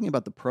 they're talking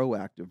about the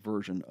proactive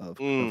version of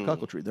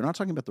cuckoldry. They're not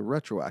talking about the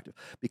retroactive,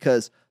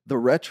 because the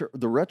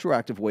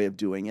retroactive way of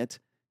doing it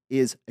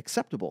is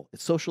acceptable.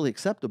 It's socially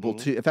acceptable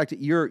to. In fact,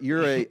 you're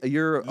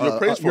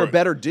a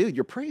better dude.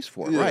 You're praised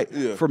for it,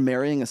 right? For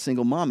marrying a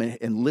single mom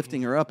and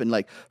lifting her up and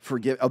like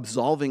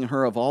absolving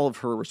her of all of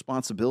her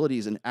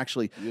responsibilities and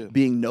actually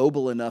being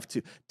noble enough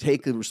to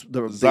take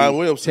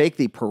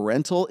the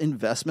parental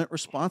investment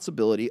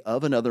responsibility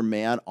of another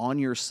man on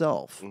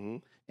yourself.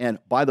 And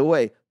by the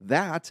way,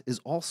 that is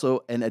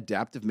also an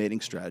adaptive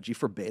mating strategy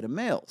for beta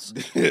males.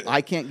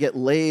 I can't get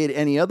laid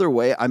any other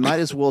way. I might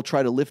as well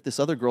try to lift this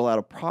other girl out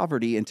of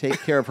poverty and take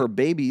care of her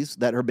babies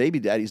that her baby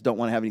daddies don't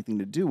want to have anything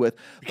to do with.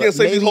 But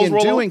maybe in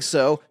doing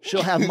so,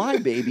 she'll have my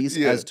babies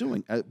as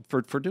doing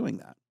for doing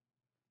that.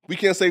 We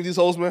can't save these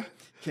hoes, man.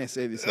 Can't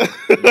save these hoes.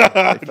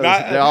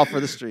 They're all for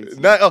the streets.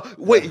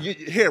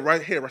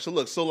 Here. So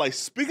look, so like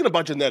speaking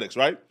about genetics,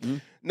 right?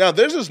 Now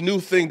there's this new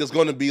thing that's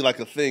going to be like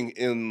a thing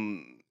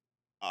in,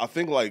 I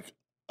think, like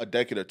a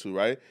decade or two,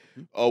 right?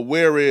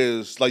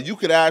 Whereas, like, you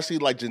could actually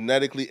like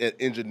genetically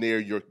engineer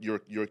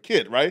your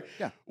kid, right?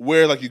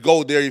 Where like you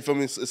go there, you feel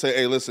me? Say,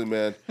 hey, listen,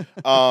 man,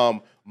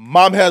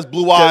 mom has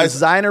blue eyes,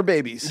 designer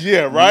babies.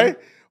 Right.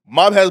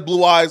 Mom has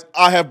blue eyes,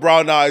 I have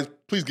brown eyes.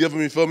 Please give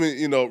me, feel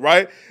me?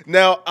 Right?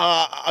 Now,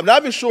 I'm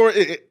not even sure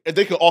if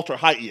they can alter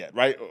height yet,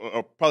 right?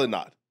 Or probably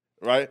not,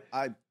 right?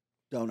 I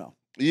don't know.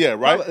 Yeah,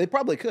 right. They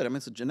probably could. I mean,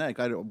 it's a genetic.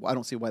 I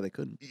don't see why they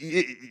couldn't.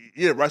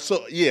 Yeah,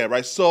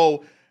 right.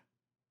 So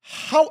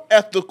how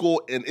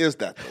ethical and is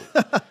that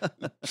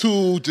though,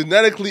 to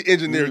genetically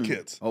engineer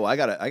kids? Oh, I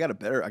got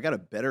a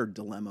better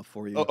dilemma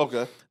for you. Oh,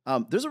 okay.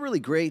 There's a really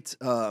great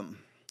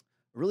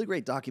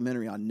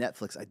documentary on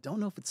Netflix. I don't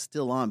know if it's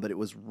still on, but it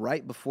was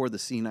right before the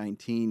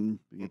C-19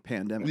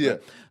 pandemic. Yeah.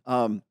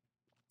 Right?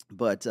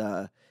 But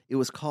it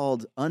was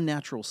called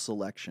Unnatural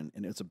Selection,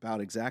 and it's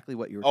about exactly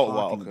what you're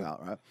talking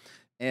about, right?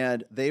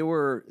 And they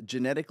were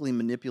genetically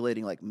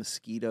manipulating like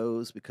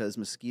mosquitoes because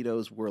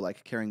mosquitoes were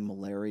like carrying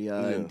malaria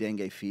and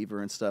dengue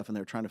fever and stuff, and they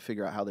were trying to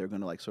figure out how they were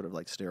going to like sort of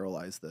like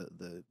sterilize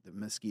the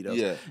mosquitoes.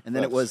 Yeah, and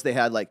then they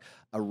had like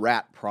a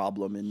rat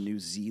problem in New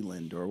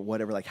Zealand or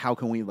whatever. Like how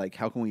can we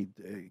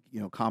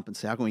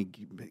compensate? How can we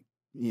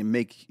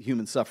make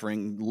human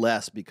suffering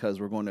less because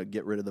we're going to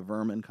get rid of the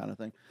vermin kind of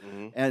thing.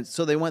 Mm-hmm. And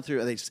so they went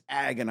through, they just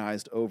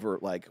agonized over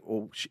like,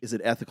 is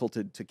it ethical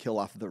to kill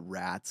off the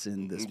rats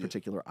in this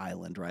particular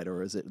island, right?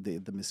 Or is it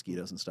the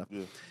mosquitoes and stuff?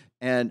 Yeah.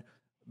 And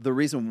the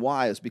reason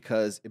why is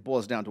because it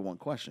boils down to one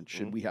question.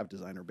 Should we have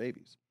designer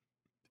babies?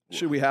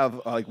 Should we have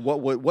like,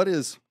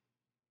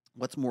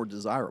 what's more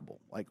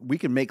desirable? Like we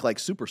can make like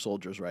super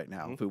soldiers right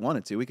now if we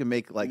wanted to. We can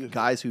make like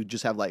guys who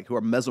just have like who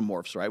are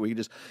mesomorphs, right? We can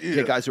just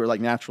get guys who are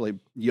like naturally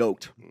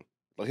yoked,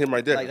 like him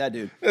right there, like that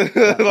dude.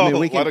 I mean,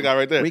 we can, guy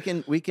right there.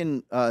 We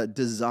can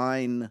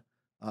design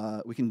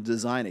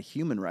a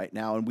human right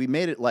now, and we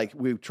made it like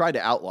we tried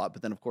to outlaw it,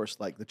 but then of course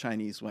like the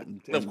Chinese went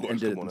and did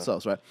it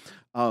themselves, right?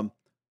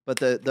 But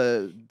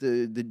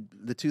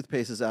the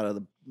toothpaste is out of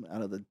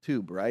the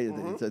tube, right?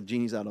 Mm-hmm. The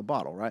genie's out of the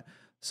bottle, right?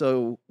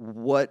 So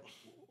what?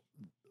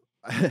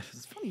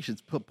 It's funny you should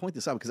point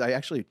this out because I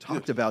actually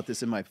talked about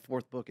this in my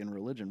fourth book in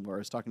religion, where I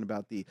was talking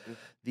about the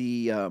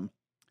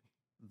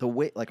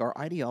way like our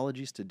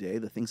ideologies today,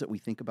 the things that we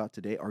think about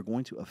today, are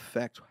going to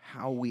affect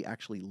how we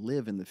actually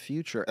live in the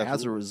future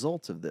as a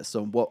result of this.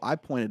 So what I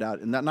pointed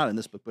out, and not in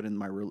this book, but in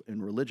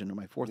religion, in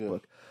my fourth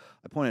book,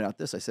 I pointed out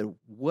this. I said,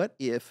 what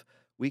if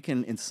we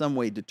can in some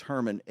way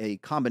determine a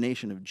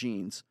combination of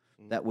genes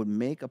that would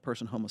make a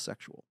person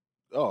homosexual?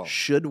 Oh,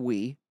 should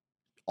we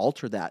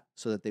alter that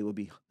so that they will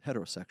be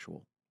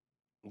heterosexual?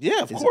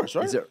 Yeah, of course,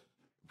 right?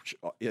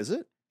 Is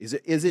it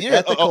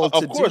ethical to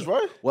do? Of course,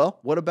 right? Well,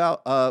 what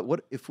about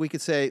what if we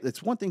could say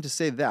it's one thing to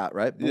say that,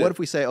 right? But what if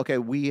we say, okay,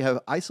 we have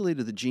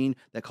isolated the gene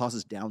that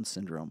causes Down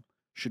syndrome.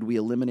 Should we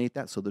eliminate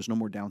that so there's no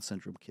more Down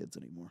syndrome kids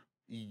anymore?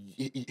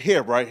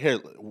 Here, right?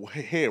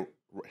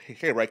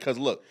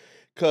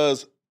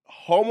 Because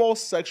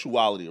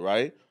homosexuality,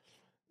 right?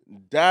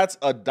 That's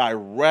a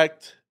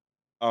direct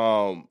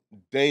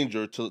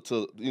danger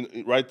to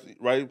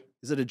right.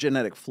 Is it a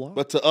genetic flaw?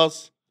 But to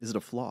us, is it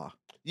a flaw?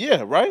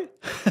 Yeah, right.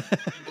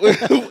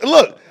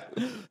 Look,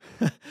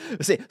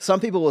 see,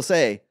 some people will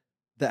say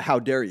that. How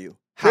dare you?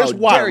 How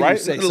dare you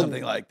say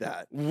something like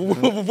that?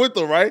 With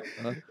the right.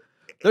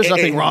 There's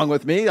nothing wrong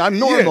with me. I'm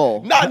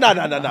normal. Yeah.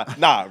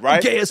 Nah. Right?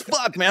 I'm gay as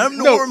fuck, man. I'm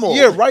normal.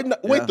 Yeah, right.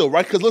 Wait though,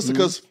 right? Because listen,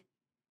 because.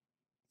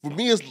 For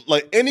me, it's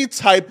like any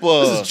type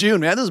of... This is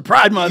June, man. This is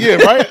Pride Month. Yeah,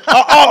 right?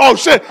 oh,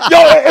 shit. Yo,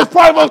 it's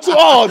Pride Month too.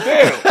 Oh,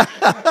 damn.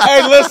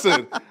 Hey,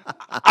 listen.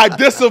 I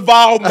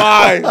disavow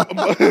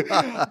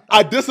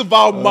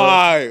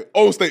my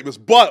own statements.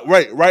 But,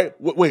 wait,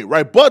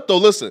 right? But, though,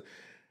 listen.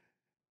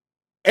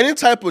 Any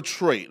type of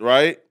trait,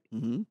 right,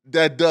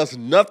 that does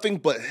nothing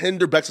but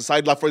hinder back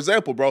society. Like, for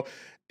example, bro,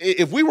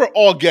 if we were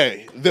all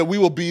gay, then we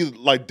will be,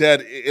 like,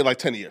 dead in, like,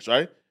 10 years,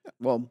 right?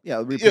 Well, yeah,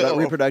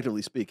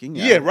 reproductively speaking,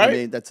 yeah, right. I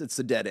mean, it's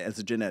a dead end. It's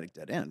a genetic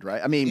dead end,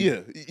 right? I mean,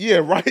 yeah,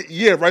 right.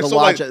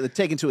 So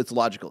taken to its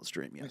logical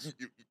extreme, yes.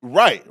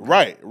 Right.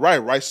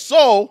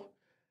 So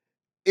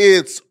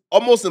it's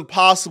almost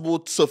impossible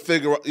to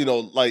figure out,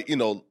 like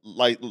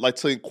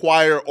to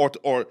inquire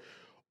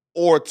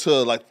or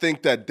to like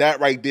think that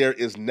right there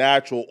is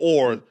natural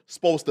or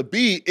supposed to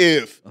be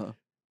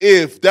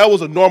if that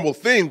was a normal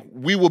thing,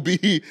 we would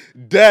be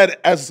dead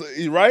as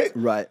right.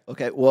 Right.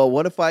 Okay. Well,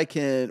 what if I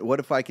can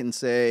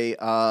say,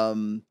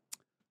 so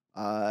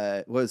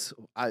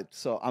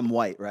I'm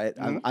white, right?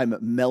 Mm-hmm. I'm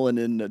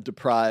melanin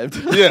deprived.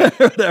 Yeah.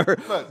 Whatever.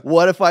 Nice.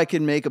 What if I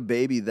can make a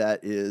baby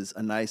that is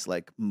a nice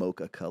like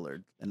mocha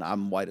colored, and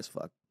I'm white as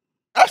fuck?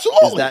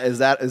 Absolutely. Is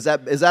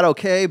that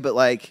okay? But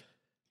like,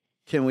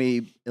 can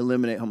we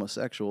eliminate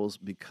homosexuals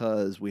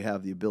because we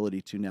have the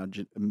ability to now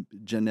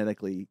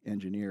genetically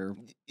engineer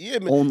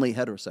only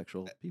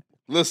heterosexual people?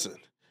 Listen.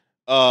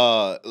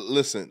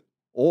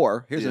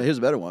 Or here's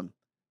a better one.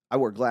 I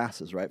wear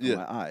glasses, right, for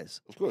my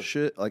eyes. Of course.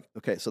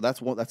 So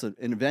that's an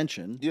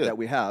invention that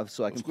we have,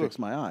 so I can fix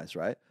my eyes,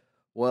 right?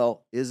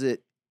 Well, is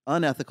it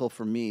unethical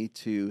for me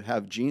to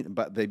have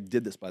but they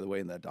did this, by the way,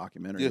 in that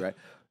documentary, right?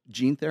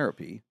 Gene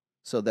therapy,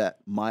 so that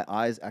my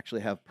eyes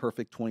actually have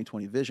perfect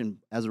 20/20 vision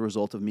as a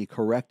result of me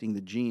correcting the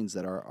genes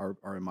that are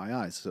in my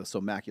eyes. So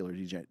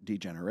macular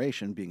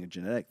degeneration being a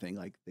genetic thing,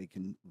 like they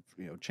can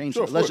change.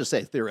 Sure, let's just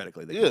say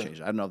theoretically they can change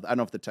it. I don't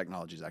know if the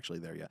technology is actually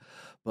there yet,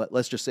 but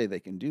let's just say they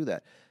can do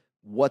that.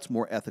 What's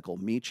more ethical,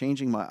 me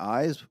changing my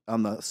eyes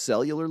on the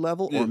cellular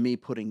level or me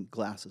putting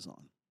glasses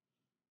on?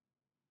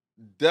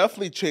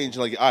 definitely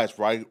changing like your eyes,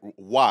 right?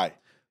 Why?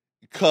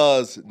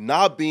 Because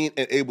not being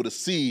able to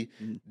see,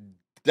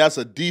 that's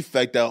a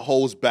defect that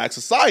holds back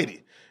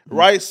society,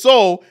 right?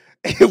 So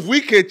if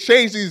we can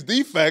change these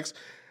defects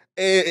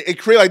and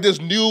create like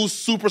this new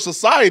super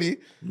society,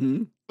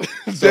 then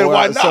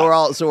why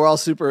not? So we're all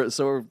super.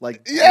 So we're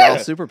like we're all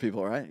super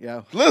people, right?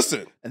 Yeah.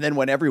 Listen. And then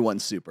when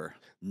everyone's super,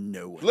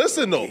 no one.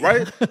 Listen though,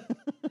 right?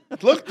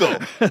 Look though.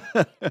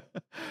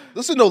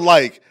 Listen though,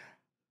 like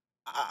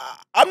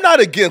I'm not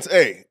against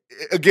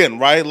again,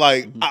 right?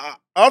 Like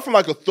I'm from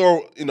like a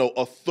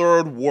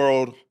third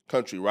world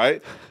country,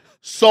 right?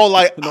 So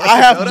like I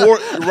have more,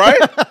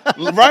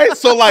 right? Right?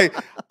 So like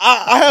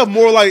I have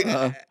more like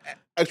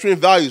extreme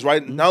values,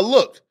 right? Now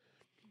look,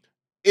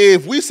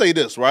 if we say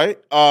this, right?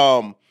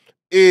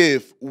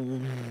 If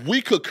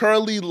we could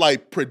currently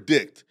like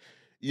predict,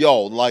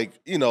 like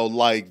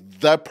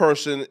that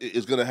person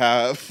is gonna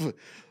have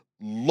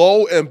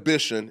low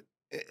ambition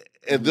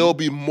and they'll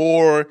be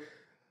more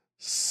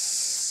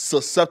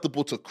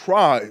susceptible to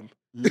crime.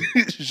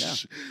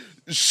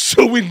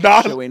 Should we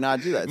not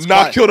do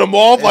that? Kill them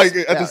off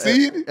at the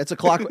seed? It's a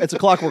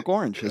Clockwork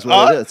Orange, is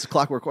what it is. It's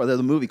Clockwork.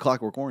 The movie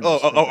Clockwork Orange.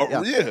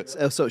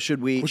 Yeah. So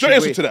should we? What's your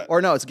answer to that?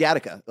 Or no, it's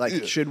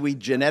Gattaca. Should we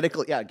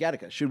genetically? Yeah,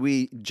 Gattaca. Should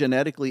we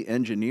genetically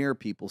engineer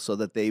people so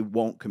that they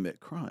won't commit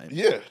crime?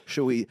 Yeah.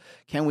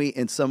 Can we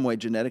in some way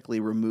genetically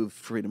remove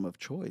freedom of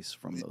choice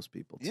from those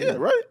people? Too? Yeah.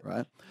 Right.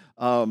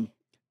 Right.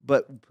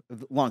 But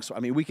long story.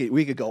 I mean, we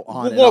could go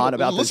on and on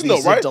about these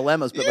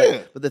dilemmas.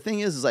 But but the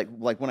thing is like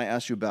when I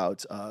asked you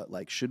about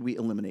should we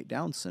eliminate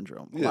Down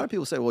syndrome? A lot of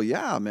people say, well,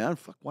 yeah, man,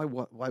 fuck, why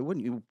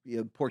wouldn't you?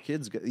 Poor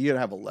kids, you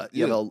have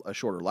a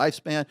shorter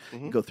lifespan.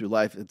 You go through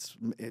life.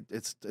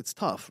 It's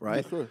tough,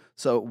 right? Yeah,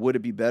 so would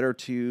it be better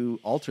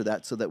to alter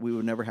that so that we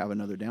would never have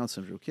another Down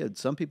syndrome kid?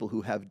 Some people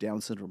who have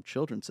Down syndrome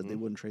children said they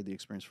wouldn't trade the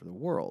experience for the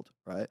world,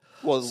 right?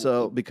 Well,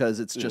 so because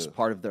it's just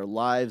part of their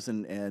lives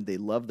and they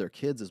love their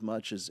kids as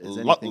much as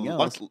anything.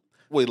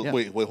 Wait,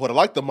 hold on,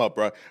 light them up,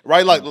 bro.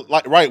 Right,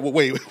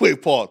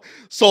 wait, pause.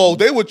 So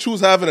they would choose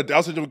having a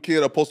Down syndrome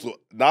kid opposed to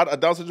not a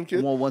Down syndrome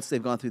kid? Well, once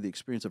they've gone through the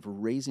experience of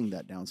raising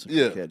that Down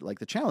syndrome kid, like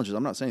the challenges,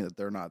 I'm not saying that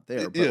they're not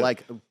there, but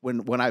like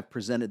when I've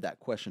presented that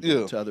question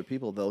to other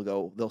people,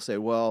 they'll say,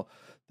 well,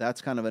 that's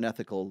kind of an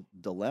ethical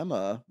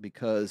dilemma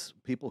because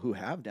people who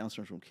have Down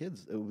syndrome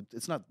kids,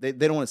 it's not they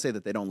don't want to say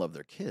that they don't love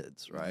their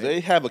kids, right? They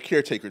have a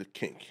caretaker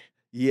kink.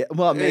 Yeah,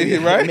 well, maybe,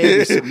 right? Maybe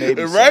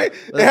right?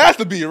 So. It has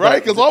to be, right?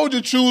 Because why would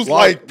you choose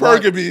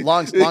polygamy?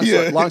 Long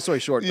story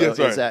short, though,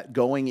 is that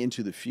going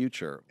into the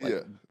future,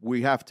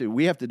 we have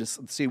to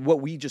see what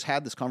we just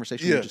had this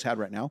conversation we just had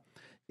right now.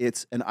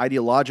 It's an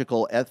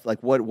ideological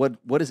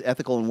what is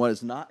ethical and what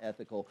is not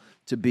ethical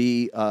to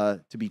be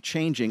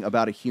changing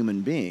about a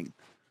human being.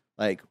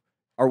 Like,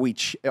 are we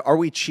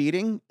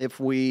cheating if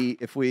we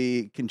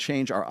can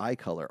change our eye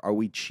color? Are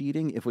we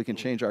cheating if we can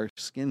change our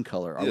skin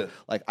color?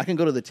 Like, I can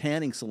go to the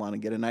tanning salon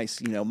and get a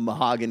nice,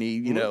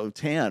 mahogany,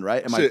 tan,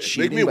 right? Am I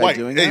cheating by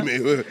doing that?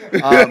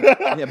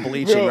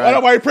 Bleaching, right? I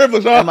don't white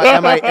privilege, huh?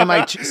 Am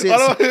I see,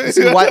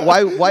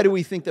 why do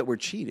we think that we're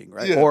cheating,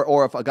 right?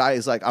 Or if a guy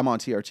is like, I'm on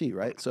TRT,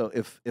 right? So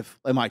if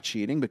am I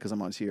cheating because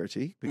I'm on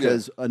TRT?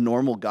 Because a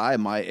normal guy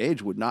my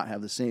age would not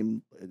have the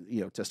same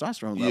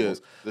testosterone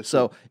levels.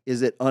 So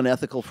is it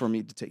unethical for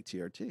me to take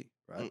TRT?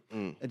 Right?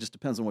 It just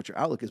depends on what your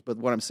outlook is. But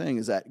what I'm saying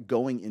is that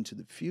going into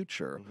the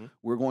future,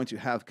 we're going to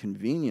have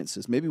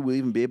conveniences. Maybe we'll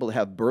even be able to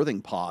have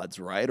birthing pods,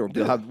 right? Or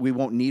we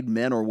won't need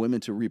men or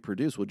women to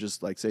reproduce. We'll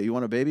just say, you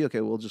want a baby?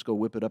 Okay, we'll just go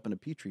whip it up in a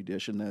petri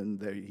dish, and then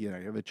there, you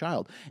have a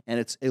child. And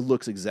it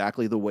looks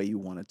exactly the way you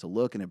want it to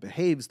look, and it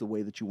behaves the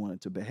way that you want it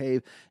to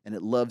behave, and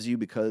it loves you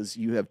because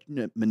you have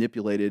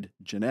manipulated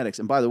genetics.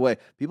 And by the way,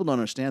 people don't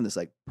understand this.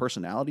 Like,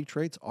 personality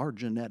traits are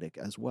genetic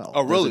as well.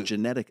 Oh, really? There's a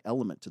genetic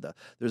element to that.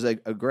 There's I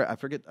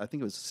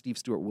think it was Steve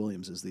Stewart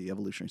Williams is the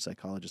evolutionary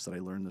psychologist that I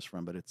learned this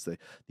from, but it's the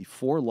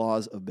 4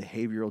 laws of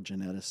behavioral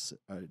genetics.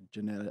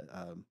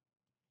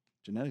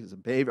 Genetic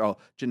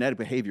genetic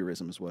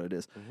behaviorism is what it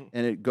is,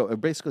 and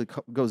it basically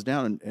goes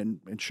down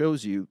and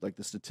shows you like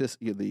the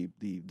statistic,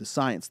 the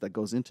science that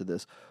goes into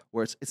this,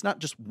 where it's not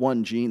just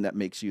one gene that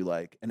makes you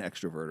like an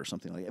extrovert or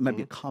something like that. It might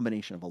be a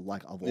combination of a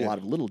lot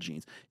of little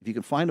genes. If you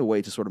can find a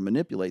way to sort of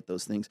manipulate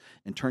those things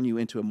and turn you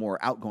into a more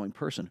outgoing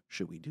person,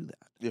 should we do that?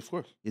 Yeah, of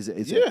course. Is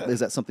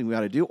that something we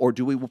ought to do, or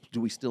do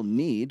we still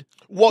need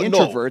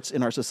introverts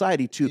in our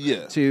society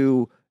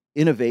to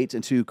innovate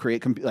and to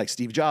create, like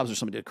Steve Jobs or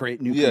somebody, to create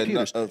new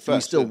computers? Do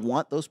we still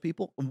want those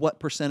people?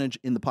 What percentage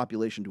in the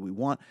population do we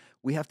want?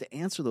 We have to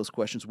answer those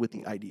questions with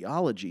the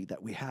ideology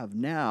that we have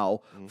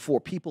now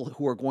for people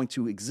who are going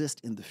to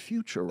exist in the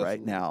future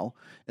right now.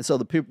 And so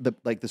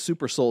like the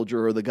super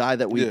soldier or the guy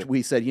that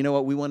we said, you know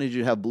what, we wanted you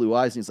to have blue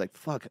eyes. And he's like,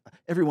 fuck,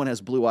 everyone has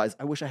blue eyes.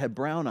 I wish I had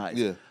brown eyes.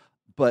 Yeah.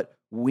 But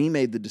we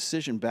made the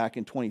decision back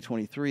in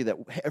 2023 that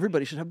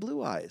everybody should have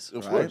blue eyes.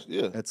 Of course,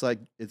 yeah. It's like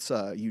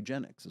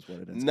eugenics is what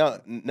it is.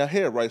 Now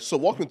here, right? So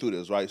walk me through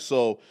this, right?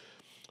 So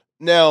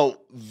now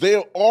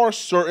there are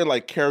certain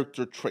like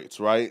character traits,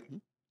 right?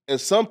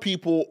 And some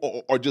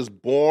people are just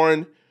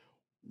born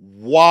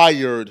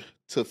wired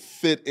to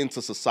fit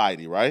into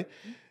society, right?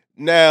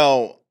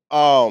 Now,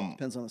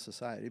 Depends on the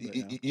society.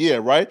 But yeah,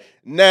 right.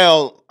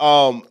 Now,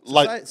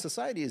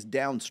 society is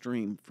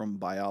downstream from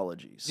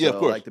biology. So, yeah, of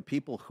course. like the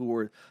people who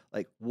are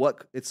like,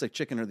 what it's like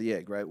chicken or the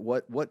egg, right?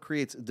 What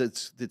creates? Did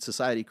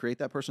society create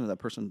that person or that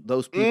person?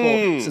 Those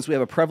people. Since we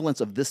have a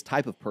prevalence of this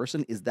type of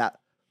person, is that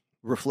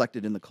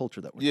reflected in the culture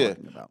that we're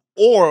talking about?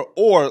 Or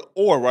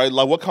right,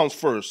 like what comes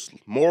first,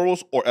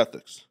 morals or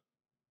ethics?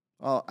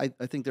 I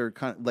think they're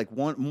kind of like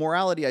one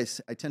morality. I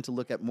tend to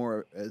look at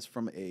more as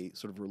from a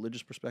sort of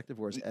religious perspective,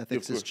 whereas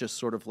ethics is just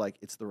sort of like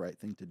it's the right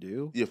thing to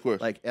do. Yeah, of course.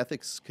 Like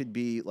ethics could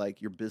be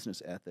like your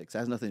business ethics. It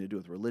has nothing to do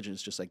with religion.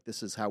 It's just like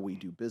this is how we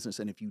do business,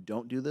 and if you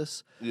don't do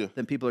this,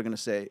 then people are going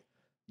to say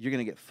you're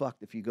going to get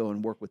fucked if you go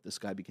and work with this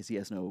guy because he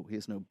has no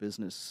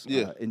business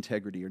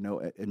integrity or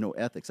no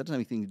ethics. That doesn't have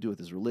anything to do with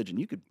his religion.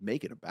 You could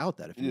make it about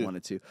that if you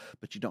wanted to,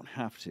 but you don't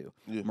have to.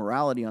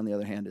 Morality, on the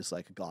other hand, is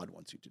like God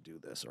wants you to do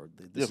this, or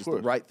this is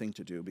the right thing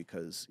to do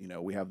because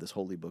we have this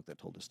holy book that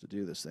told us to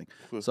do this thing.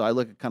 So I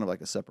look at kind of like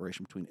a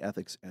separation between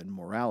ethics and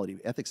morality.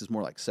 Ethics is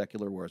more like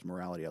secular, whereas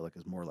morality I look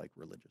is more like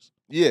religious.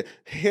 Yeah,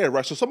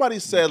 right. So somebody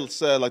said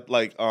there's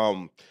like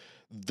a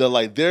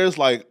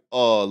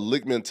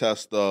Lickman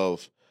test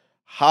of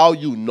how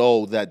you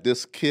know that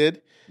this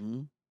kid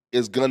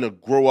is gonna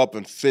grow up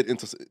and fit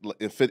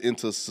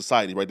into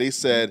society, right? They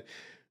said,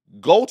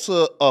 go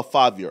to a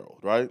 5-year-old,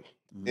 right,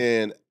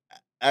 and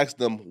ask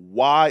them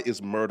why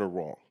is murder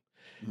wrong,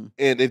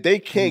 and if they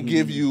can't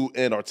give you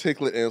an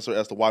articulate answer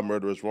as to why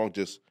murder is wrong,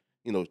 just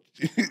or like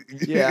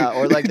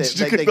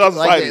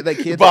the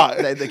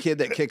kid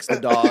that kicks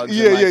the dogs,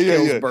 and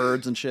kills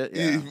birds and shit.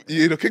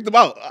 Kick them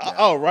out.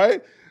 Oh,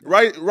 right.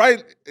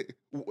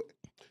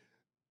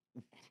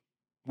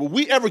 Will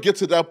we ever get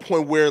to that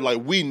point where like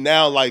we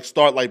now like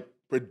start like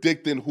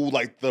predicting who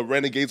like the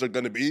renegades are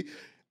going to be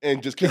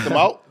and just kick them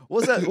out?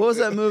 What was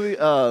that movie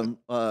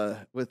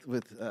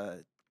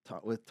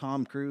with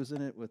Tom Cruise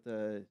in it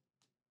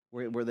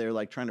where they're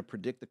like trying to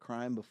predict the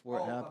crime before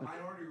it happened?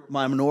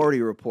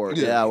 Minority Report.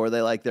 Yeah, where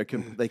they like they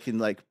can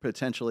like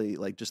potentially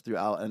like just through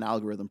an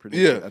algorithm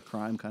predict a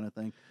crime kind of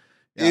thing.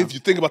 Yeah. If you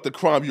think about the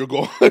crime, you're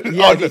going.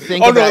 Yeah, if you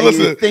think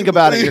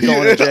about it, you're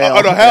going to jail.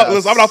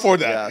 Listen, I'm not for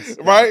that. Yes.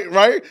 Right.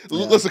 Yeah.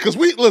 Listen,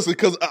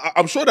 because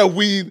I'm sure that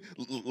we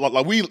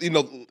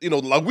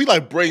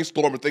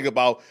brainstorm and think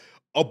about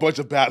a bunch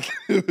of bad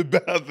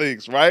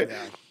things, right?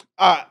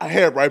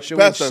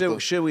 Yeah.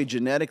 Should we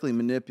genetically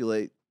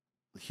manipulate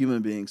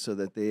human beings so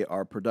that they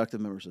are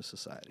productive members of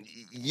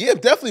society? Yeah,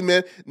 definitely,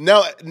 man.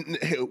 Now,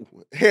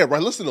 here,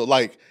 right? Listen, though,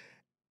 like,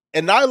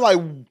 and I like.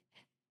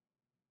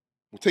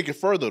 We'll take it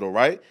further though,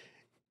 right?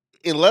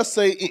 And let's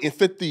say in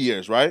 50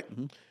 years, right?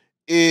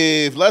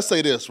 If let's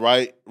say this,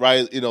 right,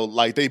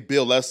 like they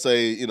build, let's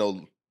say,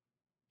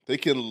 they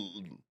can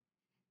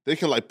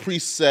like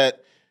preset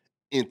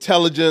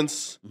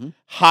intelligence,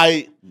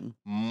 height,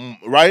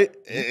 right,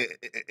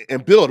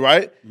 and build,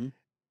 right, and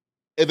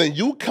then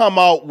you come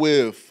out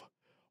with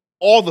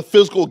all the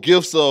physical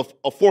gifts of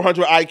a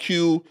 400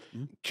 IQ,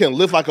 can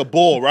live like a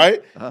bull,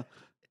 right,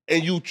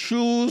 and you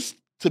choose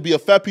to be a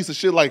fat piece of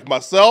shit like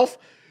myself.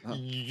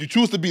 You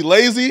choose to be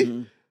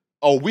lazy.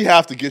 Oh, we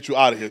have to get you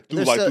out of here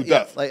through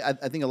death. Like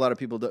I think a lot of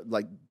people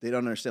they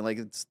don't understand. Like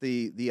it's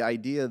the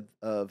idea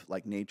of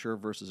like nature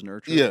versus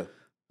nurture. Yeah.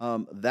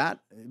 That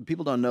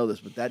people don't know this,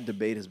 but that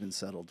debate has been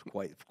settled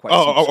quite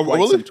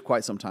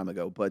some time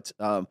ago. But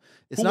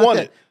it's not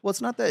that. Well,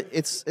 it's not that.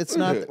 It's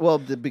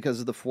not because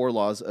of the 4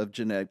 laws of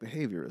genetic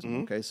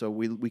behaviorism. Okay, so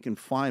we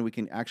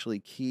can actually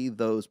key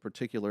those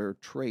particular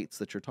traits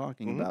that you're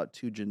talking about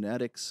to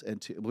genetics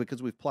and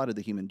because we've plotted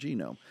the human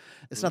genome.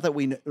 It's not that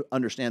we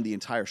understand the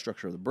entire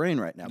structure of the brain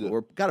right now, but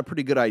we've got a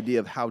pretty good idea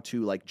of how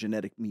to like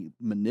genetically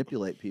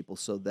manipulate people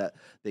so that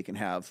they can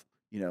have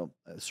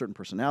certain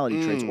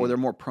personality traits, or they're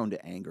more prone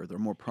to anger, they're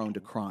more prone to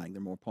crying,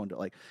 they're more prone to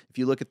like. If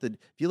you look at the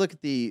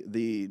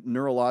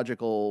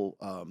neurological,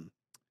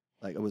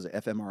 like it was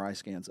fMRI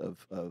scans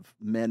of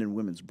men and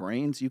women's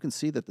brains, you can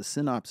see that the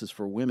synapses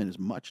for women is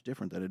much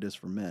different than it is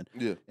for men.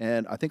 Yeah,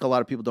 and I think a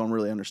lot of people don't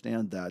really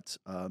understand that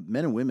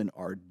men and women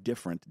are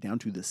different down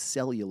to the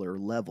cellular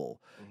level,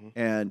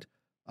 and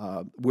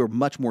we're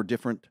much more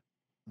different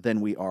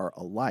than we are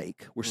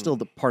alike. We're still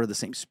part of the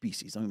same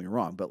species, don't get me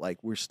wrong, but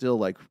like we're still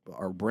like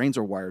our brains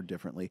are wired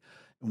differently.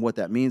 And what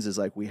that means is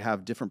like we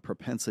have different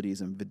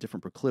propensities and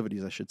different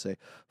proclivities, I should say,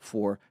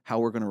 for how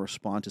we're going to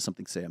respond to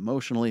something, say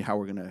emotionally, how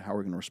we're going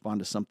to respond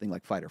to something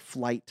like fight or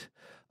flight,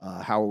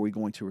 how are we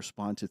going to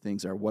respond to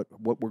things, or what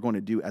we're going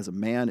to do as a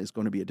man is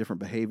going to be a different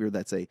behavior.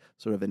 That's a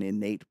sort of an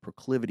innate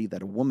proclivity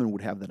that a woman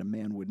would have that a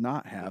man would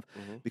not have,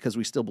 because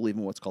we still believe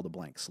in what's called a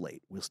blank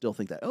slate. We'll still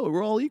think that,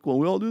 we're all equal,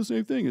 we all do the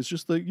same thing. It's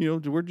just like,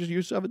 we're just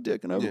used to have a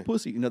dick and I have a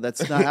pussy.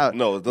 That's not how.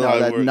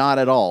 Not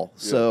at all.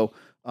 Yeah. So.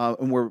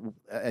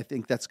 I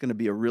think that's going to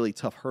be a really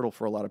tough hurdle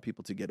for a lot of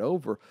people to get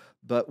over.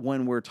 But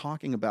when we're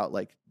talking about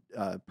like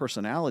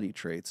personality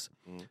traits,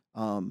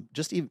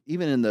 just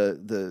even in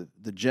the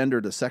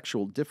gender, the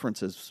sexual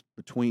differences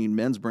between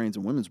men's brains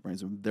and women's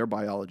brains, their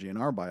biology and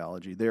our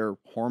biology, their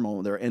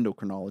hormone, their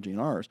endocrinology and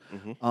ours,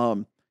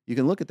 you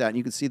can look at that and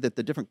you can see that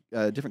the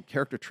different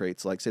character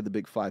traits, like say the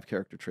big 5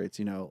 character traits,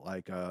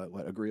 like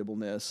what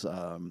agreeableness,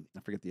 I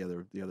forget the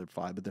other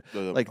 5, but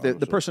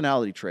the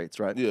personality traits,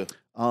 right? Yeah.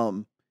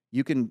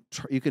 You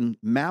can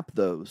map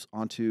those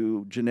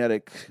onto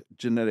genetic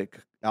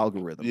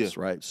algorithms,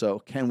 right? So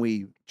can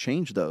we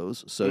change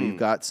those? So you've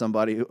got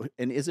somebody,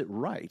 and is it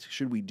right?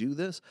 Should we do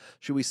this?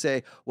 Should we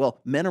say, well,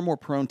 men are more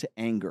prone to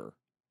anger.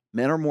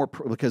 Men are more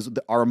because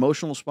our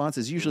emotional response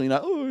is usually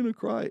not, oh, I'm gonna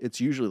cry.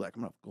 It's usually like,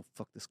 I'm gonna go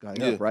fuck this guy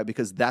up, right?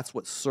 Because that's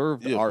what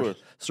served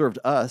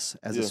us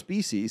as a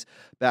species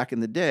back in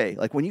the day.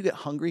 Like when you get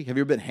hungry, have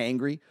you ever been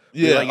hangry?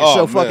 Yeah, you're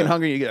so fucking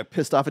hungry, you get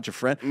pissed off at your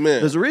friend.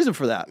 Man. There's a reason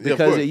for that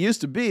because it used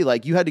to be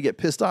like you had to get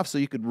pissed off so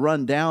you could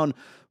run down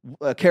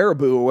a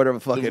caribou or whatever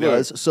the fuck it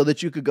was, so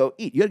that you could go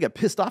eat. You had to get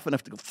pissed off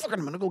enough to go, fuck it,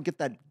 I'm gonna go get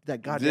that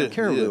goddamn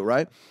caribou,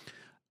 right?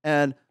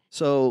 And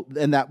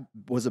that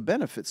was a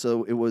benefit.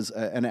 So it was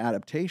an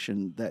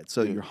adaptation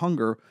your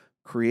hunger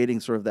creating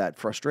sort of that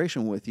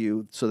frustration with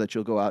you so that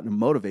you'll go out and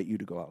motivate you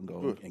to go out and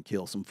go and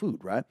kill some food,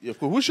 right? Yeah,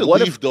 but we should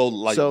leave those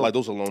alone.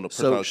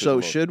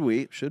 Should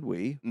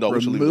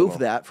we remove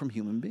that from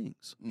human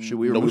beings? Should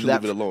we remove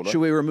that? Leave it alone, should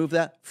we remove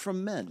that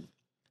from men?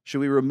 Should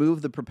we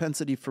remove the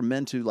propensity for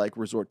men to like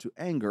resort to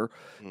anger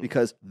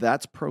because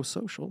that's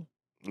pro-social?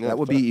 Yeah, that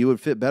would be, you would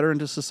fit better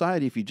into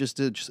society if you just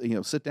did,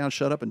 sit down,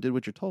 shut up, and did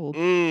what you're told.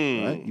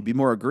 Right? You'd be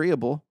more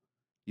agreeable.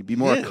 You'd be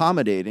more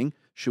accommodating.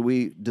 Should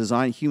we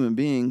design human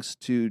beings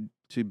to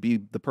be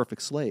the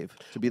perfect slave,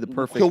 to be the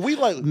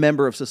perfect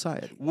member of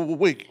society?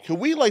 Wait, can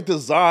we like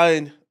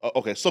design?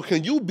 Okay, so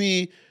can you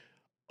be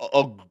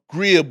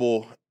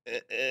agreeable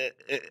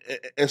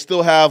and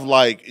still have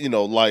like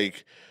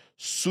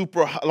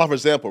super, like for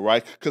example,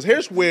 right? Because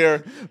here's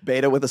where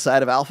beta with a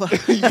side of alpha,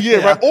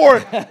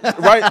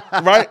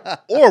 right,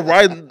 or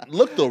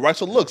look though, right.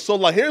 So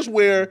like here's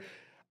where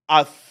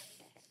I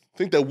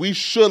think that we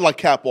should like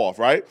cap off,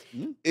 right?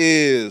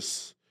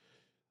 Is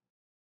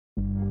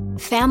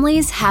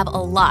families have a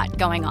lot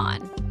going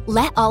on.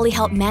 Let Ollie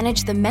help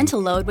manage the mental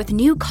load with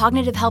new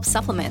cognitive help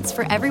supplements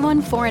for everyone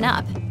 4 and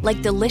up,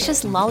 like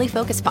delicious Lolly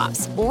Focus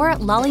Pops or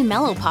Lolly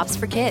Mellow Pops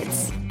for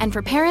kids. And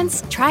for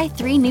parents, try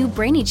 3 new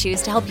Brainy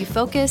Chews to help you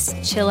focus,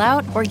 chill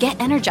out, or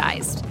get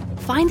energized.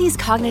 Find these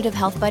cognitive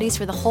health buddies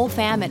for the whole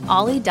fam at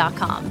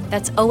ollie.com.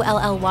 That's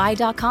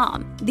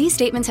OLLY.com. These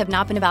statements have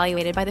not been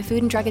evaluated by the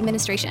Food and Drug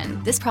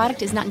Administration. This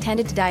product is not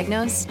intended to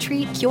diagnose,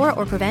 treat, cure,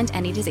 or prevent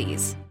any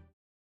disease.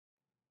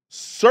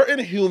 Certain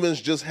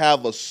humans just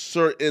have a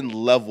certain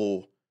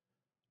level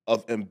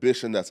of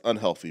ambition that's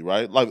unhealthy,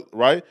 right?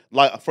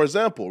 Like for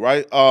example,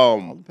 right?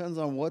 It depends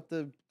on what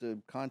the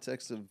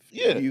context of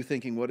you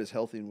thinking what is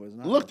healthy and what is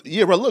not. Look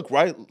here. Right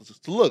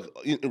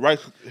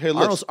here.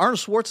 Arnold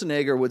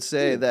Schwarzenegger would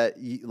say that,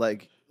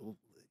 like,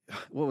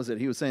 what was it?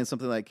 He was saying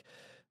something like,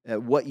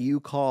 "What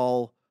you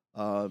call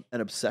an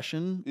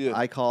obsession,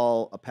 I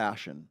call a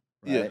passion."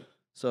 Right? Yeah.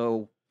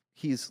 So.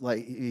 He's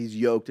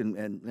yoked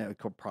and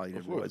probably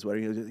didn't realize what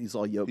he's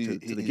all yoked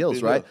to the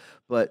gills, right?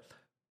 But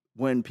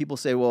when people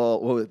say,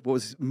 well, what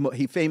was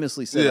he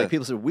famously said? Like,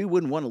 people said, we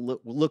wouldn't want to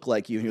look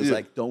like you. And he was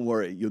like, don't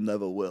worry, you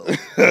never will. And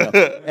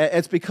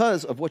it's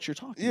because of what you're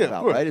talking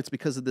about, right? It's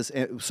because of this.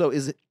 So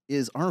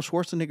is Arnold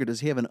Schwarzenegger, does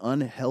he have an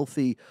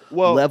unhealthy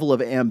level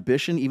of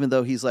ambition, even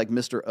though he's like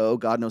Mr. O,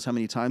 God knows how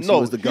many times he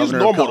was the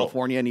governor of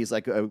California and he's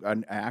like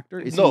an actor?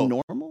 Is he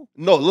normal?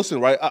 No, listen,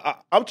 right?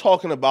 I'm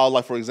talking about,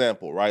 like, for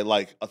example, right?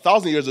 Like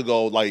 1,000 years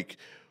ago, like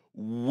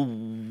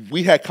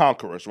we had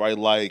conquerors, right?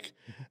 Like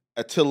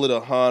Attila the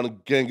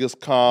Hun, Genghis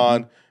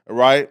Khan,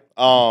 right?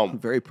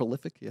 Very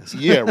prolific, yes.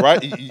 Yeah,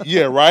 right.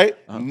 Yeah, right.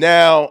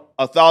 Now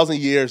 1,000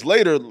 years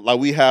later, like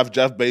we have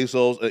Jeff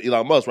Bezos and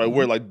Elon Musk, right?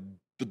 We're like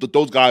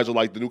those guys are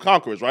like the new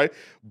conquerors, right?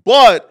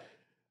 But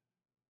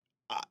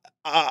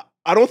I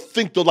don't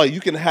think that like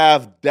you can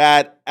have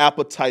that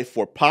appetite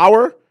for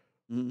power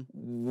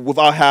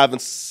without having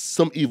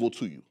some evil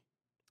to you.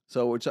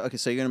 So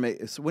so you're gonna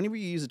make. So whenever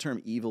you use the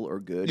term evil or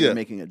good, you're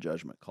making a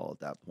judgment call at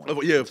that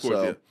point. Yeah, of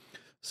course.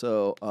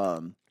 So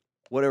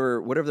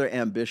whatever their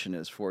ambition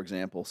is, for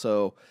example.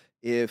 So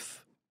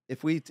if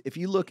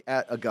you look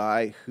at a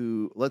guy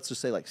who, let's just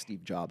say like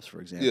Steve Jobs,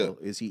 for example,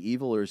 is he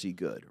evil or is he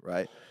good?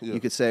 Right? You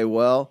could say,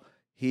 well,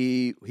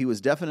 he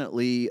was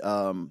definitely.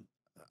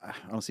 I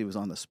don't see he was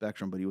on the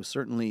spectrum, but he was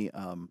certainly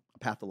a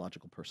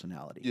pathological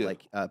personality. Yeah.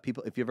 Like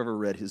people, if you've ever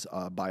read his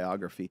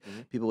biography,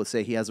 people would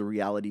say he has a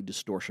reality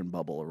distortion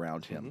bubble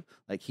around him.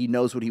 Like he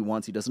knows what he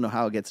wants, he doesn't know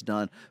how it gets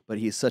done, but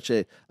he's such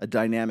a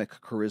dynamic,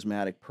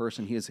 charismatic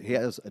person. He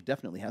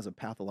definitely has a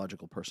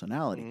pathological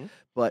personality,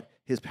 but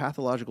his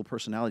pathological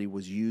personality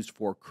was used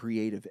for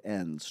creative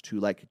ends, to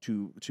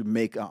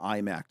make an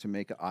iMac, to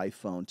make an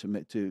iPhone,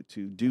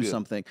 to do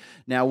something.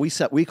 Now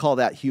we call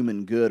that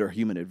human good or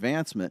human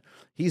advancement.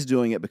 He's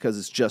doing it because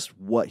it's just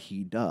what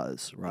he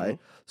does, right?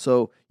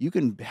 So you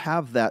can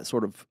have that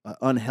sort of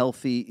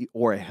unhealthy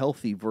or a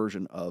healthy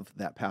version of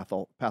that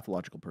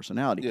pathological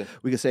personality. Yeah.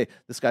 We could say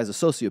this guy's a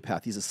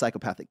sociopath. He's a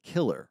psychopathic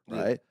killer,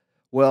 right?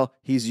 Well,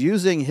 he's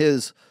using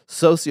his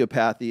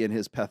sociopathy and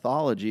his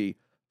pathology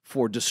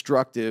for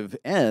destructive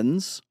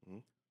ends.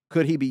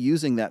 Could he be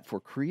using that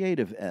for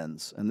creative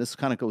ends? And this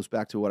kind of goes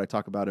back to what I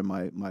talk about in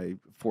my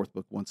fourth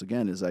book. Once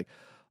again, is like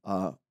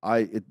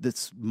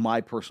it's my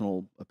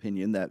personal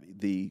opinion that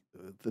the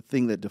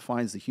thing that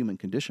defines the human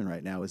condition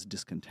right now is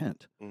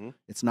discontent.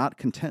 It's not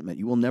contentment.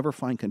 You will never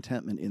find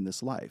contentment in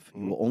this life.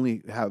 You will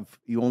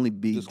only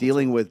be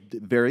dealing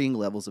with varying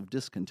levels of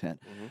discontent.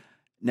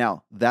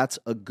 Now, that's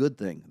a good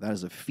thing. That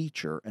is a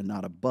feature and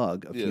not a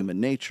bug of human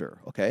nature,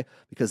 okay?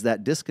 Because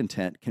that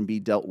discontent can be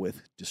dealt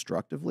with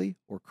destructively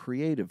or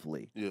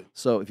creatively.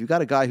 So if you've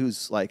got a guy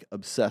who's like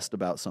obsessed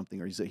about something,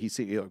 or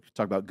he's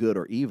talk about good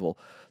or evil,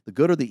 the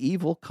good or the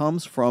evil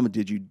comes from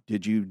did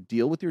you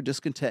deal with your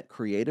discontent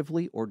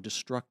creatively or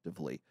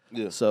destructively?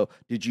 So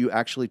did you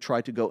actually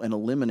try to go and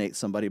eliminate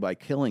somebody by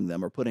killing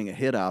them or putting a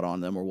hit out on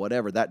them or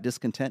whatever? That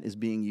discontent is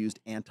being used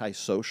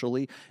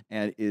antisocially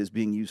and is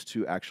being used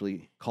to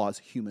actually cause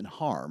human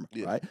harm,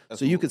 right? Absolutely.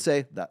 So you could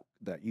say that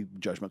you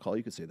judgment call,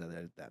 you could say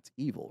that's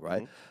evil,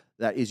 right?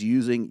 That is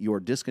using your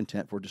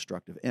discontent for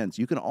destructive ends.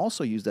 You can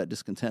also use that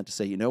discontent to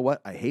say, you know what?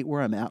 I hate where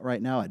I'm at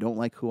right now. I don't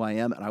like who I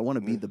am, and I want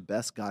to be the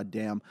best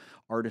goddamn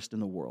artist in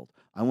the world.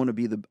 I want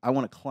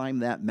to climb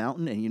that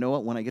mountain, and you know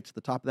what? When I get to the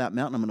top of that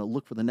mountain, I'm going to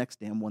look for the next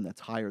damn one that's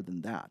higher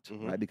than that,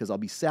 right? Because I'll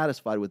be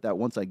satisfied with that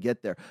once I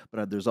get there.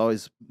 But there's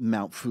always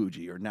Mount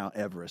Fuji or now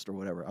Everest or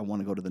whatever. I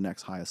want to go to the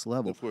next highest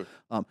level.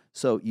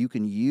 So you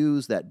can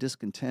use that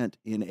discontent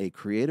in a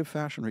creative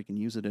fashion, or you can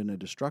use it in a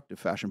destructive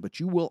fashion, but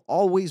you will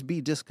always be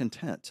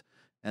discontent.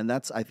 And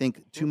that's, I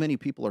think, too many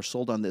people are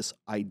sold on this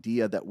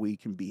idea that we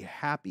can be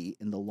happy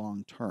in the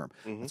long term.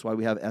 That's why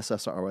we have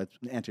SSRI,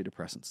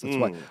 antidepressants. That's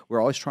why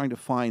we're always trying to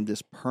find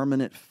this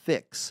permanent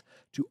fix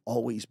to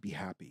always be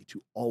happy,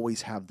 to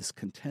always have this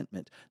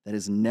contentment that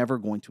is never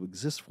going to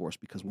exist for us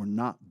because we're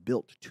not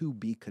built to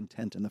be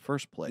content in the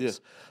first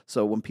place.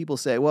 So when people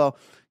say, well,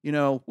 you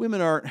know,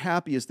 women aren't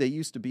happy as they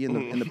used to be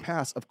in the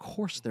past, of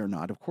course they're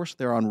not. Of course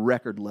they're on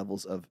record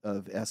levels of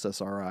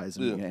SSRIs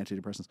and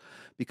antidepressants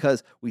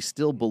because we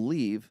still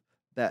believe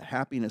that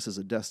happiness is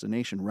a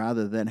destination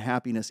rather than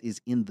happiness is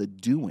in the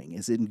doing,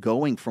 is in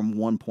going from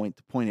one point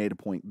to point A to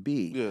point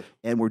B.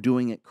 And we're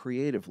doing it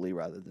creatively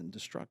rather than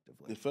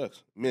destructively.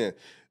 Facts. Man,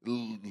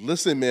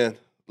 listen, that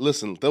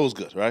was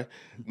good, right?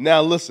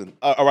 Now listen,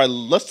 all right,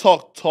 let's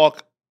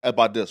talk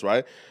about this,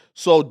 right?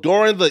 So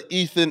during the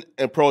Ethan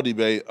and Pearl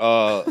debate,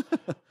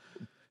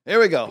 here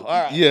we go. All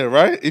right. Yeah,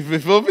 right? If you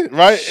feel me?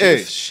 Right?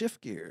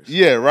 Shift gears.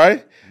 Yeah,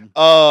 right?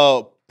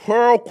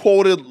 Pearl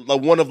quoted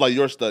like one of like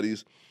your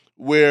studies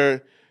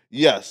where,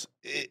 yes,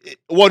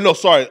 like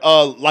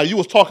you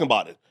was talking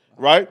about it,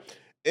 right?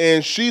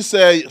 And she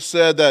said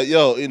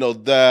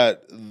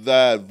that,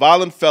 that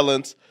violent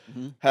felons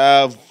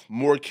have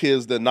more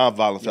kids than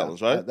non-violent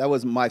felons, right? That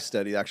was my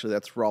study, actually.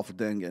 That's Rolf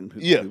Dingen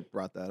who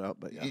brought that up.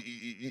 But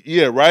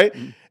right?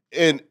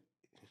 And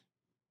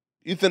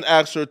Ethan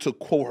asked her to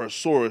quote her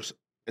source,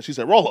 and she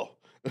said, Rollo.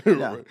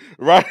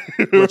 Right?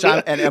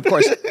 And of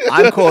course,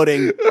 I'm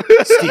quoting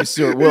Steve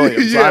Stewart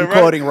Williams. I'm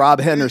quoting Rob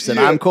Henderson.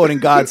 I'm quoting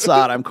God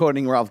Sod. I'm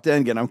quoting Ralph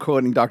Dengen. I'm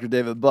quoting Dr.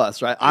 David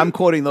Buss, right? I'm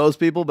quoting those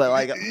people, but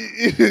like,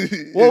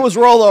 what was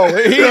Rollo?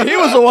 He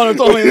was the one who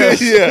told me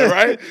this.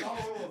 Right?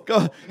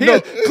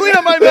 Clean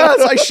up my mess.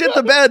 I shit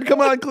the bed.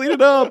 Come on, clean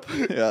it up.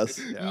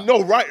 Yes. Yeah.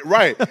 No,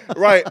 right.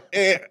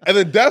 And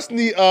then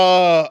Destiny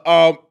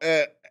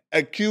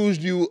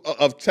accused you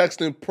of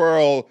texting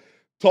Pearl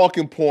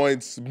talking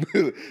points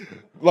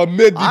like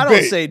mid-debate. I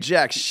don't say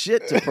jack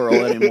shit to Pearl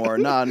anymore.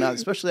 No,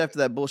 especially after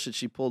that bullshit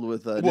she pulled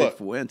with Nick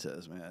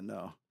Fuentes, man.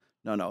 No.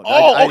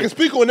 Oh, okay.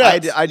 Speak on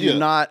that. I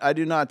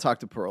do not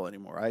talk to Pearl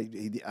anymore.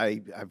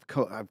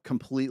 I've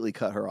completely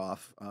cut her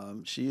off.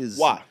 She is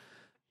why?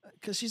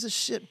 Because she's a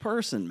shit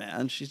person,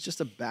 man. She's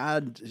a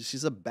bad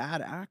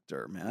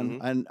actor, man.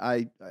 And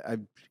I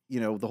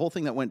the whole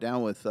thing that went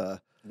down with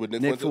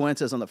Nick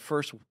Fuentes on the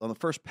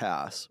first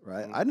pass,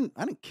 right? I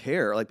didn't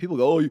care. Like people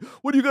go, "Oh,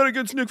 what do you got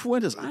against Nick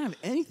Fuentes?" I don't have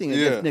anything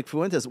against Nick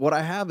Fuentes. What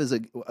I have is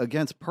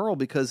against Pearl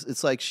because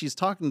it's like she's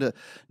talking to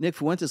Nick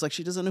Fuentes like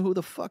she doesn't know who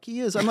the fuck he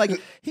is. I'm like,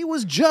 he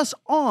was just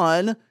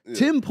on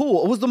Tim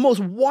Pool. It was the most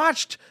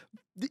watched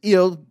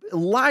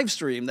live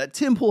stream that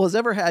Tim Pool has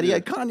ever had. He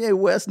had Kanye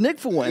West, Nick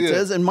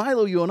Fuentes, and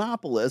Milo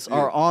Yiannopoulos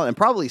are on, and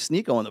probably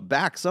Sneako in the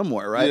back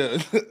somewhere,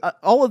 right?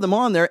 All of them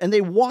on there, and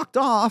they walked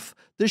off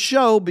the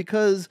show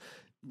because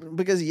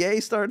Ye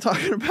started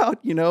talking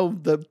about,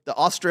 the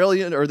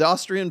Australian or the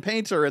Austrian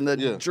painter and the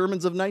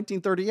Germans of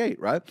 1938,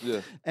 right?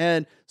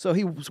 And so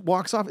he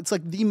walks off. It's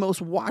like the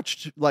most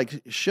watched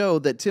show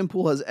that Tim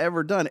Pool has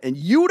ever done, and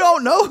you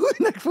don't know who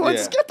Nick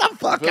Fuentes. Get the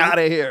fuck out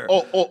of here!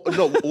 Oh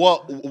no!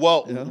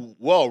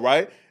 Well,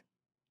 right?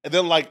 And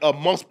then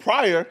months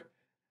prior,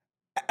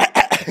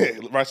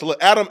 right? So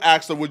look, Adam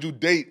asked her, "Would you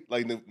date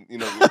Nick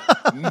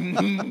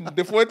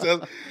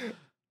Fuentes?"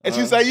 And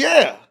she said,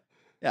 "Yeah."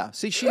 Yeah,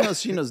 see, she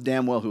knows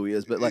damn well who he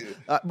is, but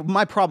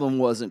my problem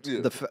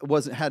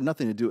had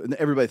nothing to do. And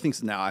everybody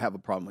thinks now I have a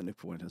problem with Nick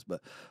Fuentes,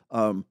 but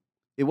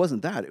it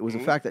wasn't that. It was the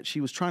fact that she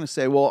was trying to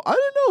say, "Well, I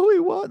didn't know who he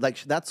was."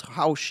 Like that's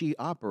how she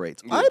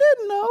operates. I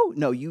didn't know.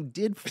 No, you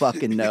did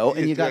fucking know,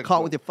 and you got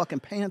caught with your fucking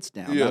pants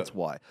down. That's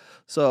why.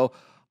 So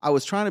I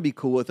was trying to be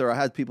cool with her. I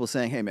had people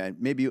saying, "Hey, man,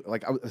 maybe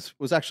like it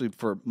was actually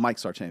for Mike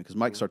Sartain because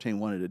Mike Sartain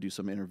wanted to do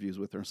some interviews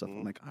with her and stuff."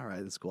 I'm like, "All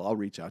right, that's cool. I'll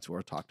reach out to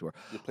her, talk to her."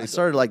 I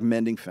started like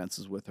mending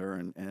fences with her,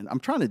 and I'm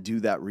trying to do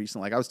that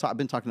recently. Like I've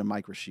been talking to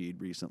Mike Rashid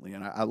recently,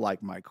 and I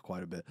like Mike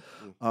quite a bit.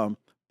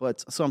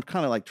 But so I'm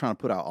kind of like trying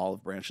to put out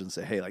olive branches and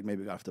say, hey, like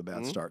maybe we got off to a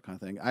bad start kind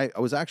of thing. I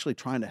was actually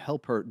trying to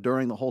help her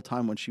during the whole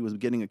time when she was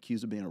getting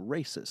accused of being a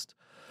racist.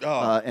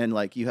 And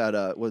like you had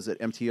was it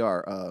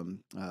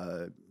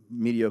MTR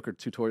mediocre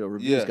tutorial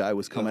reviews guy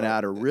was coming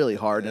at her really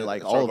hard, and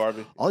like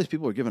all these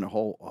people were giving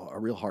a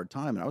real hard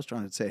time, and I was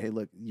trying to say, hey,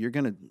 look, you're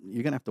gonna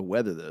have to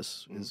weather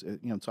this.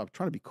 So I'm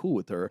trying to be cool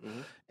with her,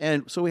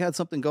 and so we had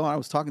something going. I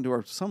was talking to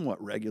her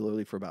somewhat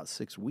regularly for about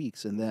 6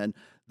 weeks, and then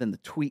the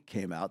tweet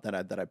came out that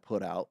I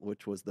put out,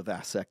 which was the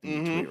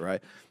vasectomy tweet,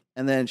 right?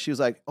 And then she was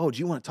like, oh, do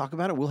you want to talk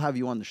about it? We'll have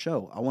you on the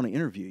show. I want to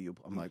interview you.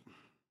 I'm like,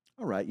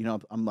 all right,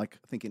 I'm like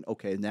thinking,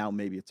 okay, now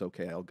maybe it's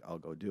okay. I'll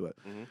go do it.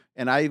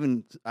 And I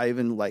even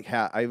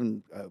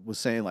was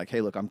saying like,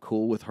 hey, look, I'm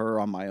cool with her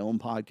on my own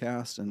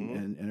podcast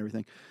and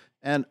everything.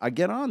 And I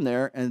get on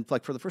there, and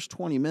like for the first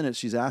 20 minutes,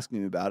 she's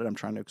asking me about it. I'm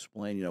trying to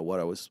explain,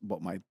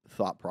 what my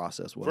thought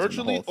process was.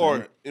 Virtually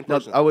or in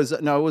person?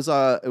 No,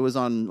 it was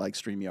on like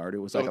StreamYard. It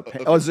was like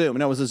Zoom.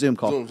 No, it was a Zoom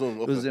call. Zoom.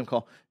 Okay. It was a Zoom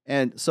call.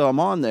 And so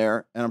I'm on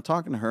there, and I'm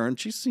talking to her, and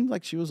she seemed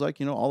like she was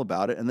like, all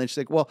about it. And then she's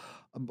like, well,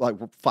 like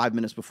 5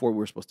 minutes before we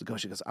were supposed to go,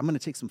 she goes, I'm going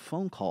to take some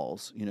phone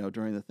calls,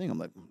 during the thing. I'm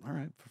like, all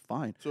right,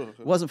 fine. Sure,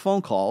 okay. It wasn't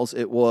phone calls.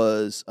 It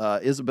was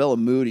Isabella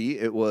Moody.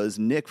 It was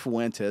Nick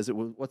Fuentes. It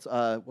was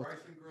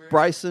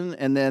Bryson,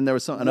 and then there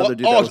was another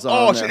dude that was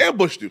on there. She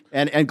ambushed you.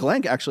 And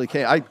Glenn actually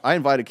came. I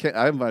invited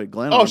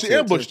Glenn. Oh, she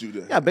ambushed you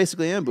then. Yeah,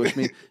 basically ambushed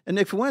me. And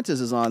Nick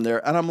Fuentes is on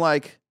there, and I'm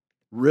like,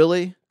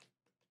 really?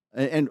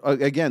 And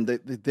again,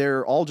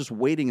 they're all just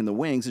waiting in the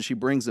wings, and she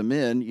brings them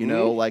in,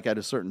 like at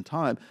a certain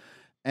time,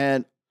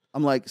 and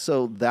I'm like,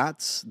 so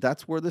that's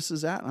where this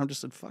is at. And I'm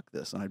just said, fuck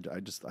this, and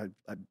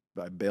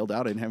I bailed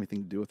out. I didn't have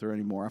anything to do with her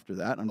anymore after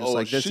that. I'm just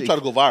like, this. She tried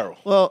to go viral.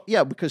 Well,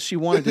 yeah, because she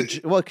wanted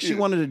to. She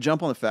wanted to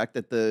jump on the fact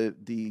that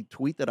the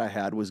tweet that I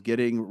had was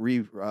getting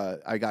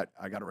I got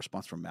a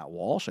response from Matt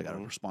Walsh. I got a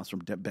response from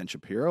Ben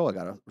Shapiro. I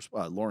got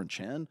a Lauren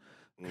Chen.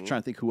 I'm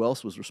trying to think who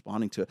else was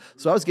responding to it.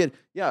 So I was getting,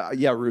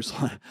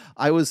 Ruslan.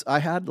 I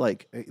had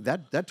like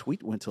that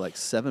tweet went to like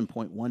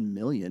 7.1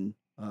 million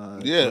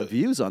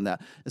views on that.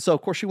 And so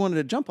of course she wanted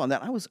to jump on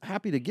that. I was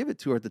happy to give it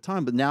to her at the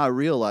time, but now I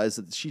realize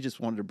that she just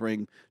wanted to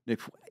bring Nick,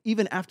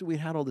 even after we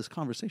had all this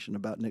conversation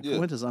about Nick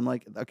Fuentes, I'm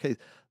like, okay,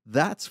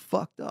 that's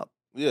fucked up.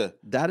 Yeah.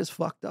 That is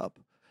fucked up.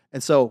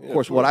 And so, of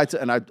course, what I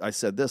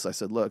said this. I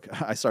said, "Look,"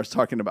 I started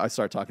talking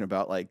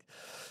about like,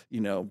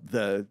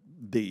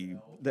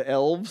 the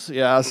elves.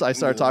 Yes, I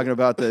started talking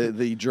about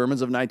the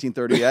Germans of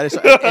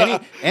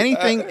 1938.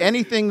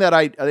 Anything that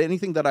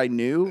I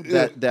knew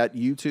that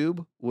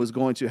YouTube was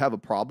going to have a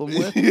problem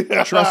with.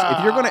 Trust,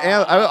 if you're going to,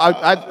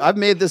 I've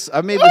made this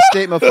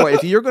statement before.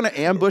 If you're going to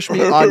ambush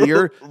me on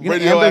you're going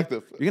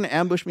to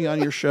ambush me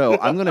on your show.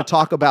 I'm going to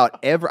talk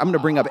about I'm going to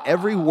bring up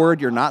every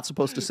word you're not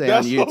supposed to say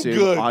on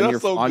YouTube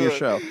on your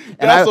show.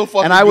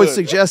 And I would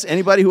suggest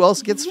anybody who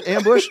else gets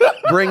ambushed,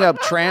 bring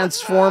up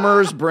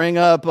Transformers, bring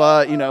up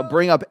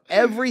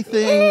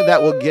everything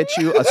that will get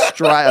you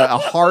a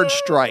hard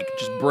strike.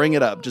 Just bring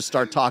it up. Just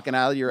start talking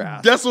out of your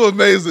ass. That's so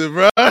amazing,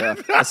 bro. Yeah.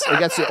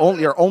 That's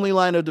your only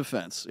line of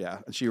defense. Yeah,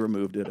 and she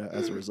removed it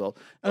as a result.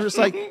 I'm just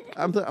like,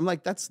 I'm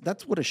like, that's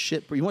what a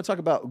shit. You want to talk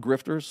about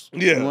grifters?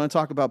 Yeah. You want to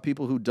talk about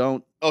people who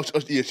don't. Oh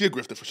yeah, she a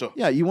grifter for sure.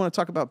 Yeah, you want to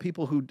talk about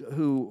people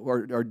who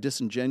are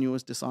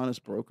disingenuous,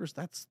 dishonest brokers?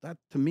 That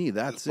to me,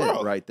 that's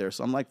it right there.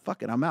 So I'm like,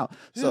 fuck it, I'm out.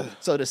 Yeah.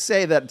 So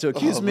to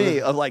accuse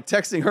me of like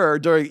texting her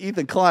during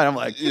Ethan Klein, I'm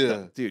like,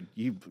 dude,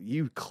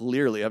 you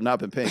clearly have not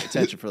been paying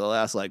attention for the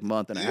last like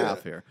month and a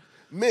half here.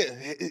 Man,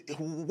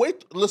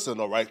 listen,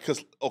 all right,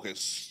 because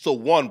so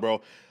one,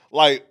 bro,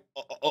 like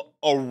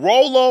a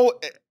Rollo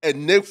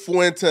and Nick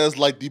Fuentes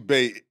like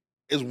debate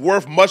is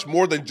worth much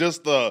more than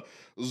just the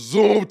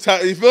Zoom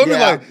time. You feel me?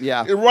 Like,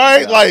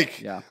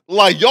 right? Yeah.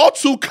 Like y'all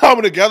two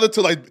coming together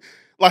to like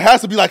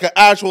has to be like an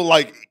actual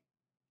like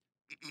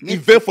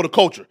event for the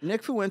culture.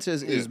 Nick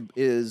Fuentes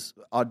is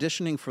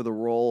auditioning for the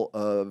role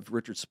of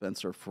Richard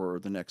Spencer for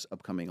the next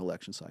upcoming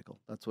election cycle.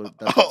 That's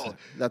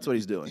what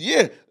he's doing.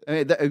 Yeah, I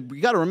mean,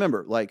 you got to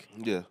remember, like,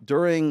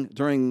 during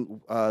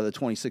the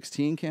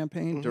 2016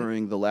 campaign,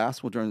 during the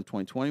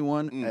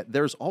 2021,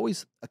 there's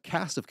always a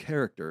cast of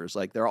characters.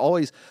 Like, they're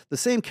always the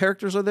same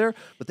characters are there,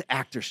 but the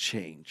actors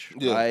change,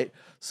 right?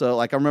 So,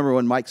 like, I remember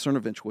when Mike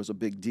Cernovich was a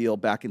big deal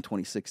back in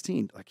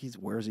 2016. Like,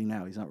 where is he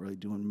now? He's not really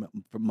doing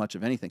much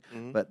of anything.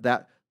 But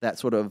that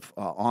sort of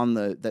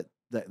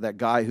that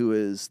guy who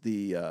is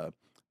the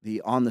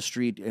on the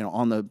street,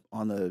 on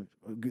the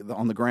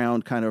on the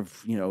ground kind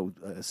of,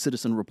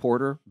 citizen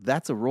reporter,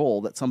 that's a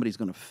role that somebody's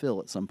going to fill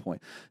at some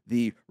point.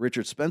 The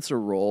Richard Spencer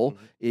role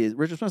is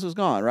Richard Spencer's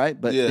gone, right?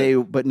 But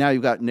but now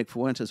you've got Nick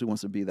Fuentes who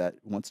wants to be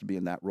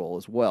in that role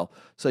as well.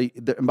 So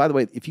and by the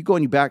way, if you go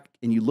back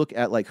and you look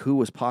at like who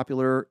was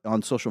popular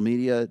on social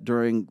media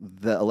during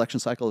the election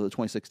cycle of the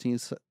 2016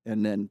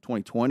 and then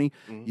 2020,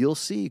 you'll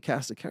see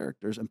cast of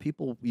characters and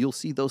you'll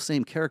see those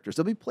same characters.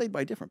 They'll be played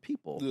by different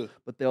people,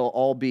 but they'll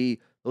all be.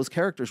 Those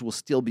characters will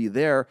still be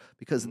there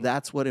because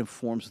that's what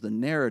informs the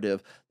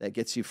narrative that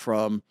gets you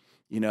from,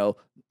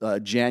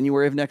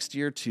 January of next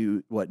year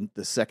to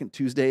the second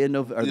Tuesday in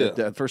November, or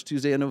the first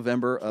Tuesday in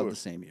November of the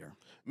same year.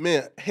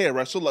 Man,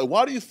 right. So, like,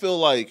 why do you feel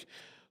like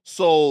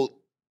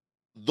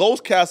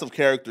those cast of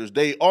characters?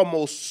 They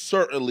almost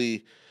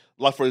certainly,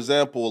 like for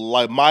example,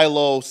 like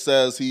Milo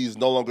says he's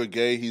no longer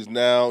gay. He's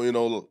now,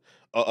 like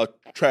a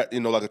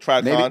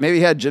trad. Maybe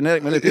he had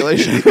genetic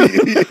manipulation.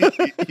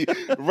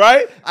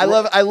 Right? I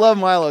love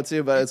Milo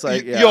too, but it's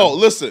like, yo,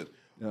 listen.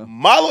 Yeah.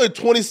 Milo in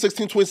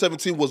 2016,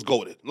 2017 was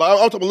goated. Like,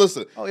 I'm talking,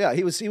 listen. Oh yeah,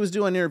 he was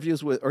doing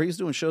interviews he was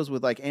doing shows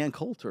with like Ann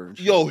Coulter. And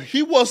yo,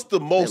 he was the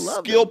most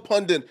skilled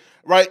pundit,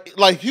 right?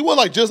 Like he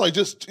would just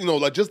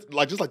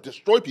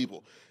destroy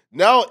people.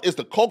 Now it's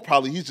the coke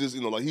probably. He's just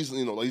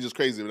he's just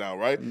crazy now,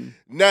 right?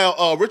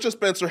 Now Richard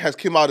Spencer has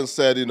come out and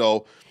said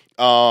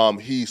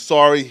he's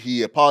sorry,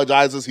 he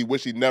apologizes, he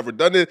wished he'd never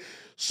done it.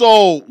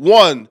 So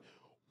one,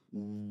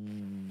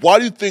 why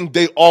do you think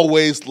they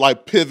always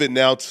like pivot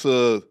now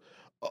to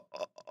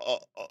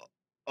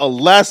a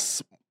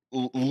less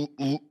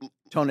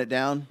tone it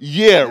down?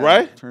 Yeah,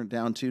 right? Turn it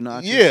down 2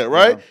 notches. Yeah,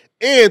 right?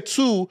 And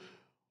two,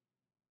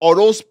 are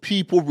those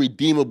people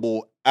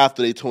redeemable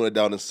after they tone it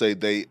down and say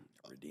they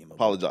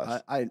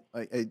apologize?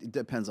 It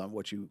depends on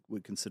what you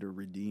would consider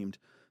redeemed.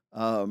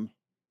 I'm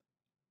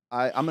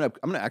gonna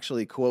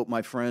actually quote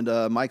my friend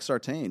Mike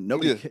Sartain.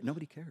 Nobody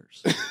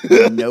cares.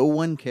 No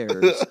one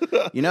cares.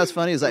 What's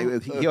funny is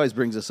he always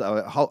brings this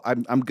up.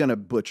 I'm gonna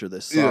butcher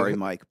this. Sorry,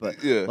 Mike,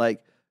 but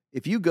like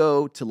if you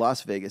go to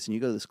Las Vegas and you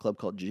go to this club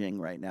called Jing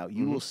right now,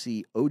 you will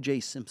see O.J.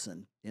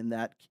 Simpson in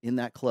that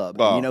club.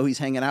 Wow. And you know who he's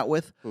hanging out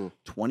with?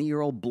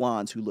 20-year-old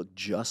blondes who look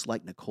just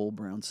like Nicole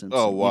Brown Simpson.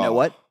 Oh wow! You know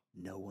what?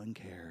 No one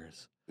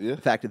cares. Yeah.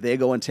 The fact that they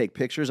go and take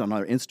pictures on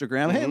their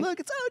Instagram. Hey, look,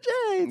 it's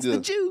OJ. It's the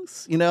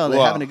juice. And they're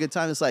having a good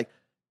time. It's like,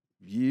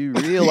 you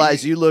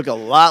realize you look a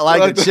lot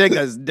like the chick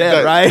that's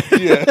dead, right?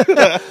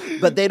 Yeah.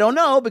 But they don't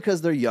know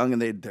because they're young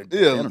and they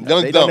don't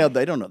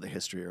know the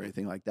history or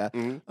anything like that.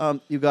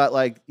 You got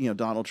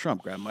Donald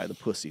Trump grabbing by the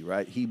pussy,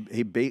 right? He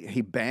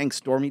banged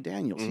Stormy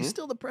Daniels. He's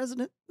still the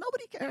president.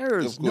 Nobody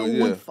cares. No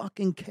one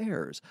fucking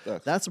cares.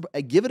 That's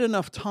give it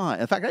enough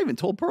time. In fact, I even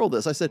told Pearl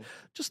this. I said,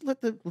 just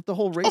let the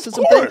whole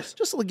racism thing.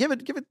 Just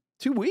give it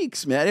 2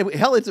 weeks, man.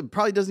 Hell, it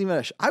probably doesn't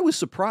even. I was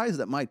surprised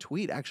that my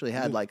tweet actually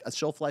had like a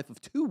shelf life of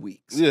 2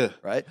 weeks. Yeah.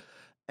 Right.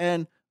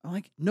 And I'm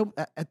like, no,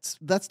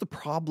 that's the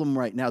problem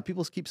right now.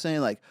 People keep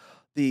saying like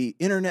the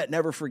internet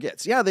never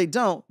forgets. Yeah, they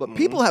don't. But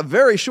people have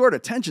very short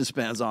attention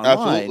spans online.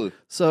 Absolutely.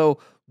 So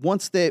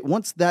once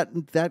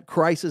that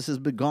crisis has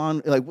been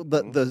gone, like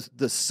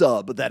the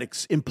sub that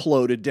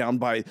imploded down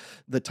by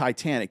the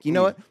Titanic. You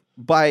know what?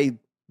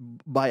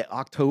 By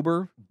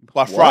October.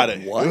 By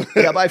Friday. What?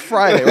 Yeah, by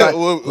Friday, right?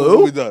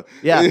 We'll be done.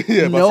 Yeah.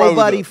 Yeah,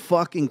 nobody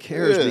fucking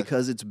cares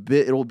because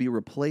it'll be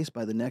replaced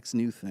by the next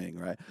new thing,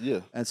 right?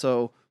 Yeah. And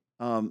so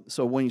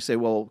when you say,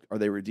 well, are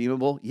they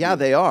redeemable? Yeah,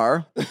 they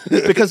are.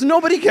 Because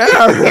nobody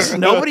cares.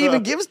 Nobody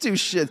even gives two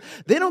shits.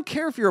 They don't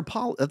care if you're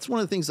that's one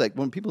of the things like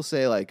when people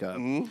say like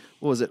what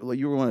was it? Well,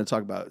 you were wanting to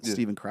talk about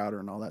Steven Crowder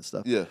and all that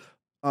stuff. Yeah.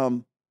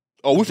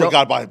 We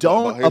forgot about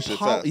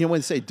when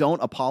they say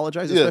don't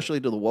apologize,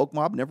 especially to the woke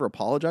mob, never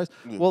apologize.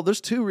 Yeah. Well,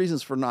 there's 2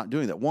 reasons for not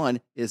doing that.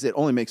 One is it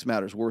only makes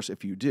matters worse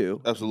if you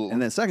do. Absolutely.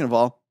 And then second of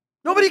all,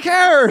 nobody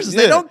cares.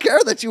 Yeah. They don't care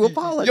that you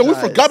apologize. Yeah, we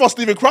forgot about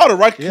Steven Crowder,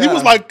 right? Yeah. He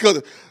was like,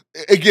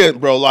 again,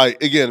 bro,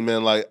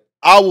 man, like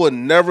I would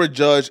never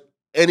judge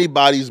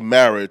anybody's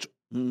marriage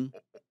on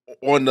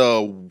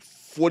a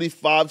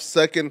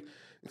 45-second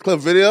clip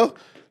video.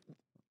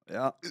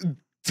 Yeah.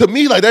 To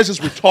me, like that's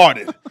just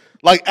retarded.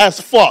 Like as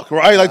fuck,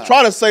 right? Like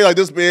trying to say like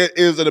this man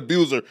is an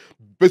abuser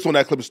based on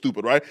that clip is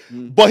stupid, right?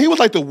 But he was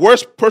like the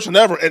worst person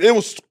ever, and it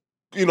was,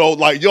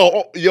 like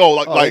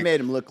they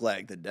made him look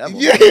like the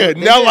devil. Yeah,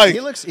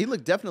 he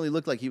definitely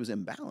looked like he was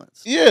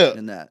imbalanced. Yeah,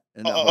 in that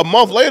a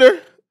month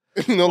later,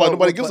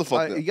 nobody gives a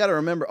fuck. You got to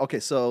remember. Okay,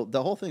 so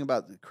the whole thing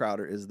about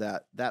Crowder is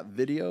that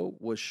video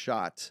was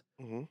shot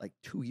like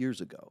 2 years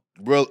ago.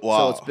 Wow.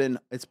 So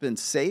it's been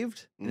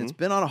saved and it's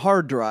been on a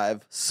hard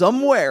drive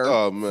somewhere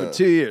for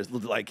 2 years.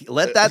 Like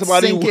let that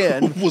sink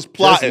in. Was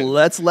plotting.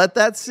 Let's let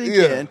that sink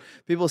in.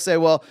 People say,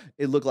 well,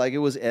 it looked like it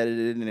was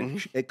edited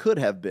and it could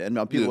have been.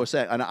 Now people are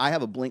saying, and I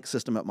have a blink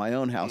system at my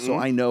own house, so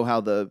I know how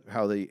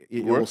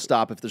it will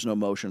stop if there's no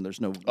motion,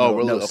 there's no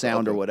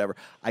sound or whatever.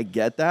 I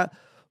get that,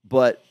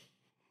 but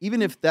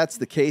even if that's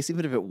the case,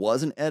 even if it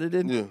wasn't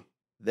edited,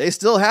 they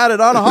still had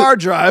it on a hard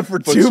drive for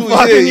 2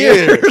 fucking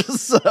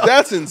years. So,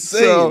 that's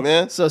insane,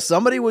 man. So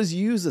somebody was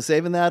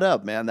saving that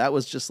up, man. That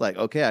was just like,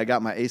 okay, I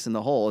got my ace in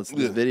the hole. It's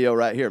this video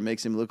right here. It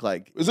makes him look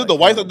like. Is it the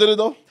wife that did it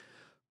though?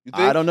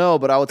 I don't know,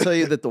 but I will tell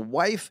you that the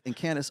wife and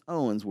Candace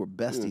Owens were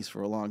besties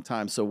for a long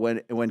time. So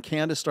when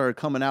Candace started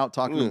coming out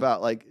talking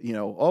about like, you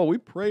know, oh, we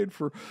prayed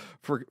for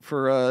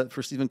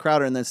Steven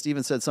Crowder, and then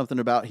Steven said something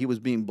about he was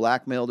being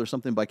blackmailed or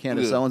something by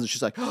Candace Owens, and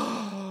she's like,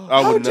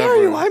 how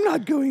dare you? I'm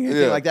not doing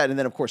anything like that. And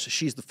then of course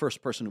she's the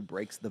first person who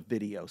breaks the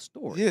video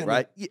story,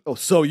 right? Oh,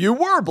 so you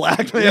were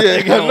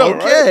blackmailed?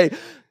 Okay. Right?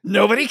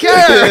 Nobody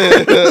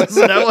cares.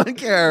 No one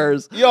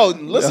cares. Yo,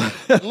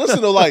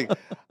 listen to like,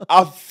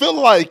 I feel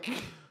like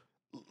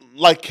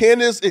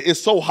Candace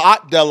is so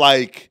hot that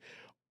like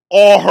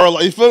all her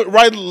like you feel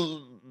right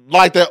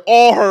like that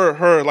all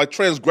her like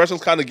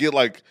transgressions kind of get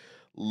like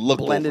looked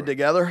blended over.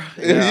 Together.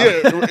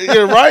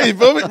 Yeah, right. You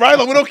feel me? Right,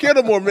 like we don't care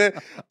no more, man.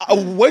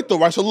 Wait though,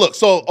 right? So look,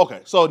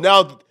 so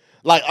now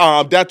like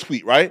that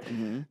tweet, right?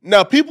 Mm-hmm.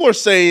 Now people are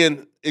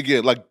saying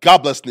again, like God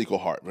bless Sneako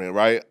heart, man,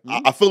 right?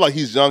 Mm-hmm. I feel like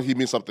he's young, he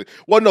means something.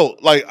 Well, no,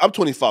 like I'm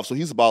 25, so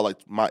he's about like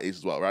my age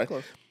as well, right?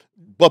 Close.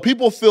 But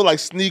people feel like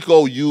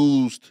Sneako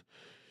used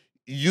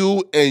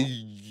you and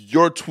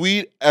your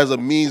tweet as a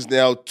means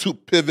now to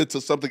pivot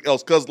to something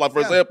else. Because, like, for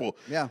example,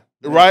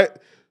 right? Yeah.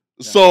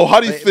 So how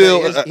do you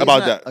feel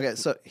about that? Okay,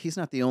 so he's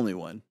not the only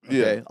one.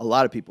 Okay, a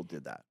lot of people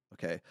did that.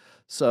 Okay,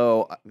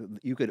 so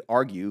you could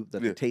argue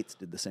that the Tates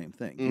did the same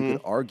thing. Mm-hmm. You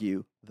could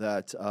argue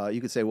that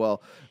you could say,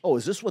 well, oh,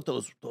 is this what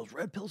those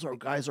red pills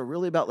guys are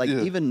really about? Like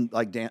even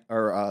like Ben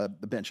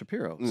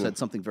Shapiro said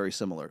something very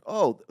similar.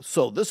 Oh,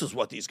 so this is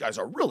what these guys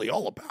are really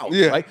all about,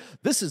 right?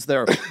 This is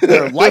their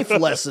life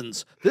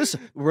lessons.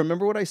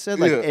 Remember what I said?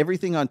 Like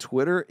everything on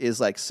Twitter is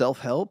like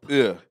self-help.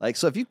 Yeah. Like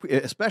so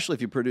especially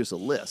if you produce a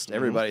list,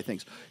 everybody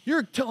thinks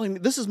you're telling me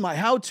this is my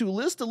how-to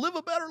list to live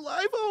a better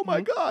life. Oh my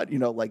God, you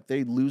know, like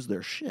they lose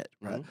their shit,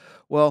 right?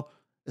 Well.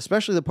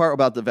 Especially the part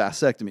about the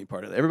vasectomy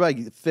part of it.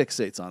 Everybody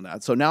fixates on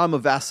that. So now I'm a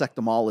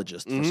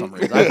vasectomologist for some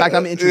reason. In fact,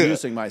 I'm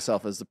introducing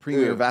myself as the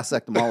premier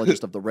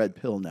vasectomologist of the red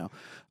pill now.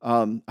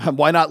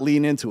 Why not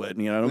lean into it?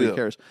 You know, nobody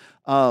cares.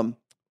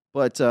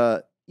 But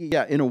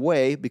in a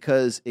way,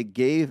 because it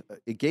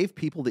gave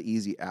people the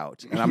easy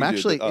out. And I'm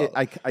actually,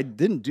 I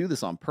didn't do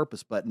this on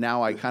purpose, but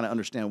now I kind of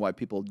understand why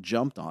people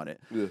jumped on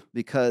it. Yeah.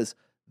 Because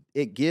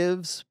it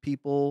gives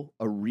people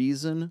a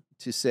reason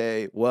to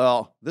say,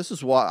 well, this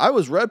is why I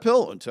was red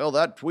pill until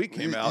that tweet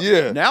came out.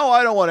 Yeah. Now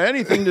I don't want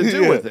anything to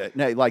do with it.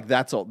 Now, like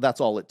that's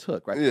all it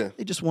took, right? Yeah.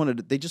 They just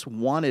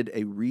wanted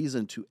a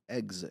reason to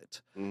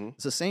exit. Mm-hmm.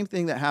 It's the same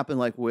thing that happened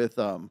like with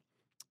to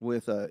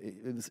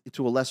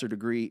a lesser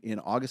degree in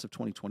August of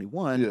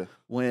 2021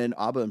 when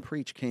Abba and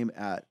Preach came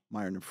at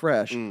Myron and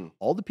Fresh.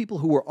 All the people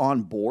who were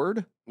on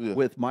board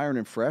with Myron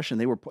and Fresh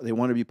and they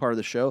wanted to be part of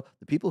the show,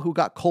 the people who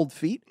got cold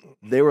feet,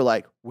 they were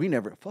like, we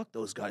never fuck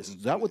those guys.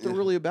 Is that what they're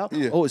really about?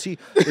 Yeah. Oh, is he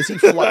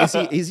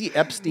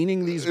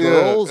Epsteining these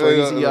girls or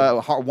is he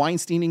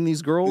Weinsteining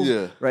these girls?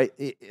 Yeah. Right.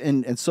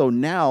 And so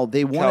now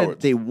they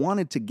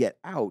wanted to get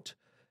out.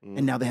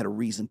 And now they had a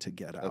reason to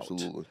get out.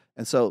 Absolutely.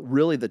 And so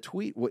really the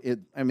tweet,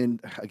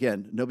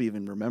 again, nobody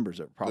even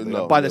remembers it probably.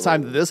 No, by the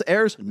time this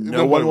airs,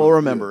 no one will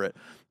remember it.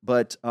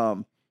 But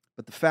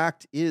the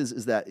fact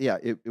is that,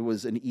 it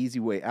was an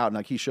easy way out. And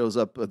like he shows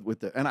up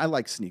and I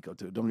like Sneako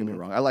too. Don't get me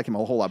wrong. I like him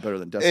a whole lot better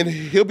than Dustin. And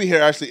he'll be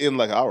here actually in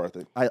like an hour, I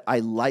think. I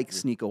like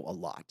Sneako a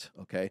lot.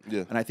 Okay.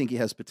 Yeah. And I think he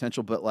has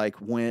potential, but like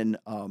when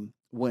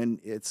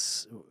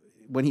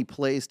he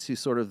plays to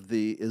sort of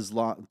the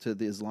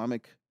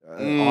Islamic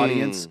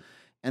audience,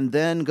 and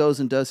then goes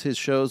and does his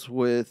shows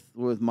with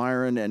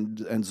Myron and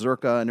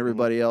Zerka and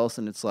everybody else,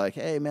 and it's like,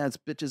 hey man, it's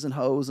bitches and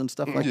hoes and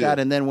stuff like that.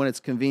 And then when it's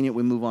convenient,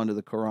 we move on to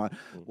the Quran.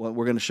 Well,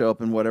 we're going to show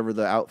up in whatever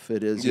the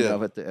outfit is, you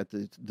know, at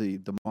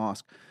the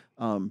mosque.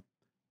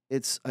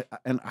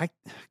 I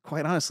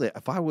quite honestly,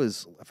 if I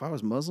was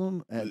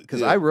Muslim,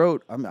 because I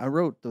wrote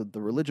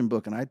the religion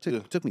book, and it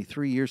took me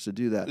 3 years to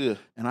do that,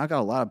 and I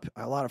got a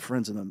lot of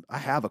friends in them. I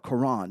have a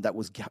Quran that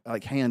was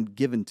like hand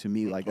given to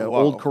me, like an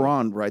old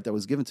Quran, right? That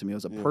was given to me. It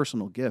was a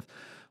personal gift.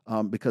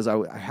 Because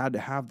I had to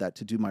have that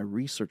to do my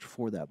research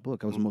for that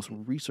book. It was the most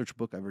researched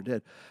book I ever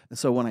did. And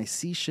so when I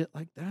see shit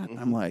like that,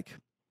 I'm like,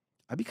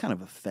 I'd be kind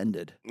of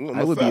offended.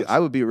 I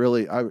would be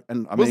really.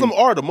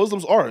 The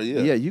Muslims are.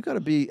 Yeah, you got to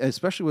be,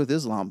 especially with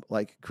Islam.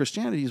 Like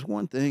Christianity is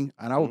one thing,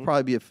 and I would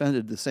probably be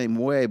offended the same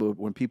way. But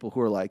when people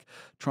who are like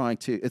trying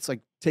to, it's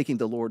like taking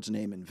the Lord's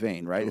name in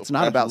vain, right? It's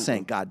not about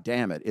saying "God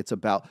damn it." It's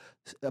about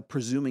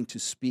presuming to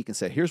speak and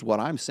say, "Here's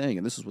what I'm saying,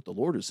 and this is what the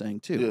Lord is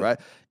saying too." Right?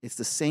 It's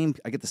the same.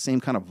 I get the same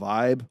kind of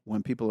vibe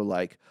when people are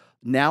like,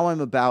 now I'm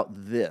about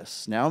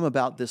this. Now I'm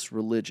about this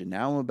religion.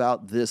 Now I'm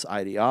about this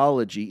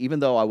ideology, even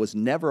though I was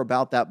never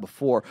about that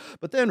before.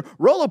 But then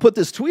Rollo put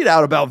this tweet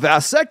out about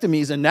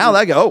vasectomies, and now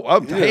they go,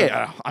 hey,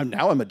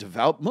 I'm a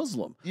devout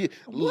Muslim. Yeah.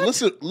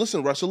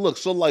 Listen, Russell, look,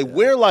 so like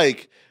we're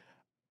like,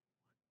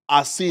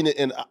 I seen it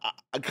and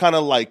I kind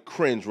of like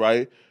cringe,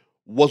 right?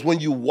 Was when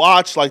you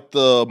watch like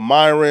the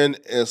Myron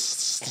and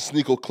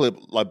Sneako clip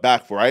like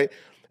back, right?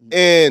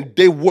 And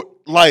they were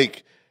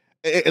like,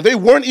 and they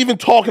weren't even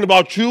talking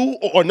about you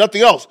or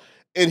nothing else.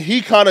 And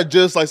he kind of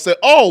just like said,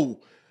 "Oh,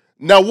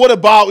 now what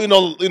about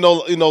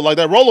like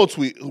that Rollo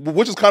tweet,"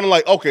 which is kind of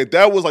like, okay,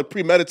 that was like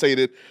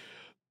premeditated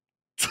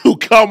to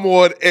come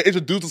on and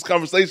introduce this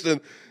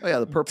conversation. Oh yeah,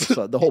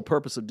 the whole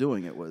purpose of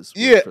doing it was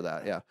for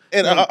that. Yeah,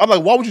 and I'm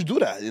like, why would you do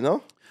that? You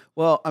know?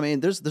 Well, I mean,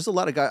 there's a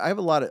lot of guys.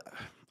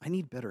 I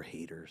need better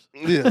haters.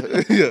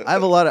 Yeah, yeah. I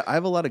have a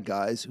lot of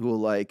guys who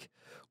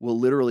will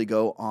literally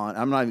go on.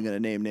 I'm not even going to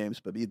name names,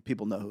 but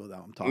people know who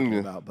I'm talking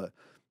about. But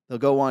they'll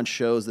go on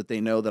shows that they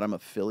know that I'm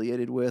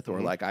affiliated with, or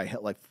like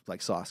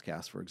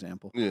Saucecast, for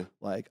example. Yeah,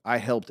 like I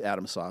helped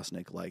Adam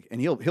Sosnick, and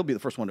he'll be the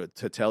first one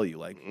to tell you,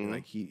 like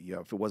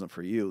if it wasn't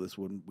for you,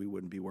 we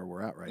wouldn't be where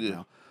we're at right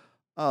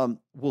now.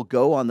 We'll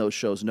go on those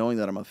shows knowing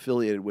that I'm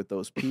affiliated with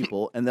those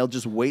people, and they'll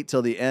just wait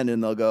till the end,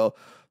 and they'll go,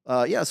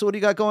 so what do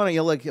you got going on?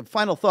 You're like,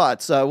 final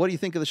thoughts. What do you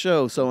think of the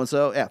show? So and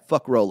so. Yeah,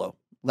 fuck Rollo.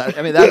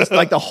 I mean, that's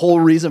like the whole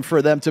reson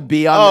for them to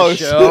be on the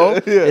show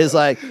is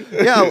like,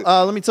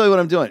 let me tell you what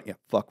I'm doing. Yeah,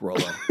 fuck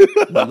Rollo.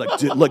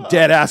 look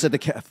dead ass at the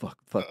cat. Fuck.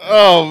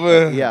 Oh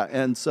man. Yeah,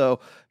 and so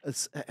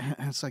it's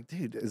like,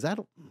 dude, is that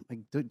like?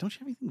 Don't you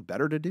have anything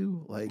better to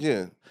do? Like,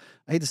 I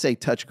hate to say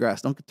touch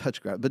grass. Don't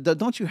touch grass, but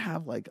don't you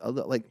have like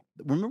other like?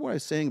 Remember what I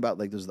was saying about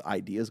like there's the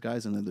ideas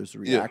guys and then there's the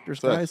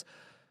reactors guys.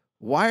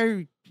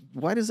 Why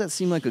does that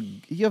seem like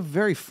you have a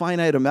very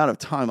finite amount of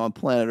time on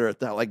planet Earth?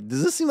 That like,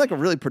 does this seem like a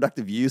really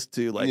productive use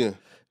to like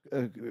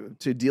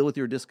to deal with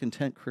your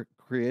discontent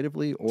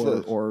creatively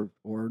or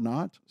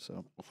not?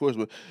 So of course,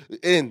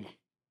 and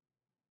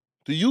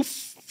do you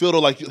feel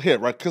like here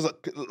right? Because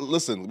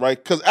listen, right?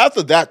 Because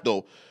after that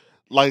though,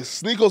 like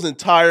Sneako's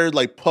entire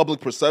like public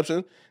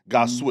perception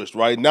got switched.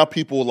 Right now,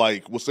 people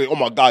like will say, "Oh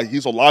my God,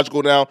 he's so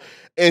logical now,"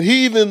 and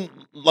he even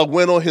like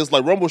went on his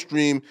like Rumble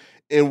stream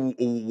and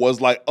was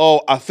like,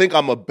 "Oh, I think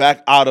I'm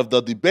back out of the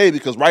debate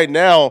because right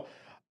now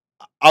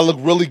I look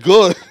really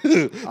good.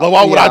 Like,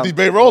 why would I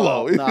debate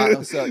Rollo?"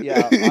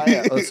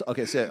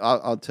 Okay, so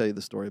I'll tell you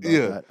the story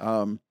about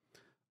that.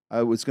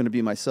 I was going to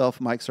be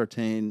myself, Mike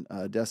Sartain,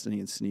 Destiny,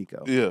 and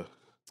Sneako. Yeah,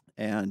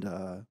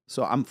 and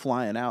so I'm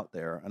flying out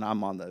there, and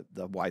I'm on the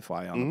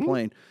Wi-Fi on the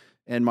plane,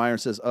 and Myron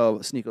says, "Oh,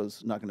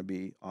 Sneako's not going to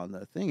be on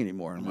the thing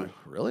anymore." And I'm like,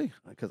 "Really?"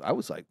 Because I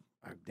was like,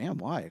 damn,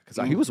 why? Because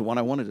he was the one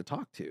I wanted to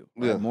talk to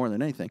more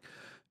than anything.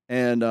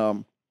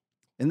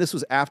 And this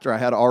was after I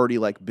had already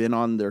like been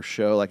on their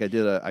show. Like I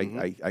did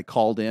I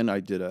called in,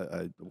 I did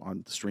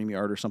on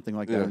StreamYard or something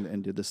like that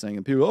and did this thing.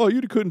 And people, you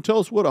couldn't tell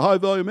us what a high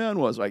value man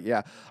was. Like,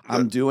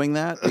 I'm doing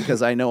that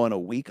because I know in a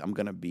week I'm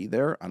going to be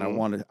there and I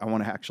want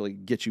to actually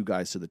get you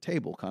guys to the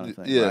table kind of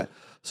thing. Yeah. Right?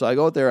 So I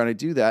go out there and I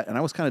do that. And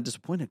I was kind of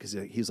disappointed because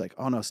he's like,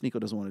 "Oh no, Sneako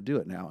doesn't want to do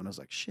it now." And I was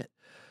like, shit.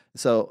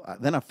 So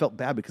then I felt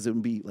bad because it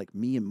would be like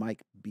me and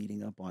Mike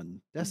beating up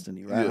on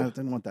Destiny, right? I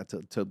didn't want that to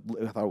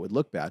I thought it would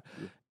look bad.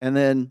 And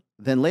then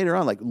later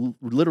on, like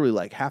literally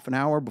like half an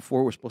hour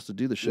before we're supposed to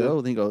do the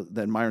show,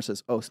 then Myron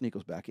says, "Oh,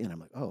 Sneako's back in."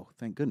 I'm like, "Oh,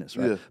 thank goodness,"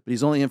 right? But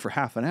he's only in for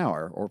half an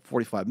hour or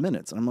 45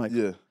 minutes. And I'm like,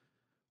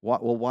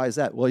 why is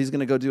that? Well, he's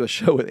going to go do a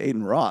show with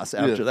Aiden Ross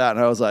after that.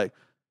 And I was like,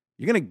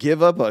 "You're going to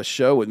give up a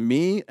show with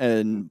me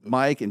and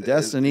Mike and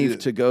Destiny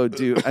to go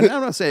do," and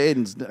I'm not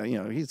saying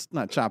Aiden's, he's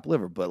not chopped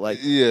liver, but like,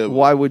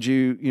 why would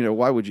you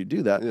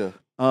do that?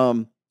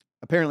 Yeah.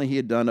 Apparently he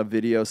had done a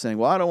video saying,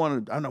 "Well, I don't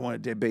want to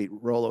debate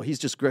Rollo. He's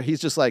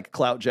just like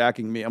clout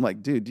jacking me." I'm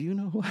like, dude, do you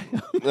know who I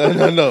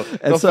am? No.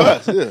 And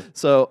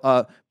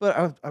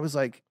but I was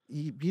like,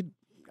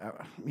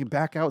 you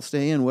back out,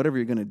 stay in, whatever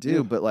you're going to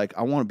do. But like,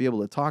 I want to be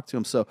able to talk to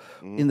him. So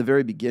in the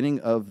very beginning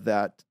of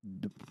that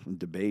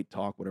debate,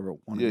 talk, whatever you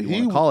want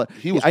to call it,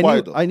 he was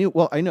quiet though. I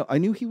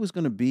knew he was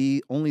going to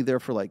be only there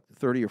for like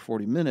 30 or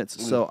 40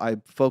 minutes. So I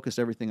focused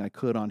everything I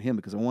could on him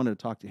because I wanted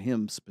to talk to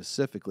him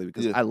specifically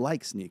because I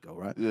like Sneako,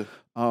 right?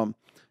 Yeah.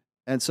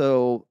 And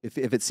so if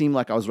it seemed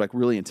like I was like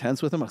really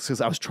intense with him,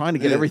 because I was trying to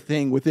get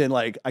everything within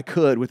like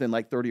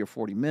 30 or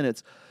 40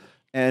 minutes.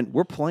 And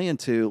we're playing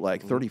to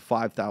like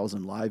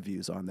 35,000 live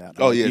views on that.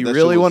 Oh, yeah. You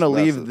really want to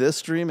leave this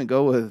stream and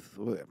go with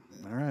all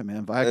right,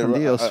 man, vaya con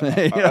Dios,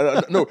 man.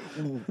 No,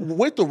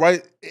 with the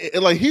right,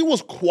 and like he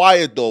was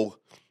quiet though,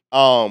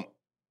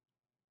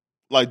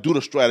 like do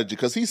the strategy.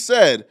 Because he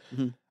said,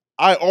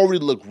 "I already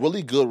look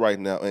really good right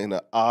now in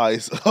the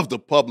eyes of the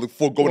public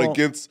for going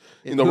against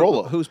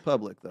Rollo." Who's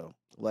public though?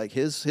 Like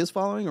his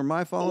following or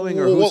my following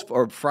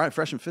or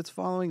Fresh and Fit's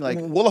following? Like,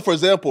 well, for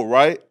example,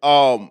 right?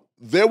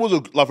 There was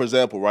for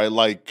example, right?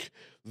 Like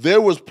there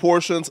was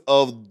portions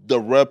of the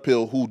Red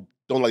Pill who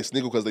don't like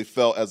Sneako because they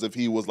felt as if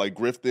he was like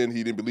grifting,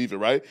 he didn't believe it,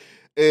 right?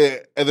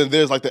 And then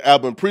there's like the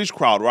Album Preach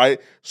crowd, right?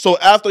 So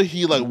after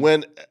he like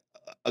went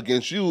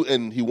against you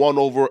and he won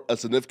over a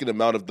significant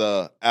amount of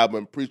the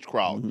Album Preach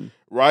crowd,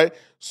 right?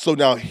 So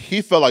now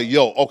he felt like,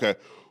 yo, okay,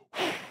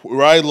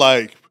 right?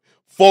 Like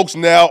folks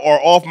now are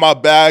off my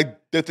bag.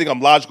 They think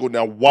I'm logical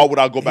now. Why would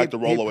I go back to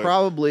Rollo? He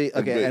probably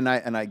and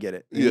I get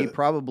it. Yeah. He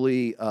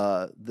probably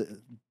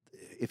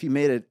if he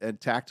made a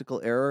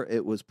tactical error,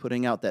 it was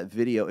putting out that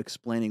video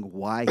explaining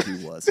why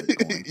he wasn't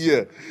going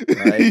to.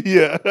 Right?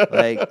 Yeah.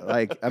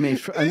 Like I mean,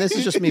 and this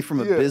is just me from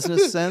a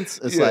business sense.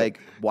 It's like,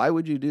 why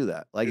would you do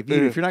that? Like if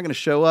you're not going to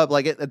show up,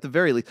 like at the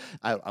very least,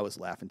 I was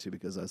laughing too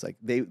because I was like,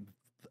 they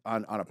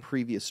on a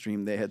previous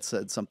stream they had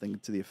said something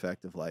to the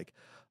effect of like,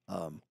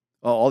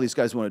 all these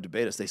guys want to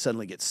debate us. They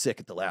suddenly get sick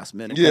at the last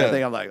minute. Kind of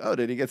thing. I'm like, oh,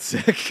 did he get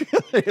sick?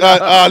 And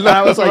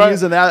I was like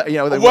using that,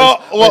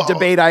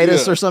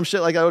 debate-itis or some shit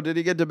like, oh, did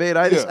he get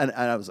debate-itis? And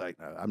I was like,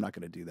 no, I'm not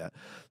going to do that.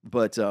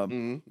 But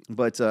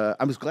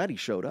I was glad he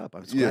showed up. I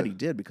was glad he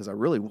did because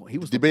he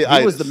was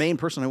the main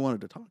person I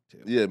wanted to talk to.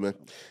 Yeah, man.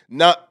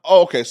 Now,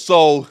 okay,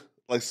 so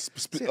like,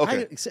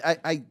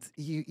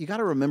 you got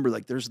to remember,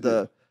 like,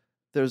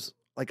 there's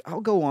like,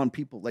 I'll go on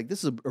people, like,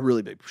 this is a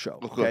really big show,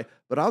 okay?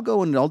 But I'll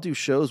go and I'll do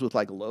shows with,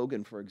 like,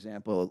 Logan, for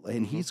example,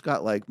 and he's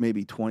got, like,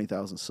 maybe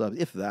 20,000 subs,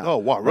 if that. Oh,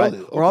 wow, really?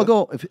 Right? Or I'll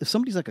go, if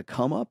somebody's like a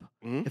come-up,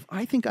 if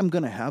I think I'm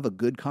going to have a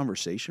good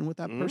conversation with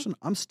that person,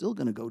 I'm still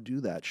going to go do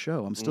that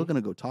show. I'm still going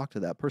to go talk to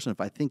that person if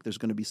I think there's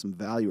going to be some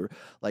value. Or,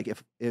 like,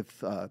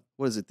 if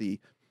what is it,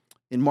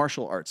 in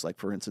martial arts, like,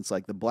 for instance,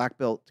 like, the black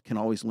belt can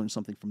always learn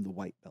something from the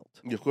white belt,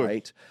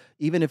 right?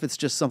 Even if it's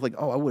just something,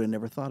 oh, I would have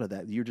never thought of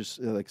that. You're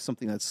just, like,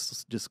 something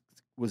that's just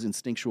was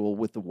instinctual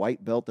with the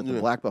white belt that the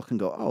black belt can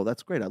go, oh,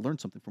 that's great. I learned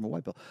something from a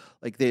white belt.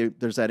 Like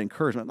there's that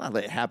encouragement. Not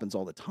that it happens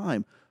all the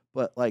time,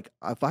 but like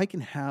if I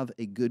can have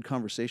a good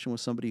conversation with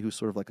somebody who's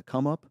sort of like a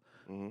come up,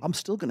 I'm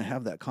still going to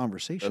have that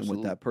conversation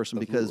with that person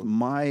because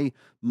my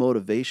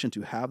motivation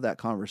to have that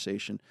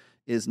conversation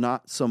is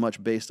not so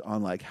much based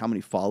on like how many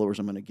followers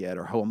I'm going to get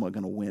or how am I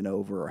going to win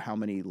over or how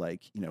many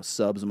like,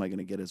 subs am I going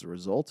to get as a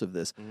result of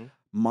this.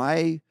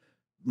 My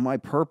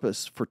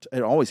purpose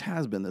it always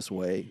has been this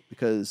way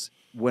because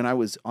when I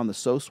was on the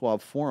So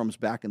Suave forums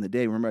back in the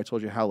day, remember I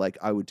told you how like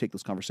I would take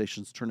those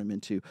conversations, turn them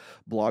into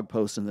blog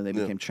posts, and then they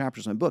became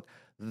chapters in my book.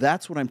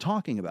 That's what I'm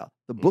talking about.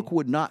 The book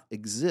would not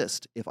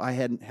exist if I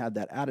hadn't had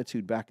that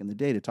attitude back in the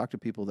day to talk to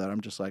people that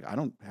I'm just like, I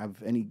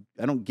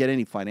don't get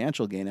any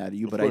financial gain out of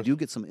you, but I do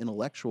get some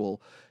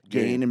intellectual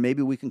gain, and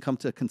maybe we can come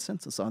to a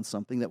consensus on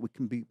something that we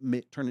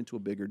can turn into a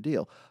bigger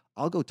deal.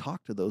 I'll go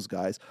talk to those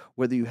guys,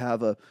 whether you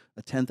have a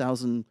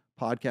 10,000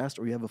 podcast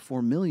or you have a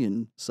 4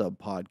 million sub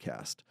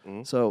podcast.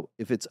 So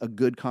if it's a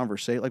good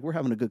conversation, like we're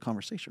having a good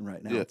conversation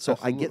right now. So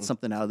absolutely. I get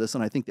something out of this,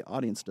 and I think the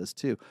audience does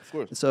too. Of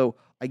course. So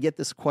I get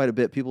this quite a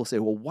bit. People say,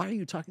 well, why are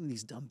you talking to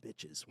these dumb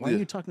bitches? Why are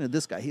you talking to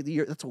this guy?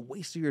 That's a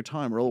waste of your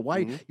time, Rollo.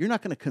 Why? You're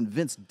not going to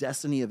convince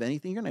Destiny of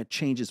anything. You're going to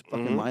change his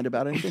fucking mind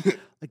about anything.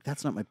 Like,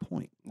 that's not my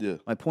point.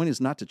 My point is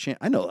not to change.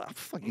 I know.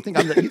 Fuck, you think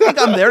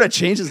I'm there to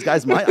change this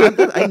guy's mind?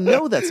 I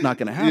know that's not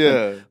going to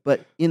happen.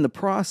 But in the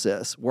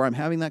process where I'm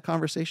having that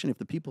conversation, if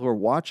the people who are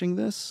watching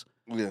this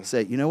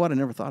say, you know what, I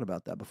never thought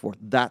about that before.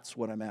 That's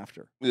what I'm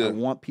after. I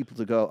want people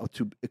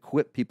to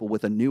equip people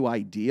with a new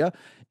idea.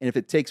 And if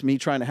it takes me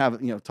trying to have,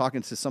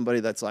 talking to somebody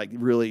that's like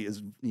really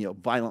is,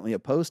 violently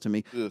opposed to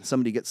me,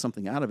 somebody gets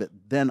something out of it,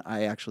 then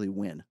I actually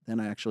win. Then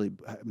I actually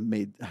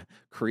made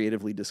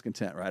creatively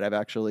discontent, right? I've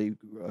actually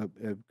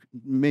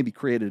maybe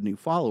created a new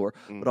follower,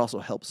 but also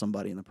helped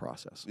somebody in the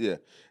process.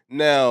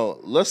 Now,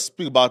 let's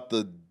speak about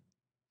the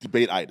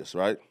debate-itis,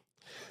 right?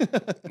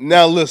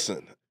 Now,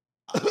 listen.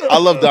 I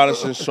love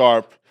Donovan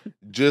Sharp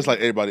just like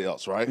everybody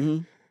else, right?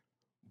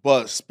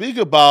 But speak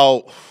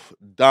about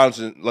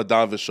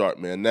Donovan Sharp,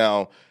 man.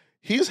 Now,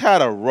 he's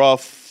had a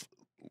rough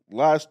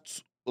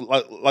last,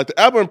 like the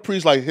Aberrant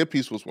Priest, like hit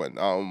piece was when?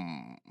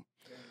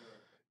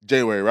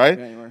 January, right?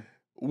 January.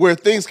 Where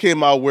things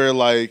came out where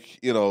like,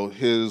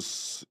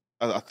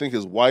 I think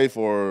his wife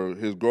or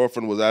his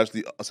girlfriend was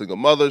actually a single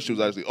mother. She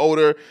was actually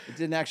older. It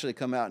didn't actually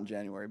come out in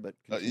January, but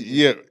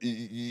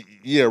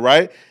yeah,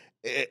 right.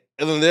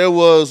 And then there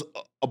was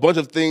a bunch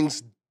of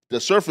things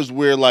that surfaced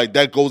where like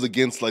that goes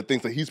against like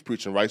things that he's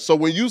preaching, right? So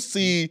when you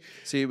see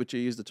what you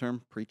use the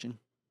term preaching.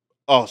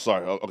 Oh,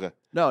 sorry. Okay.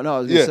 No. I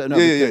was gonna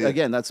say,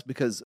 again, that's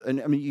because,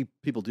 and I mean,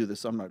 people do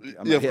this. I'm not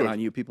hitting on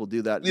you. People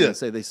do that.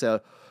 They say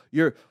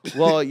you're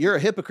a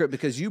hypocrite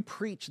because you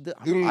preach.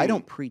 I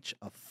don't preach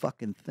a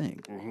fucking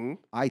thing.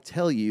 I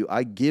tell you,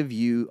 I give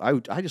you.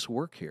 I just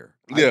work here.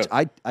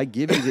 I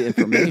give you the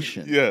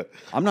information.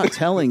 I'm not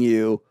telling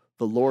you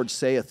the Lord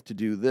saith to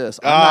do this.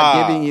 I'm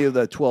not giving you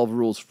the 12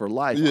 rules for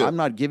life. I'm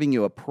not giving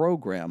you a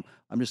program.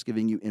 I'm just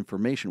giving you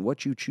information.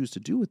 What you choose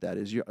to do with that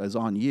is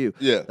on you.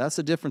 That's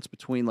the difference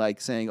between like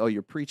saying, oh,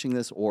 you're preaching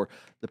this, or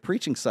the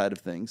preaching side of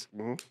things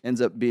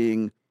ends up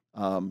being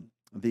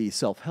the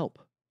self-help.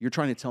 You're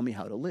trying to tell me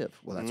how to live.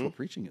 Well, that's what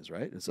preaching is,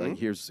 right? It's like,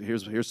 here's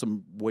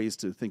some ways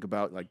to think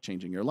about like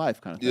changing your life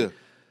kind of thing.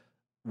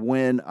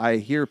 When I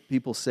hear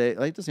people say,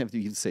 like, it doesn't have to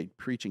be say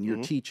preaching,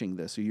 you're teaching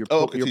this, or you're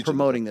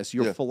promoting this,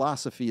 your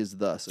philosophy is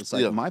thus. It's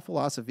like my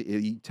philosophy,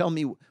 you tell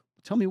me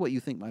what you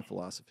think my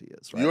philosophy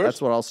is, right? Yours?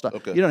 That's what I'll start.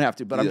 Okay. You don't have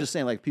to, but I'm just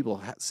saying, like,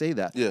 people say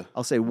that.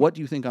 I'll say, what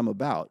do you think I'm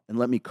about? And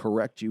let me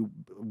correct your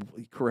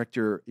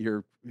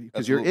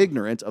because you're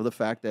ignorant of the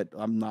fact that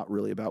I'm not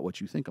really about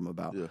what you think I'm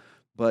about.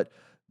 But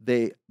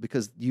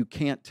because you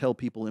can't tell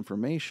people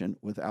information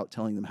without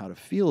telling them how to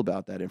feel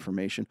about that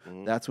information.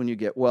 That's when you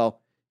get, well,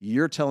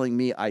 you're telling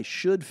me I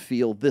should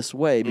feel this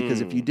way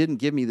because if you didn't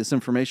give me this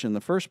information in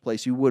the first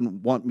place, you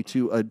wouldn't want me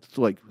to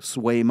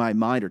sway my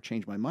mind or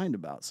change my mind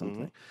about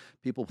something.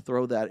 People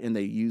throw that and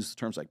they use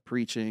terms like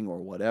preaching or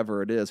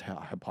whatever it is,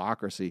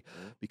 hypocrisy,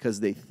 because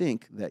they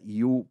think that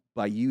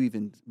by you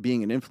even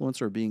being an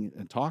influencer or being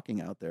and talking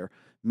out there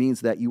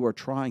means that you are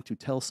trying to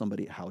tell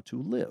somebody how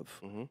to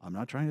live. I'm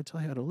not trying to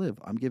tell you how to live.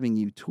 I'm giving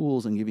you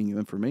tools and giving you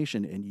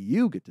information, and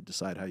you get to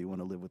decide how you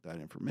want to live with that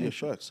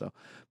information. Yeah, so,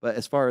 but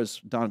as far as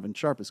Donovan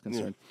Sharp is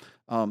concerned,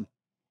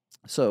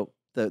 so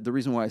the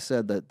reason why I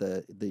said that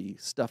the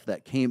stuff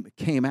that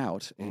came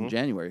out in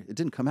January, it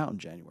didn't come out in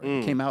January.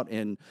 It came out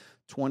in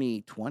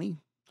 2020,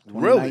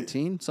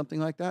 2019, really? Something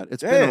like that.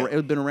 It's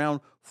been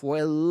around for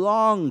a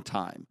long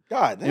time.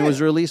 God damn. It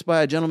was released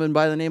by a gentleman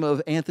by the name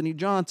of Anthony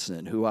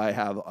Johnson, who I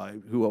have,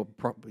 who.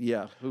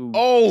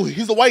 Oh,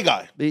 he's the white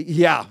guy.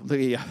 Yes.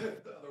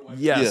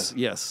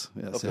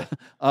 Okay.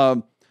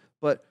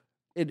 But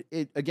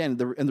it again,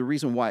 the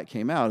reason why it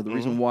came out, the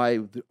reason why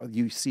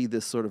you see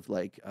this sort of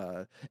like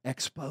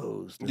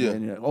exposed. Yeah.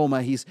 And, oh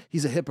my, he's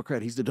a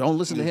hypocrite. Don't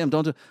listen to him.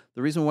 The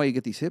reason why you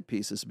get these hit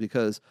pieces is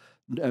because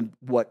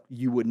what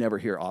you would never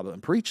hear Abba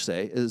and Preach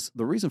say is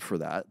the reason for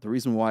that. The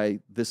reason why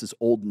this is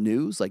old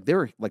news. Like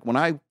when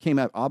I came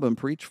at Abba and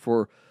Preach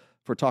for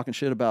talking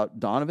shit about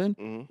Donovan,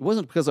 it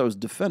wasn't because I was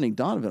defending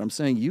Donovan. I'm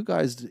saying you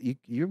guys,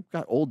 you've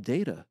got old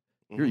data.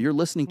 You're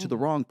listening to the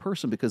wrong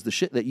person because the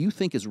shit that you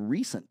think is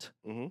recent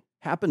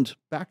happened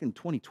back in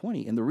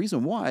 2020. And the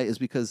reason why is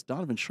because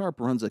Donovan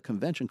Sharp runs a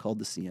convention called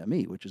the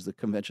CME, which is the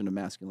Convention of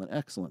Masculine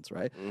Excellence,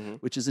 right?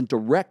 Which is in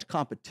direct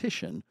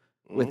competition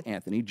with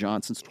Anthony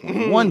Johnson's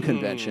 21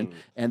 convention.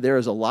 And there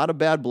is a lot of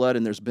bad blood,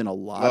 and there's been a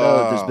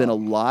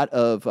lot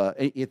of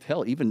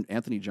even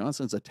Anthony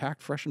Johnson's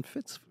attacked Fresh and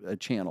Fit's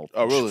channel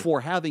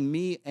for having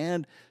me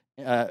and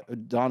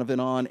Donovan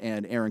on,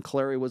 and Aaron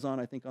Clary was on,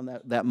 I think, on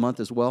that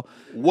month as well.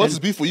 What's his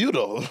beef with you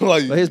though?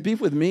 His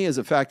beef with me is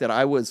the fact that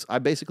I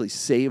basically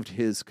saved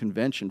his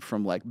convention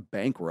from like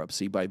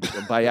bankruptcy by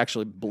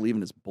actually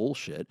believing his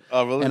bullshit.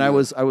 Oh, really? And I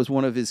was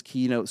one of his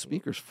keynote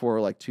speakers for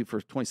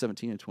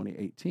 2017 and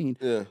 2018.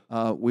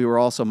 Yeah. We were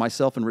also,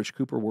 myself and Rich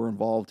Cooper were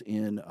involved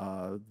in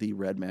the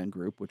Red Man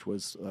Group, which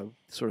was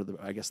sort of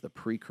the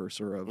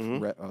precursor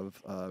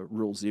of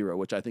Rule Zero,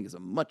 which I think is a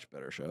much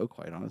better show,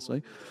 quite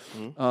honestly.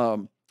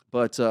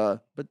 But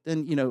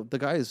then, the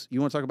guys, you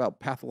want to talk about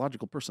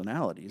pathological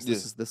personalities.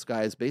 This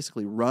guy has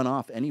basically run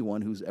off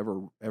anyone who's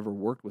ever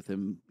worked with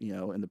him,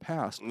 in the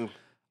past.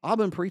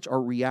 Abba and Preach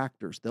are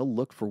reactors. They'll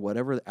look for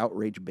whatever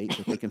outrage bait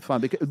that they can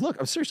find. Because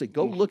look, seriously,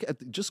 go look at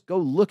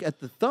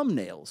the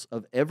thumbnails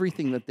of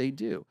everything that they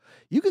do.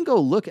 You can go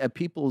look at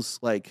people's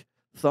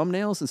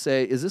thumbnails and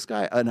say, is this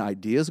guy an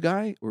ideas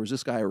guy or is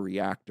this guy a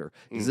reactor?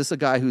 Is this a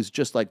guy who's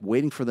just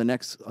waiting for the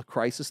next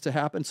crisis to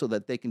happen so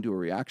that they can do a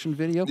reaction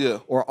video? Yeah.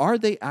 Or are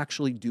they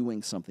actually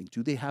doing something?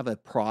 Do they have a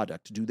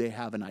product? Do they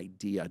have an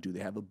idea? Do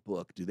they have a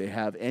book? Do they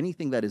have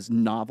anything that is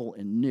novel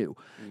and new?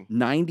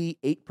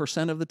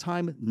 98% of the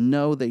time,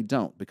 no, they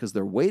don't, because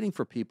they're waiting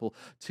for people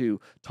to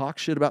talk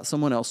shit about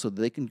someone else so that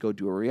they can go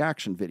do a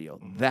reaction video.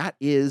 That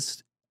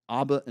is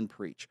Abba and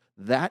Preach.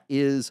 That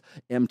is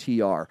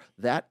MTR.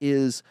 That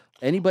is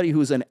anybody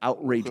who's an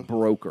outrage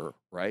broker,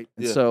 right?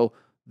 And so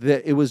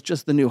it was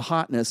just the new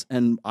hotness,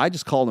 and I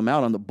just called them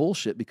out on the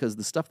bullshit because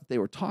the stuff that they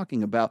were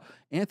talking about,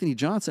 Anthony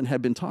Johnson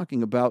had been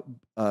talking about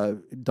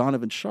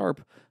Donovan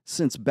Sharp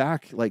since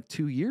back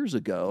 2 years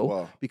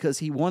ago because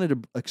he wanted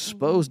to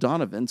expose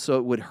Donovan so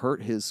it would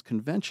hurt his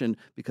convention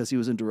because he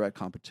was in direct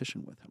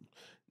competition with him.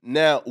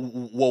 Now,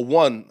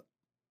 well,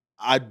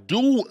 I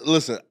do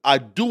want to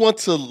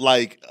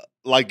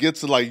get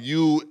to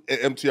you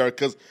and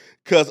MTR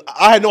because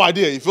I had no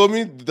idea. You feel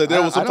me? That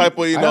there was some type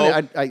of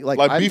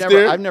beef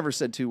there. I've never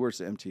said two words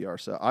to MTR,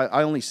 so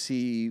I only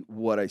see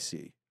what I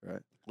see. Right?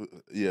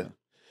 Yeah.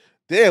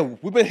 Damn,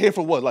 we've been here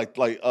for what?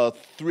 3 hours?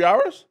 2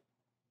 hours.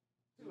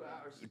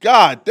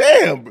 God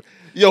damn.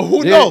 Yo,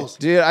 who knows?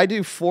 Dude, I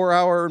do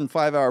 4-hour and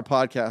 5-hour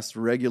podcasts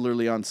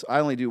regularly I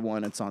only do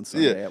one. It's on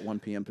Sunday at 1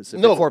 p.m.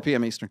 Pacific, 4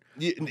 p.m. Eastern.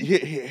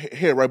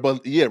 Here, right?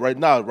 But right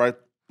now, right?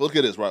 Look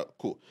at this, right?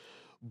 Cool.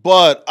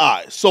 But all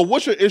right, so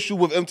what's your issue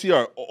with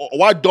MTR?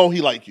 Why don't he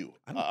like you?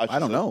 I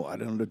don't know. I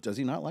don't know. Does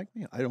he not like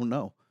me? I don't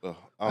know.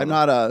 I'm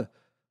not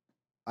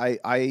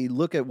I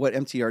look at what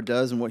MTR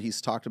does and what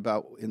he's talked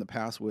about in the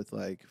past with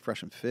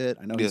Fresh and Fit.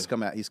 I know he's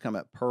come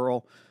at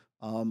Pearl,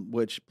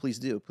 which please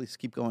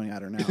keep going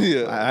at her now.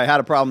 I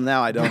had a problem,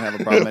 now I don't have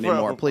a problem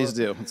anymore. Please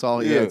do. It's all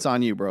it's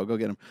on you, bro. Go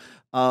get him.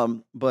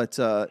 But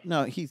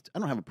no, I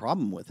don't have a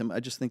problem with him. I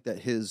just think that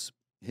his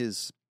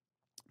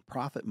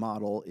profit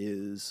model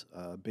is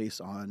based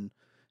on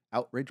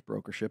outrage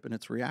brokership, and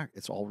it's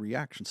all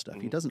reaction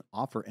stuff. He doesn't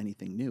offer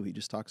anything new. He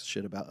just talks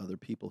shit about other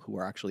people who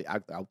are actually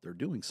out there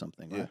doing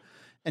something. Right?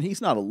 And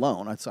he's not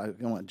alone. I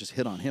don't want to just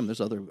hit on him.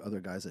 There's other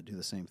guys that do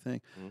the same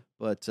thing.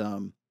 But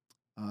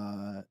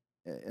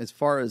as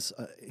far as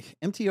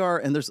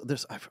MTR, and there's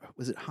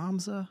was it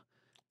Hamza?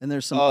 And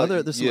there's some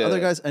other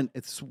guys, and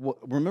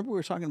remember we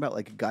were talking about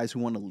like guys who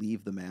want to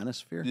leave the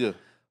manosphere. Yeah.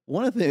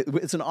 One of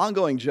it's an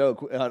ongoing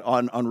joke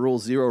on Rule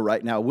Zero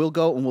right now. We'll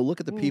go and we'll look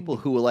at the people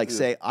who will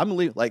say, "I'm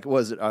leaving." Like,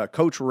 was it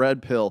Coach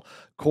Red Pill,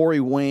 Corey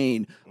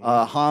Wayne,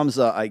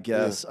 Hamza, I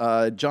guess,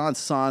 John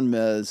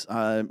Sonmez,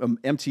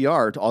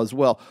 MTR as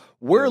well.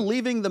 We're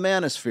leaving the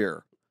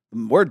manosphere.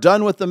 We're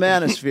done with the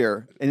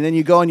manosphere. And then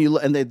you go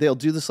and they'll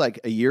do this like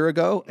a year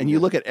ago, and you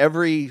look at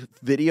every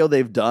video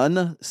they've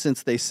done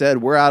since they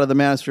said we're out of the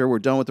manosphere, we're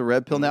done with the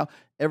Red Pill now.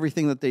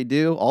 Everything that they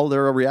do, all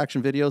their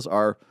reaction videos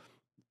are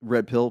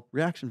Red Pill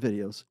reaction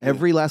videos.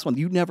 Every last one.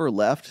 You never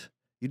left.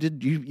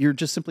 You're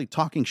just simply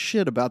talking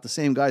shit about the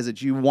same guys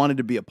that you wanted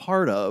to be a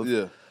part of.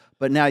 Yeah.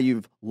 But now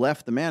you've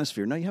left the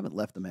manosphere. No, you haven't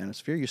left the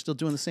manosphere. You're still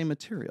doing the same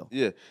material.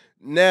 Yeah.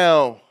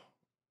 Now,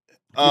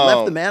 if you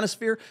left the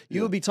manosphere,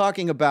 you would be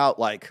talking about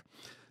like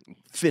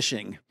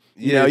fishing.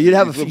 You know,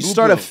 you'd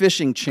start a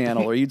fishing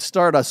channel, or you'd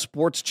start a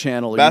sports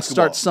channel, or you'd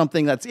start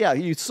something that's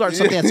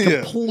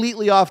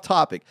completely off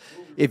topic.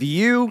 If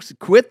you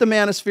quit the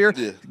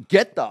manosphere,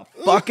 get the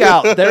fuck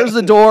out. There's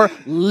the door.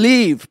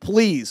 Leave,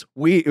 please.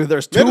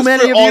 There's too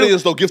many of you.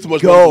 Audience don't give too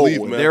much Go.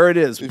 leave, man. There it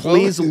is.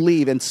 Please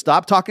leave and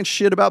stop talking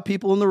shit about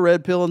people in the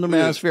Red Pill and the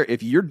manosphere.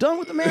 If you're done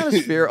with the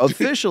manosphere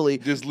officially,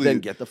 just leave. Then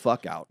get the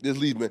fuck out. Just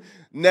leave, man.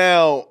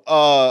 Now,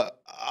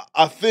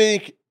 I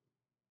think,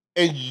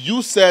 and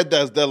you said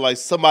that like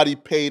somebody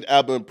paid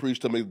Abba and Preach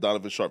to make the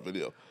Donovan Sharp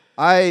video.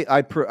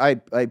 I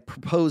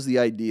proposed the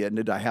idea, and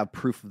did I have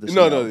proof of this?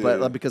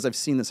 No, because I've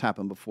seen this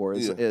happen before.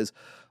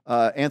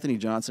 Anthony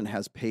Johnson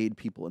has paid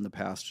people in the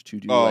past to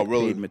do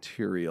paid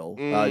material,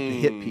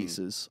 hit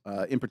pieces,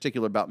 in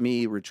particular about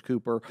me, Rich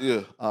Cooper.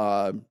 Yeah.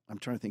 I'm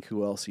trying to think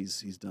who else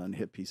he's done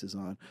hit pieces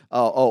on.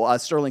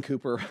 Sterling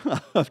Cooper.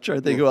 I'm trying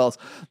to think who else.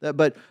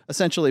 But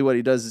essentially, what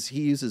he does is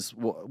he uses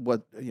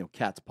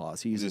cat's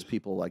paws. He uses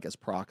people like as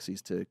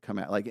proxies to come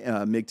out. Like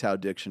MGTOW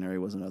Dictionary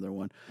was another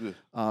one.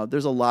 Yeah.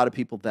 There's a lot of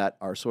people that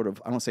are sort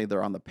of, I don't say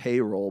they're on the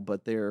payroll,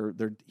 but they're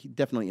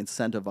definitely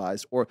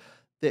incentivized. Or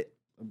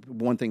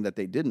one thing that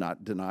they did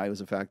not deny was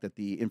the fact that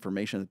the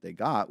information that they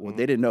got,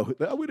 they didn't know.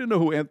 We didn't know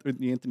who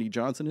Anthony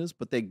Johnson is,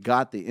 but they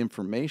got the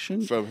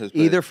information from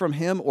either from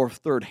him or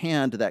third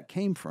hand that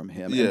came from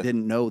him, and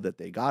didn't know that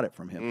they got it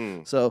from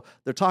him. So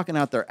they're talking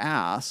out their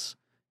ass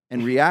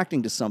and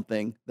reacting to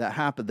something that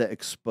happened. The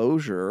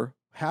exposure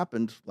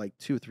happened like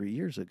 2 or 3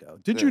 years ago.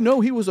 Did you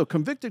know he was a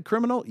convicted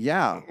criminal?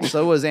 Yeah.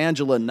 So was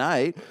Angela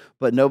Knight,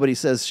 but nobody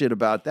says shit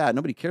about that.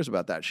 Nobody cares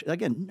about that shit.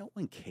 Again, no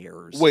one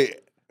cares.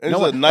 Wait.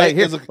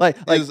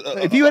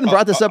 If you hadn't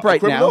brought this up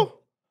right now,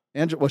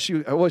 Angela, was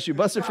she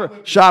busted for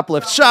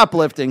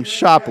shoplifting?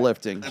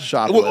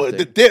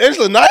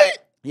 Angela Knight?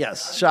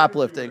 Yes,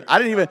 shoplifting. I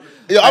didn't even.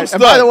 Yeah, I'm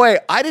stunned. By the way,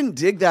 I didn't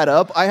dig that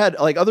up. I had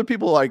like other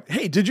people like,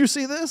 "Hey, did you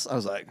see this?" I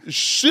was like,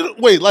 she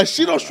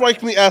don't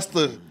strike me as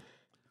the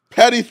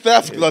petty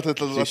theft.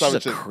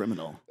 She's a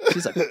criminal.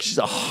 She's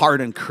a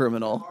hardened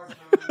criminal.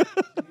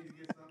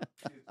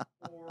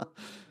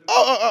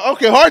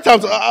 Okay, hard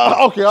times.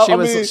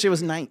 Okay, she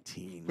was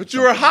 19. But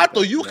you were hot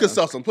though. You could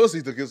sell some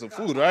pussy to get some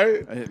food,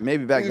 right?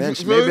 Maybe back then.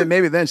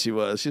 Maybe then she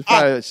was. She's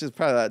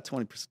probably like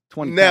 20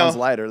 pounds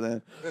lighter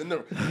then.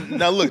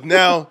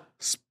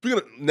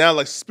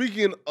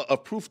 Speaking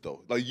of proof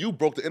though, like you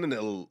broke the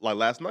internet like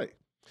last night.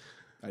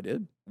 I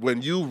did.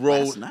 When you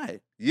wrote last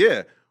night.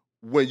 Yeah.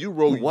 When you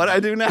wrote what I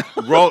do now.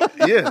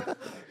 Yeah.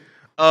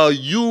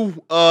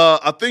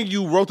 I think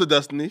you wrote to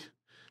Destiny.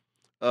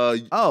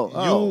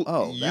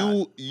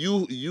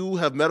 You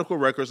have medical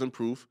records and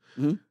proof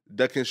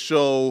that can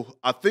show.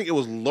 I think it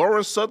was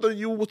Lauren Southern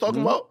you were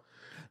talking about.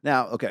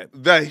 Now, okay,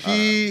 that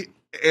he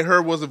and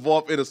her was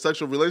involved in a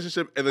sexual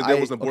relationship, and then there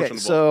was an abortion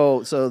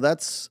involved. So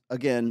that's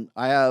again.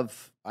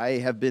 I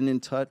have been in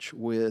touch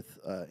with,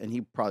 and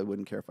he probably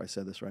wouldn't care if I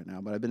said this right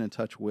now, but I've been in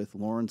touch with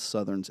Lauren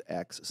Southern's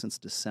ex since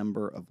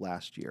December of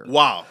last year.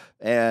 Wow.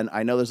 And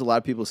I know there's a lot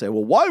of people who say,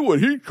 well, why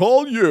would he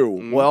call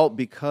you? Well,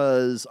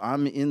 because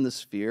I'm in the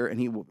sphere,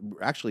 and he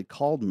actually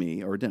called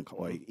me, or didn't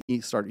call,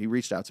 he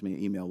reached out to me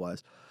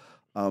email-wise,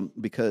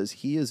 because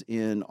he is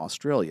in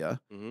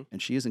Australia,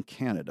 and she is in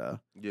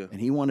Canada,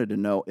 and he wanted to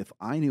know if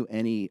I knew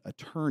any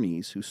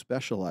attorneys who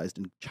specialized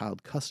in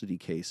child custody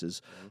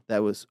cases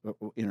that was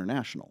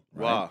international.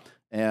 Right? Wow.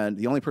 And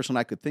the only person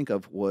I could think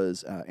of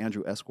was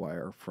Andrew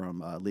Esquire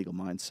from Legal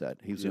Mindset.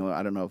 He was,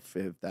 I don't know if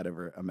that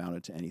ever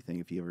amounted to anything,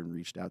 if he ever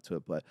reached out to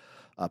it, but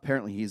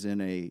apparently he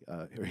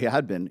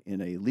had been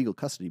in a legal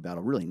custody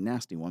battle, really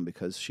nasty one,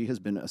 because she has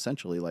been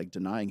essentially like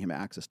denying him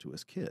access to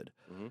his kid,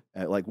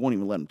 like won't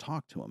even let him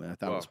talk to him. And I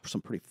thought it was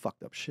some pretty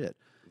fucked up shit.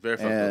 Very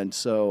fucked up. And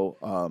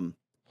so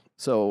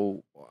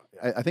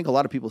I think a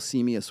lot of people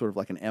see me as sort of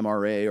like an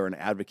MRA or an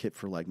advocate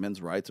for like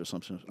men's rights or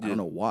something. I don't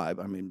know why.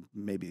 I mean,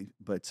 maybe.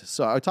 But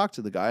so I talked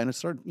to the guy and I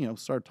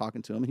started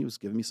talking to him. And he was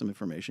giving me some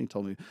information. He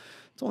told me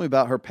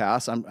about her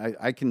past.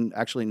 I can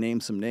actually name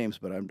some names,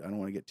 but I don't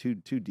want to get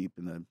too deep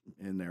in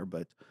there.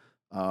 But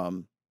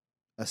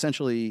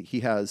essentially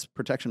he has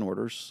protection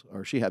orders,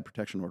 or she had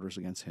protection orders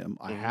against him.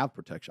 I have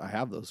protection. I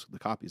have the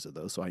copies of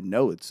those, so I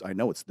know it's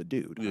the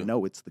dude. I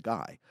know it's the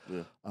guy.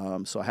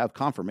 So I have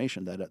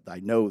confirmation that I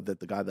know that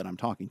the guy that I'm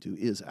talking to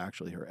is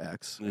actually her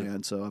ex,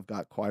 and so I've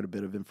got quite a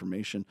bit of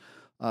information.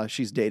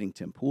 She's dating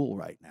Tim Pool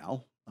right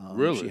now.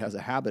 Really? She has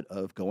a habit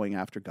of going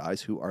after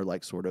guys who are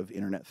like sort of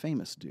internet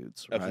famous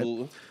dudes, right?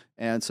 Absolutely.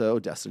 And so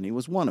Destiny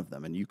was one of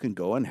them. And you can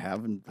go and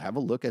have a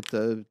look at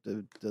the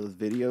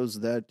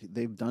videos that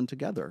they've done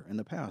together in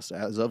the past,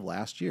 as of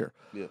last year.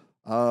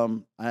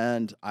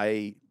 And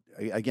I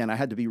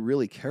had to be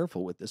really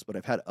careful with this, but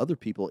I've had other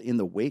people in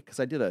the wake, because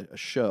I did a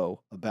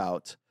show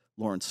about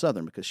Lauren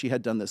Southern, because she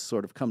had done this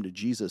sort of come to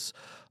Jesus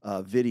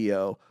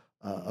video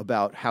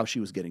about how she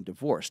was getting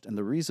divorced. And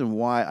the reason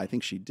why I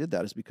think she did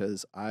that is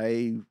because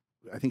I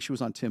think she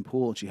was on Tim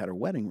Pool and she had her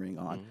wedding ring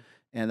on.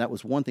 And that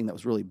was one thing that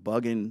was really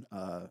bugging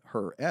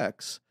her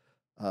ex,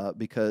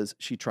 because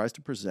she tries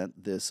to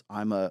present this,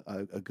 I'm a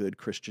good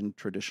Christian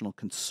traditional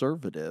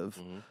conservative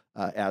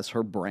as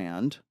her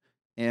brand.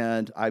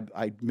 And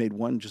I made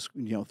one just,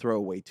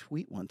 throwaway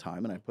tweet one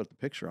time, and I put the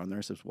picture on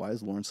there. It says, why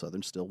is Lauren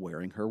Southern still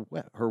wearing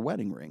her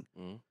wedding ring?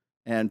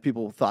 And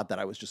people thought that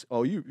I was just,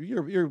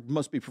 you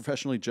must be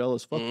professionally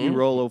jealous. Fuck you,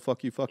 Rollo.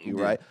 Fuck you,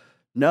 right?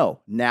 No,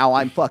 now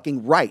I'm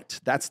fucking right.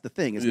 That's the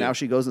thing. Is now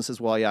she goes and says,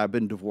 well, yeah, I've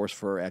been divorced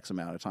for X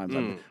amount of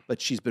times.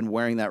 But she's been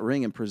wearing that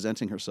ring and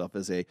presenting herself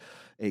as a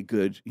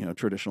good,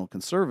 traditional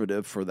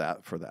conservative for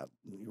that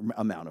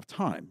amount of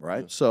time,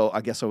 right? So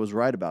I guess I was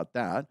right about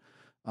that.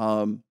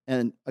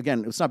 And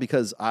again, it's not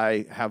because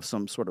I have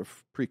some sort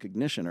of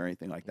precognition or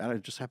anything like that. I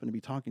just happened to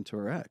be talking to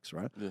her ex,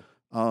 right?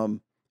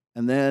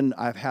 And then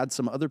I've had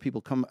some other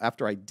people come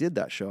after I did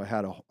that show. I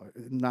had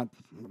about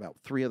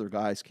 3 other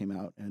guys came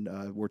out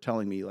and were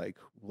telling me like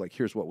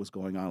here's what was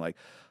going on. Like,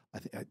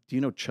 do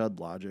you know Chud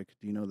Logic?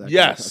 Do you know that?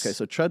 Yes. Okay,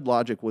 so Chud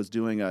Logic was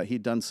doing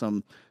he'd done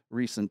some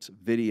recent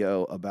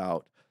video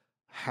about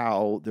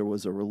how there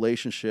was a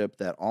relationship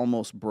that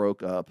almost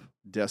broke up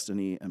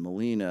Destiny and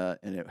Melina,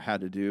 and it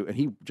had to do. And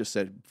he just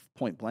said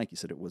point blank, he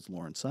said it was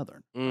Lauren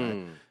Southern.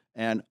 Right?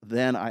 And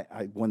then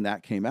I when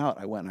that came out,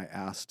 I went and I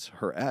asked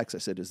her ex, I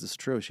said, is this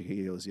true?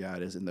 He goes, yeah,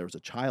 it is. And there was a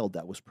child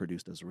that was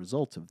produced as a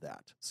result of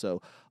that.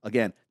 So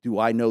again, do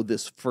I know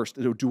this first?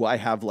 Do I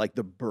have like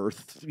the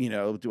birth,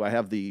 do I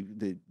have the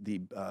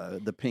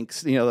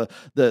pinks,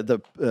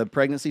 the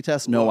pregnancy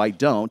test? No, I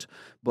don't.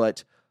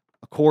 But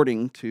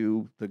according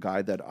to the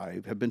guy that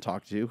I have been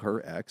talking to,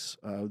 her ex,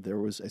 there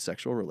was a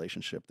sexual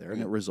relationship there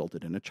and it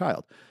resulted in a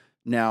child.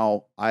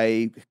 Now,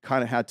 I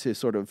kind of had to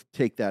sort of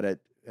take that at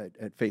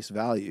face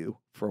value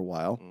for a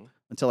while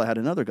until I had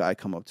another guy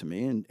come up to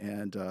me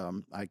and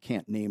I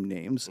can't name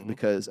names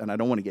because, and I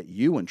don't want to get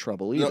you in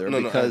trouble either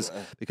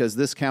because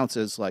this counts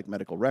as like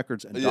medical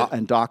records and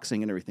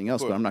doxing and everything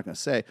else, but I'm not going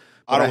to say.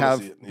 But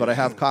I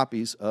have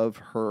copies of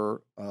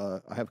her.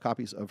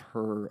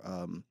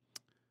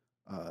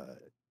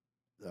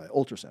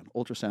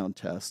 Ultrasound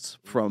tests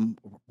from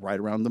right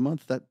around the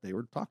month that they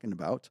were talking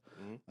about,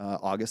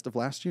 August of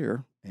last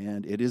year,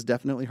 and it is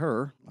definitely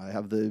her. I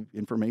have the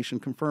information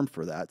confirmed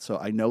for that, so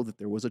I know that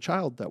there was a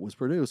child that was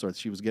produced, or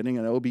she was getting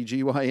an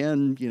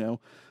OBGYN,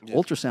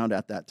 ultrasound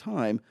at that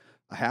time.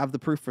 I have the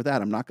proof for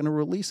that. I'm not going to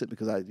release it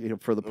because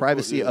for the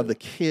privacy of the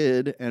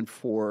kid and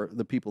for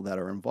the people that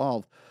are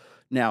involved.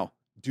 Now,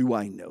 do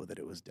I know that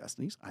it was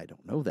Destiny's? I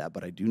don't know that,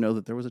 but I do know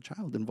that there was a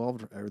child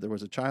involved, or there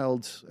was a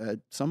child at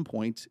some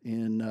point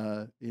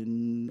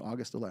in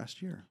August of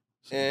last year.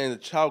 So, and the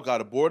child got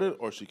aborted,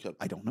 or she kept?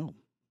 I don't know.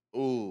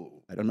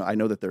 Ooh, I don't know. I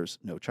know that there's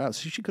no child.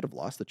 She could have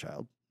lost the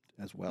child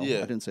as well. Yeah.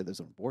 I didn't say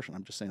there's an abortion.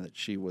 I'm just saying that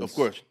she was. Of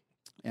course.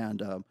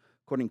 And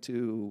according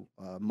to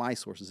my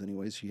sources,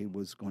 anyways, she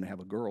was going to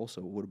have a girl,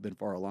 so it would have been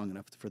far along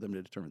enough for them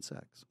to determine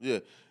sex.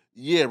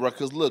 Yeah, right.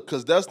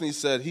 Because Destiny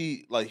said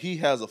he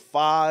has a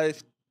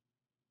 5-1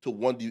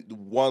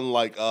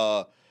 like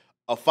a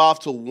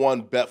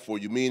 5-1 bet for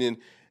you, meaning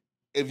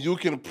if you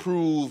can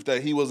prove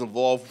that he was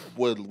involved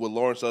with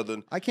Lauren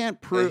Southern, I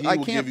can't prove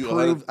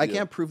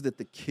that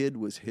the kid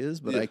was his,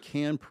 but I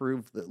can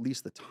prove at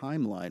least the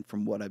timeline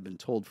from what I've been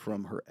told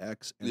from her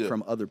ex and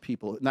from other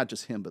people, not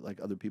just him, but like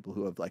other people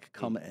who have like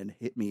come and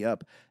hit me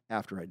up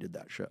after I did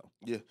that show.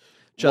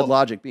 Chud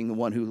Logic being the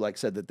one who like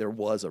said that there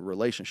was a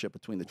relationship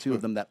between the two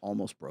of them that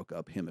almost broke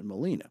up him and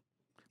Melina.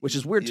 Which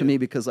is weird to me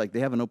because like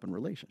they have an open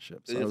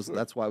relationship, so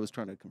that's why I was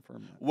trying to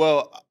confirm that.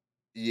 Well,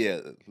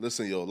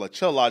 listen, like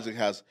Chud Logic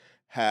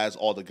has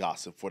all the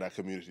gossip for that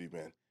community,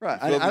 man.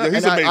 Right,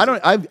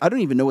 I don't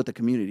even know what the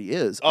community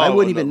is. I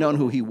wouldn't even known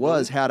who he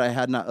was had I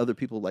had not other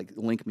people like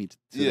link me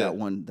to that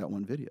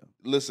one video.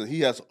 Listen, he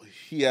has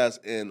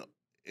in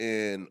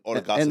all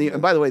the gossip.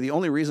 And by the way, the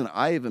only reason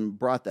I even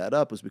brought that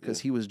up was because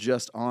he was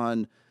just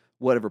on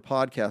whatever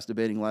podcast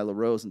debating Lila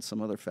Rose and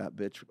some other fat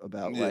bitch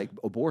about like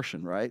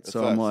abortion, right?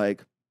 So I'm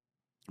like,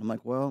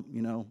 well,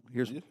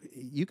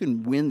 you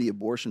can win the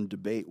abortion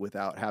debate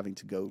without having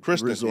to go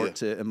resort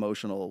to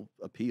emotional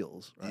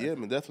appeals. Right? Yeah,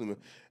 man, definitely.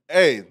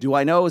 Hey, do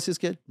I know it was his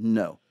kid?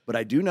 No, but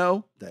I do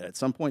know that at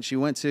some point she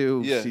went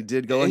to. She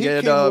did go and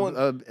get a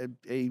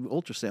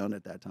ultrasound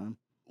at that time.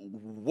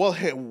 Well,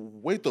 hey,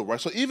 wait though, right?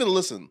 So even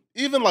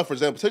like for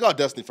example, take out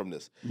Destiny from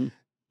this. Mm-hmm.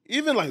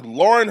 Even like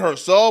Lauren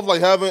herself,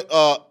 like having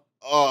out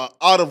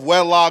of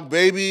wedlock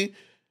baby,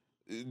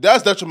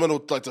 that's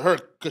detrimental like to her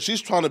because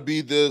she's trying to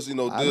be this,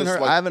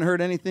 I haven't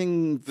heard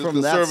anything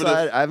from that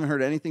side. I haven't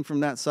heard anything from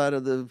that side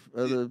of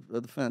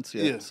the fence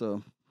yet. Yeah.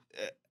 So,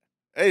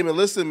 hey man,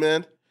 listen,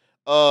 man.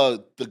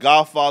 The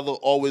Godfather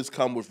always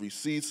come with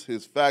receipts,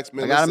 his facts,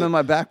 man. I got him in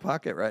my back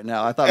pocket right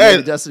now. I thought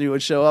maybe Destiny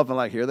would show up and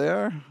like, here they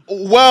are.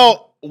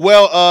 Well,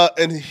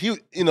 and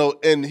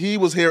he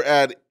was here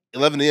at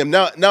 11 a.m.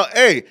 Now,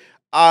 hey,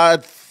 I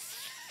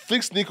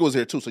think Sneako was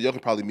here too, so y'all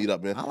can probably meet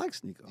up, man. I like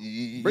Sneako.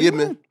 Yeah,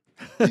 man.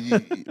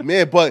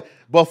 Man, but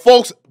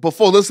folks,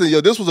 before listening,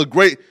 this was a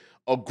great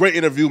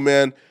interview,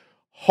 man.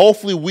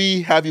 Hopefully,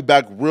 we have you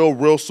back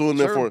real soon.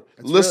 Sure.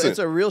 It's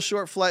a real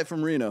short flight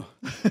from Reno.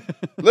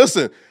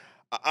 Listen,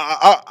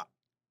 I'm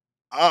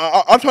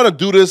trying to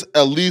do this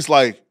at least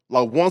like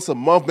once a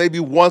month, maybe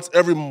once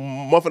every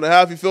month and a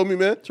half. You feel me,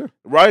 man? Sure.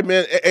 Right,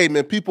 man? Hey,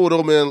 man, people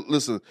though, man,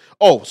 listen.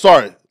 Oh,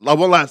 sorry. Like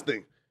one last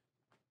thing.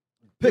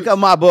 Pick up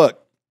my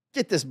book.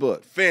 Get this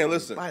book. Fan,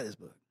 listen. Buy this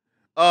book.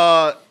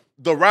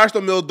 The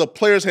Rational Mill, the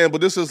Player's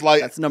Handbook. This is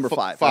like that's number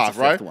 5. That's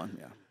the right? Fifth one.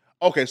 Yeah.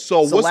 Okay,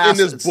 so what's in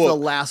this book? It's the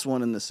last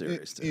one in the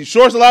series. You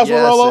sure it's the last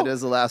one, Rollo? Yes, it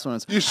is the last one.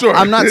 You sure?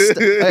 I'm not.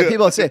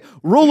 People say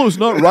Rollo's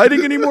not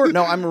writing anymore.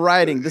 No, I'm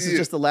writing. This is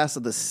just the last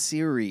of the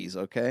series.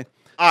 Okay.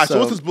 All right. So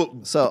what's this book?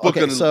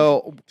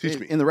 Teach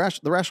me. In the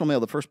Rational Mail,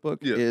 the first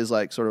book is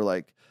like sort of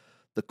like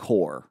the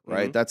core,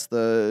 right? Mm-hmm. That's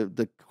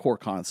the core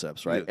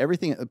concepts, right? Yeah.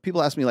 Everything.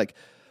 People ask me like,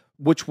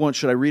 which one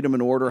should I read them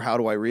in order? How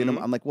do I read them?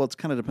 I'm like, well, it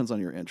kind of depends on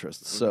your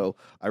interests. Mm-hmm. So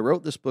I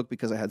wrote this book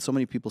because I had so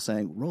many people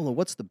saying, Rollo,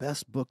 what's the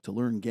best book to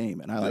learn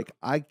game? And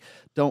I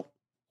don't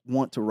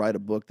want to write a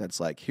book that's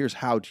like,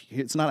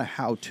 it's not a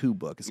how-to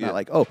book. It's not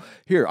like, oh,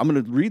 here, I'm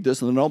going to read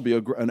this and then I'll be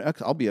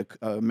a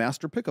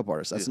master pickup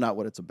artist. That's not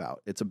what it's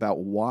about. It's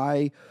about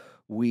why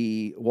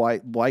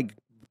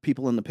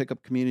people in the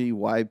pickup community,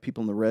 why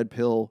people in the red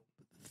pill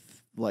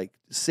like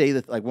say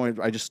that, like when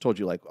I just told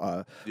you, like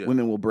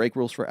women will break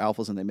rules for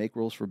alphas and they make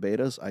rules for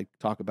betas. I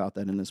talk about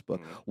that in this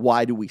book. Mm-hmm.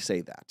 Why do we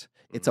say that?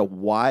 It's a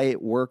why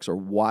it works or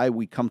why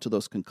we come to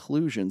those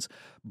conclusions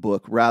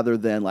book rather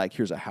than like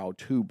here's a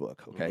how-to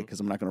book, okay? Because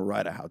I'm not going to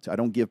write a how-to. I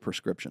don't give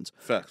prescriptions.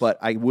 Facts. But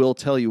I will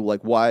tell you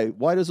like why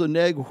does a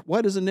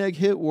neg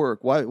hit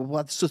work?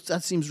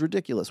 That seems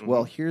ridiculous. Mm-hmm.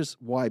 Well, here's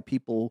why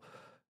people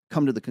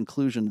come to the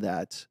conclusion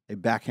that a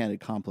backhanded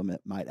compliment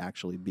might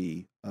actually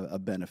be a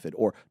benefit,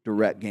 or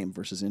direct game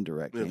versus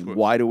indirect game.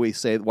 Why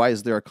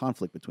is there a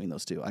conflict between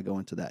those two? I go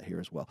into that here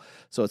as well.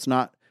 So it's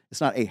not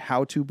a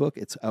how-to book,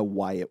 it's a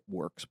why it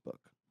works book.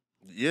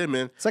 Yeah,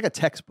 man. It's like a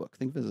textbook.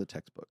 Think of it as a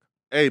textbook.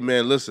 Hey,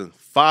 man, listen,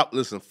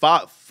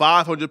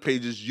 500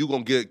 pages, you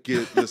going to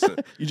get, listen.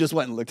 You just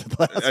went and looked at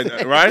the last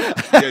page. Right?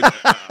 Yeah.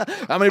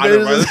 How many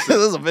pages is this? This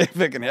is a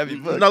big and heavy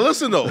book. Now,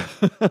 listen, though.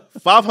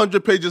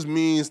 500 pages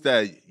means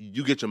that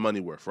you get your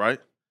money worth, right?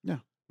 Yeah.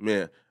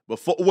 Man.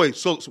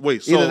 Wait.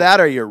 Either that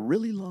or you're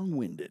really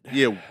long-winded.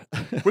 Yeah.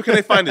 Where can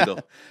they find it, though?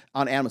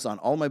 On Amazon.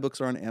 All my books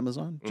are on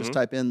Amazon. Mm-hmm. Just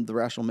type in The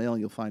Rational Mail and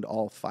you'll find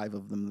all 5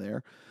 of them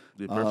there.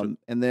 Perfect.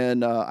 And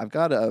then I've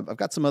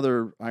got some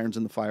other irons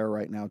in the fire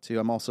right now too.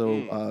 I'm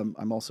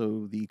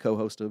also the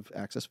co-host of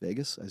Access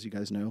Vegas, as you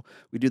guys know.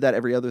 We do that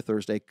every other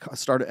Thursday.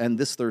 And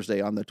this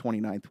Thursday on the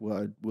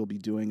 29th, we'll be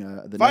doing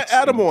the next.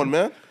 Adam on,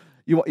 man.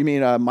 You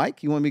mean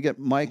Mike? You want me to get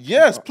Mike?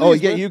 Yes, please. Oh,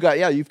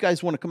 yeah, you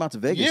guys want to come out to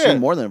Vegas? Yeah, you're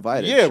more than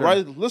invited. Yeah, sure.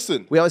 Right.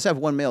 Listen, we always have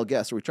one male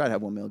guest, or we try to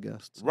have one male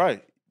guest. So.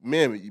 Right,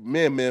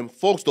 man.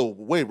 Folks don't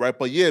wait, right?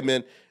 But yeah,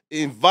 man,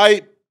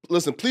 invite.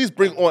 Listen, please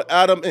bring on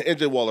Adam and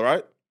NJ Waller,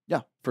 right?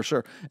 Yeah, for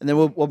sure. And then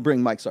we'll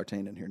bring Mike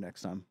Sartain in here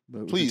next time.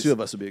 Please, the 2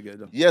 of us would be a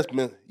good. Yes,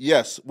 man.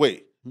 Yes.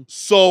 Wait.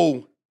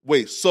 So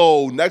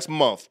next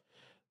month,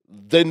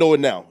 they know it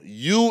now.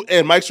 You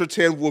and Mike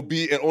Sartain will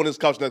be on his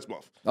couch next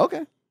month.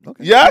 Okay.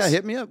 Yes. Yeah,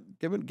 hit me up.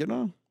 Get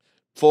on.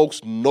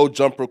 Folks, No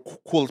Jumper,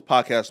 coolest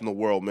podcast in the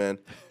world, man.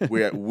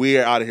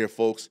 We're out of here,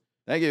 folks.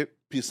 Thank you.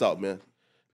 Peace out, man.